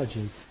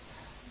technology,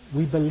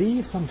 we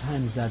believe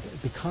sometimes that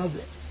because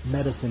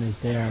medicine is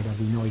there, that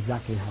we know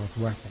exactly how it's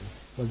working.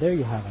 Well, there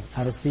you have it.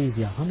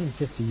 Anesthesia,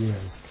 150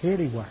 years,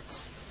 clearly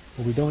works,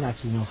 but we don't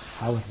actually know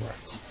how it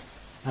works.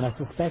 And I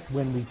suspect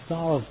when we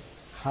solve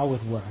how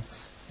it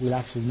works, we'll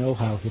actually know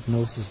how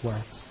hypnosis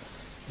works.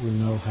 We'll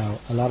know how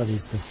a lot of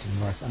these systems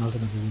works, and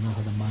ultimately we'll know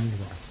how the mind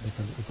works,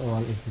 because it's all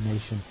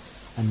information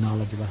and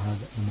knowledge about how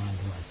the mind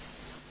works.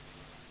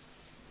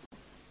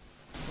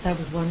 That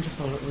was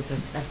wonderful. It was a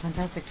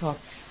fantastic talk.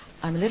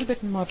 I'm a little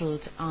bit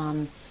muddled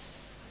on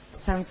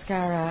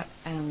Sanskara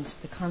and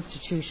the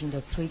constitution, the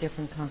three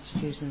different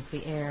constitutions,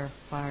 the air,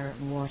 fire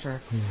and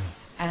water. Yeah.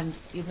 And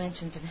you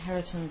mentioned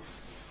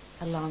inheritance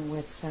along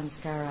with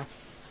Sanskara.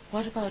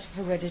 What about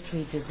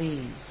hereditary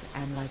disease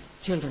and like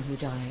children who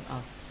die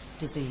of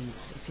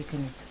disease? If you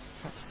can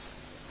perhaps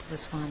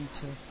respond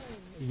to.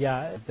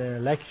 Yeah, the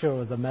lecture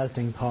was a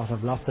melting pot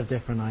of lots of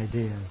different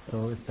ideas,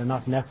 so they're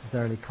not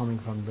necessarily coming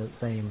from the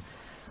same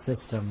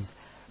systems.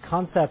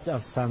 Concept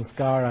of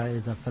Sanskara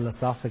is a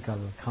philosophical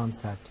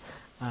concept,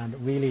 and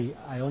really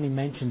I only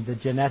mentioned the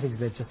genetics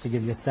bit just to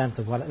give you a sense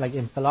of what, like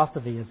in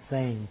philosophy it's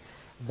saying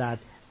that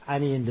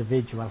any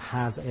individual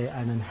has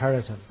an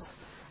inheritance.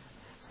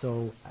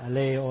 So a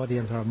lay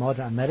audience or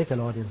a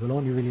medical audience will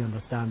only really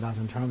understand that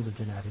in terms of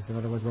genetics. In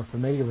other words, we're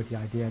familiar with the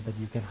idea that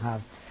you can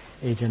have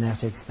a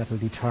genetics that will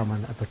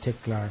determine a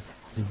particular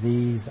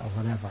disease or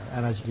whatever.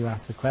 And as you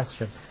ask the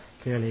question,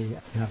 clearly you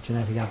can have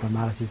genetic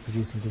abnormalities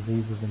producing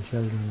diseases in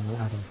children and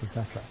adults,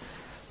 etc.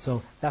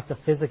 So that's a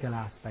physical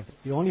aspect.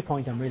 The only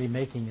point I'm really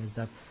making is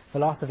that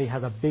philosophy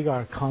has a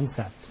bigger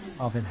concept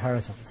of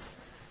inheritance.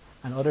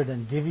 And other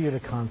than give you the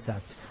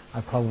concept,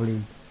 I'm probably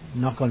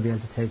not going to be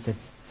able to take it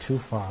too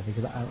far,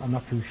 because I'm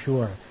not too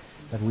sure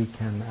that we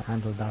can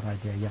handle that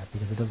idea yet,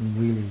 because it doesn't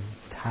really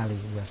tally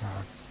with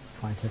our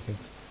scientific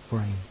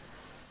brain.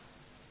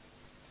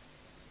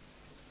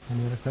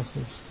 Any other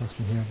questions?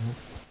 Question here. No?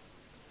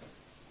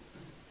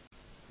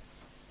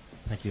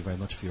 Thank you very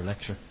much for your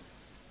lecture.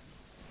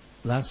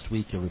 Last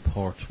week a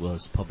report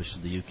was published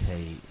in the UK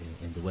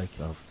in the wake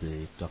of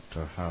the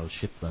Dr. Harold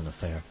Shipman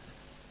affair,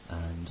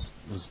 and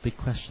there was big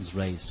questions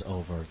raised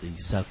over the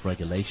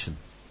self-regulation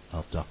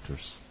of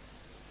doctors.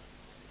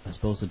 I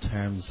suppose in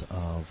terms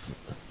of,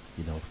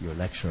 your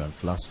lecture on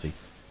philosophy,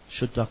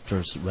 should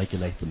doctors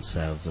regulate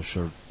themselves, or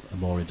should a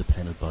more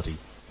independent body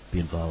be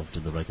involved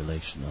in the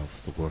regulation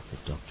of the work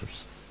of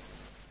doctors?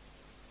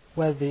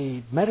 Well,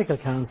 the Medical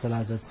Council,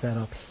 as it's set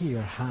up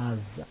here,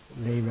 has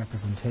lay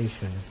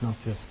representation. It's not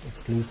just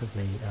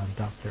exclusively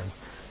doctors.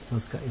 So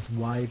it's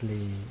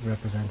widely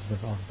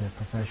representative of the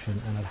profession,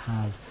 and it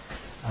has,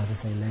 as I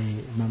say,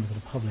 lay members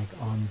of the public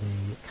on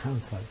the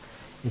council.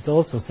 It's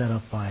also set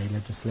up by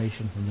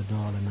legislation from the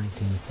Dáil in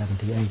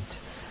 1978,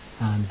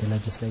 and the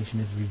legislation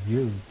is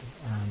reviewed.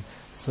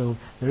 So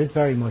there is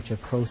very much a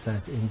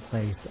process in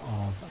place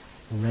of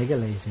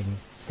regulating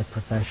the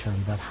profession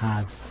that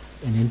has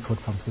an input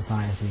from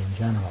society in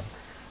general.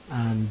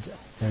 And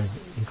there's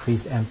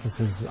increased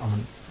emphasis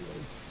on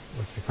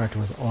what's referred to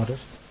as audit,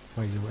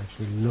 where you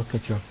actually look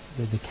at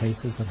the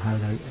cases and how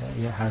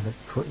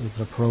is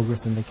the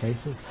progress in the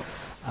cases,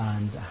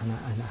 and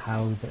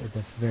how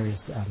the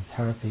various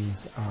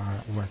therapies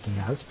are working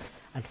out.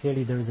 And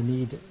clearly there is a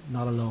need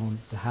not alone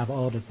to have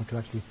audit, but to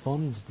actually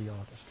fund the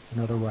audit.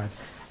 In other words,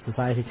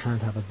 society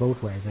can't have it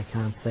both ways. They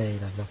can't say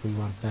that, look, we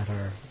want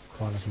better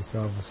quality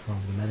service from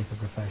the medical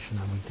profession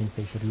and we think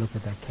they should look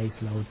at their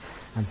caseload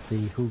and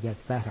see who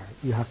gets better.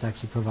 You have to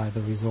actually provide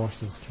the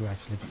resources to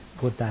actually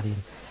put that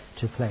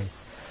into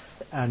place.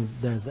 And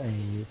there's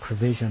a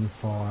provision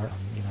for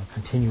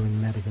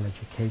continuing medical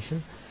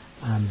education,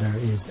 and there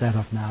is set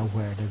up now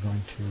where they're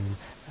going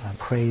to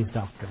praise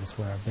doctors,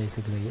 where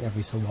basically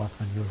every so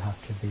often you'll have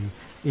to be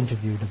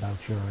interviewed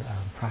about your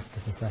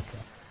practice, etc.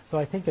 So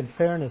I think in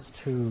fairness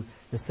to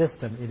the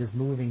system, it is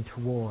moving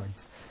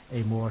towards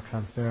a more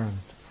transparent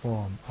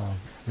form of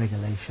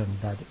regulation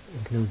that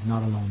includes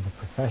not alone the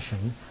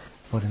profession,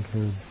 but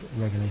includes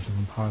regulation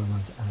from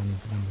Parliament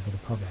and members of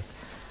the public.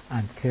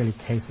 And clearly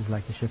cases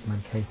like the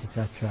Shipman case,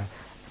 etc.,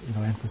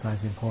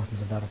 emphasise the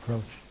importance of that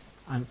approach.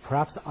 And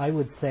perhaps I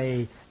would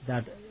say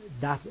that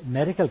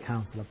medical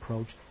council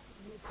approach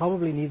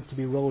probably needs to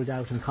be rolled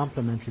out in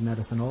complementary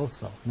medicine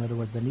also. In other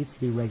words, there needs to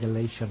be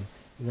regulation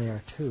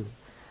there too,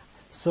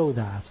 so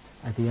that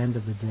at the end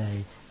of the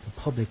day the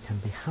public can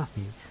be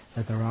happy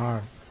that there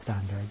are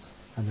standards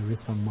and there is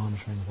some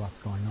monitoring of what's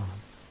going on.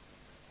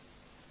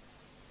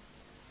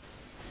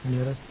 Any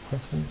other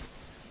questions?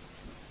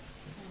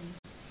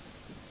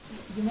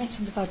 You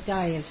mentioned about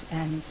diet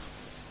and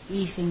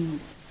eating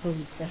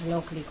foods that are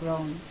locally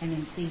grown and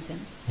in season.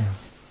 Yeah.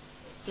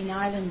 In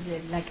Ireland,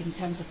 like in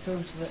terms of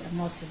fruit,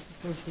 most of the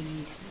fruit we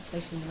eat,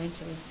 especially in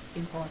winter, is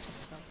imported.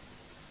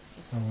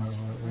 So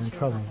we're in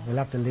trouble. We'll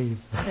have to leave.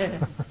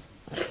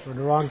 We're in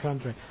the wrong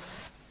country.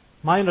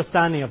 My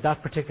understanding of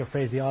that particular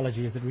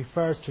phraseology is it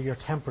refers to your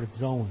temperate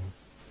zone.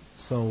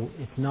 So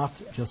it's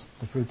not just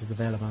the fruit that's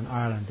available in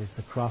Ireland, it's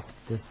across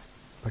this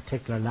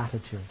particular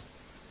latitude.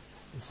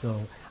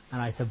 So,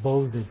 and I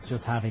suppose it's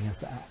just having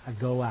a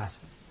go at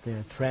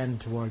the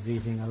trend towards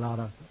eating a lot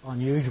of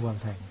unusual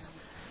things.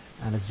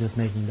 And it's just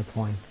making the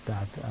point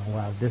that,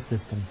 well, this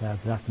system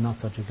says that's not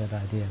such a good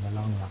idea in the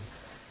long run.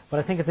 But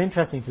I think it's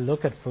interesting to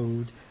look at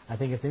food. I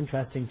think it's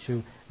interesting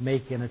to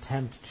make an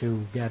attempt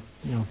to get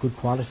good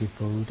quality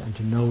food and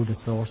to know the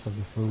source of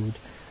the food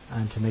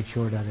and to make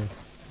sure that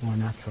it's more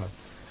natural.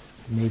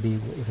 Maybe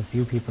if a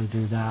few people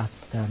do that,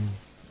 then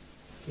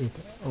it,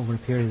 over a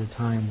period of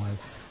time, will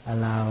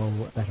allow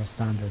better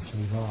standards to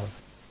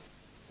evolve.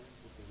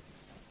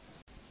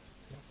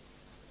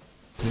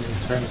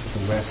 In terms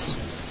of the West,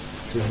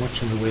 is there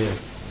much in the way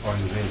of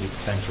Ayurvedic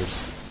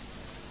centres?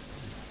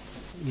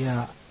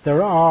 Yeah,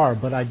 there are,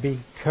 but I'd be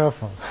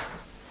careful.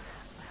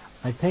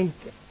 I think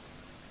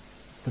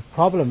the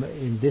problem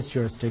in this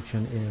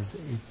jurisdiction is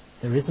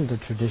there isn't a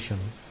tradition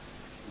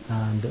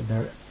and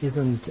there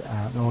isn't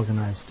an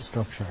organized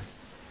structure.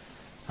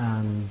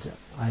 And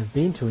I've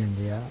been to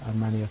India on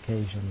many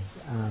occasions,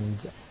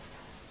 and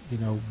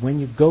when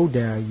you go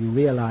there, you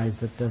realize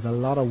that there's a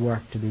lot of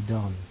work to be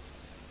done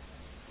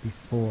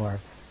before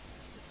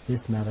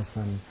this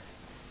medicine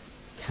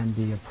can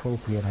be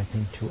appropriate, I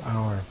think, to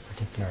our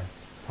particular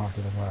part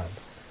of the world.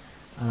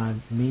 And I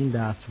mean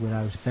that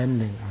without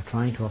offending or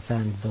trying to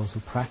offend those who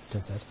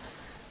practice it.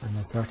 And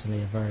there's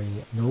certainly a very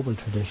noble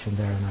tradition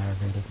there in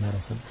Ayurvedic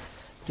medicine.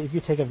 If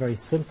you take a very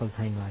simple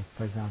thing like,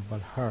 for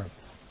example,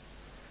 herbs,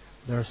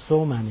 there are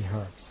so many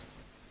herbs,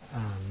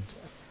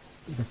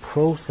 and the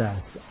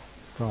process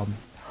from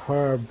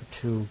herb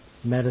to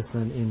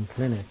medicine in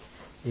clinic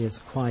is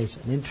quite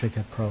an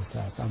intricate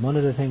process. And one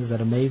of the things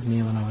that amazed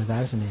me when I was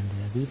out in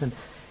India is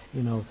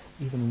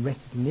even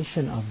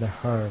recognition of the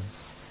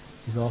herbs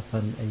is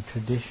often a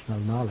traditional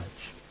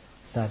knowledge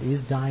that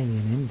is dying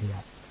in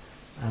India.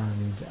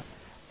 And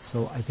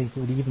so I think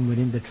even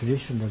within the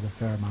tradition there's a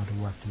fair amount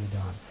of work to be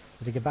done.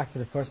 So to get back to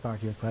the first part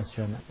of your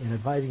question, in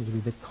advising you to be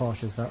a bit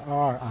cautious, there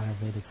are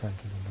Ayurvedic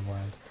centres in the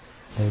world.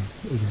 They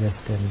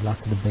exist in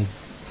lots of the big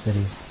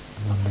cities,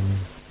 London,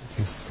 a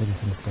few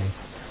cities in the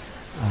States,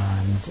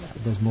 and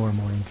there's more and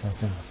more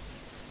interest in it.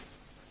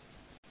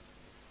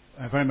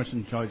 I very much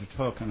enjoyed your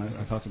talk, and I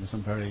thought there were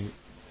some very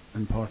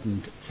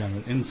important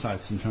general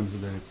insights in terms of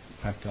the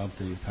effect of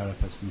the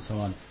therapist and so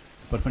on.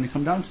 But when you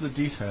come down to the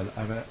detail, I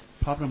have a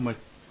problem with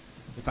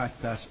the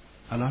fact that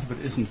a lot of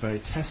it isn't very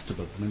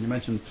testable. I mean, you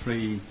mentioned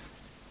three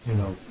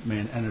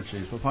main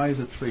energies. Well, why is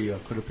it three, or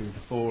could it be the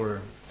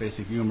four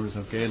basic humours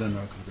of Galen,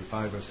 or could it be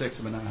 5 or 6?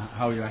 I mean,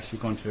 how are you actually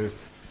going to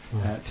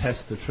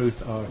test the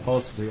truth or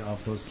falsity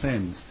of those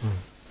claims?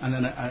 And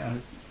then a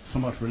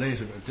somewhat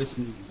related, or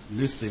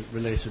loosely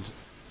related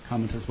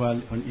comment as well,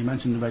 when you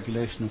mentioned the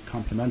regulation of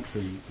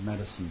complementary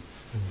medicine.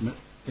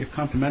 If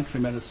complementary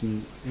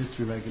medicine is to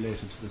be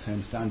regulated to the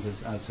same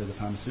standards as, say, the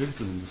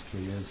pharmaceutical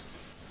industry is,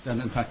 then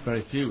in fact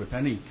very few, if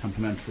any,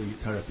 complementary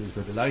therapies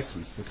will be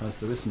licensed, because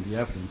there isn't the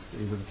evidence.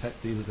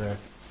 Either they're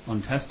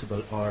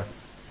untestable or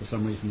for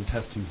some reason the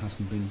testing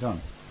hasn't been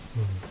done.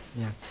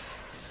 Yeah.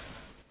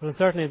 Well,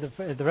 certainly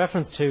the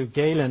reference to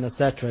Galen,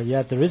 etc.,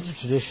 yet there is a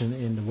tradition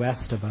in the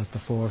West about the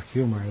four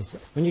humours.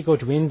 When you go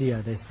to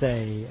India, they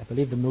say, I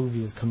believe the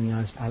movie is coming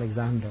out,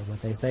 Alexander,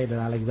 but they say that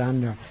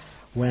Alexander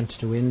went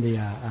to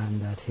India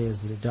and that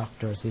his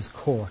doctors, his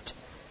court,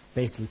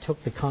 basically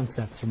took the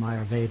concepts from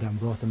Ayurveda and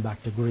brought them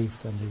back to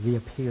Greece, and they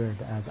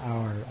reappeared as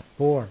our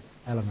four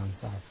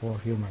elements, our four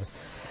humours.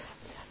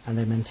 And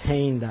they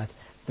maintained that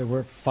there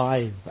were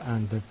 5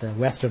 and that the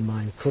Western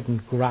mind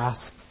couldn't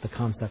grasp the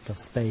concept of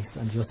space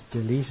and just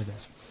deleted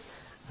it.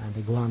 And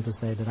they go on to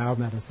say that our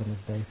medicine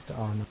is based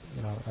on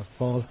a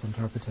false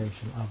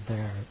interpretation of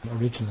their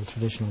original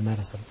traditional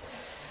medicine.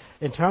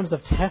 In terms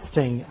of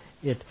testing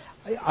it,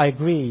 I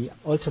agree,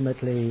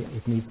 ultimately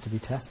it needs to be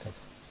tested.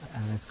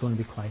 And it's going to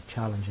be quite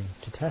challenging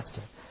to test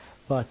it.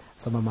 But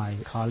some of my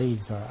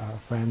colleagues or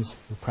friends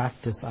who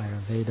practice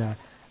Ayurveda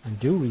and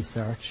do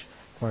research,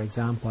 for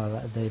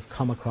example, they've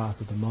come across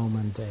at the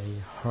moment a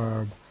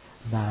herb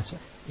that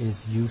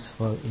is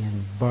useful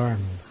in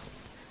burns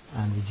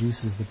and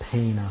reduces the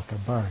pain after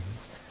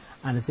burns.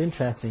 And it's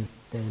interesting,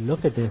 they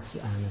look at this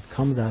and it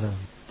comes out of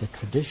the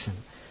tradition,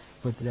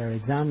 but they're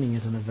examining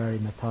it in a very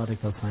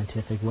methodical,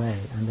 scientific way.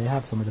 And they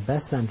have some of the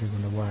best centres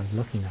in the world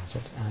looking at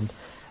it. And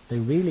they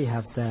really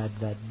have said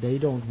that they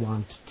don't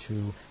want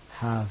to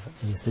have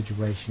a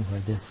situation where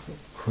this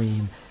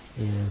cream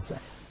is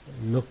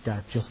looked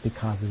at just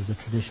because it is a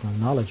traditional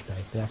knowledge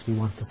base. They actually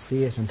want to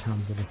see it in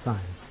terms of the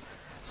science.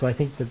 So I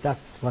think that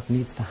that's what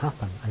needs to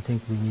happen. I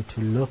think we need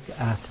to look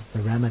at the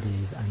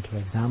remedies and to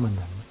examine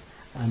them.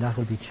 And that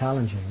will be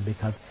challenging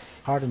because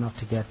it's hard enough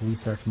to get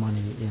research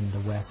money in the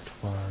West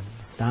for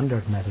the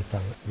standard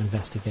medical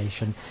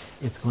investigation.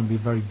 It's going to be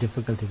very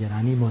difficult to get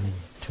any money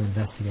to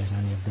investigate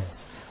any of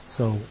this.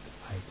 So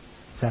I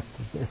accept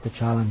it's a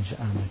challenge,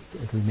 and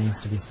it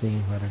remains to be seen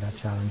whether that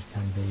challenge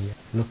can be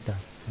looked at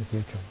in the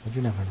future. But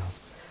you never know.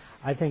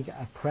 I think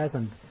at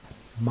present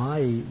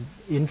my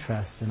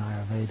interest in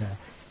Ayurveda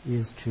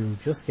is to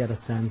just get a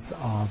sense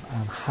of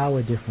how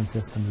a different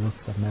system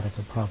looks at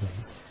medical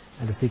problems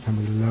and to see can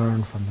we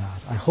learn from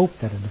that. I hope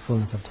that in the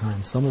fullness of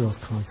time some of those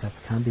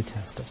concepts can be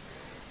tested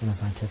in a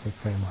scientific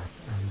framework,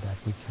 and that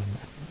we can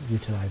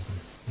utilize them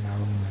in our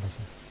own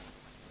medicine.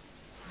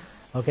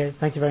 Okay,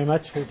 thank you very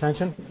much for your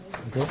attention.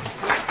 Thank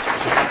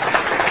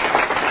you.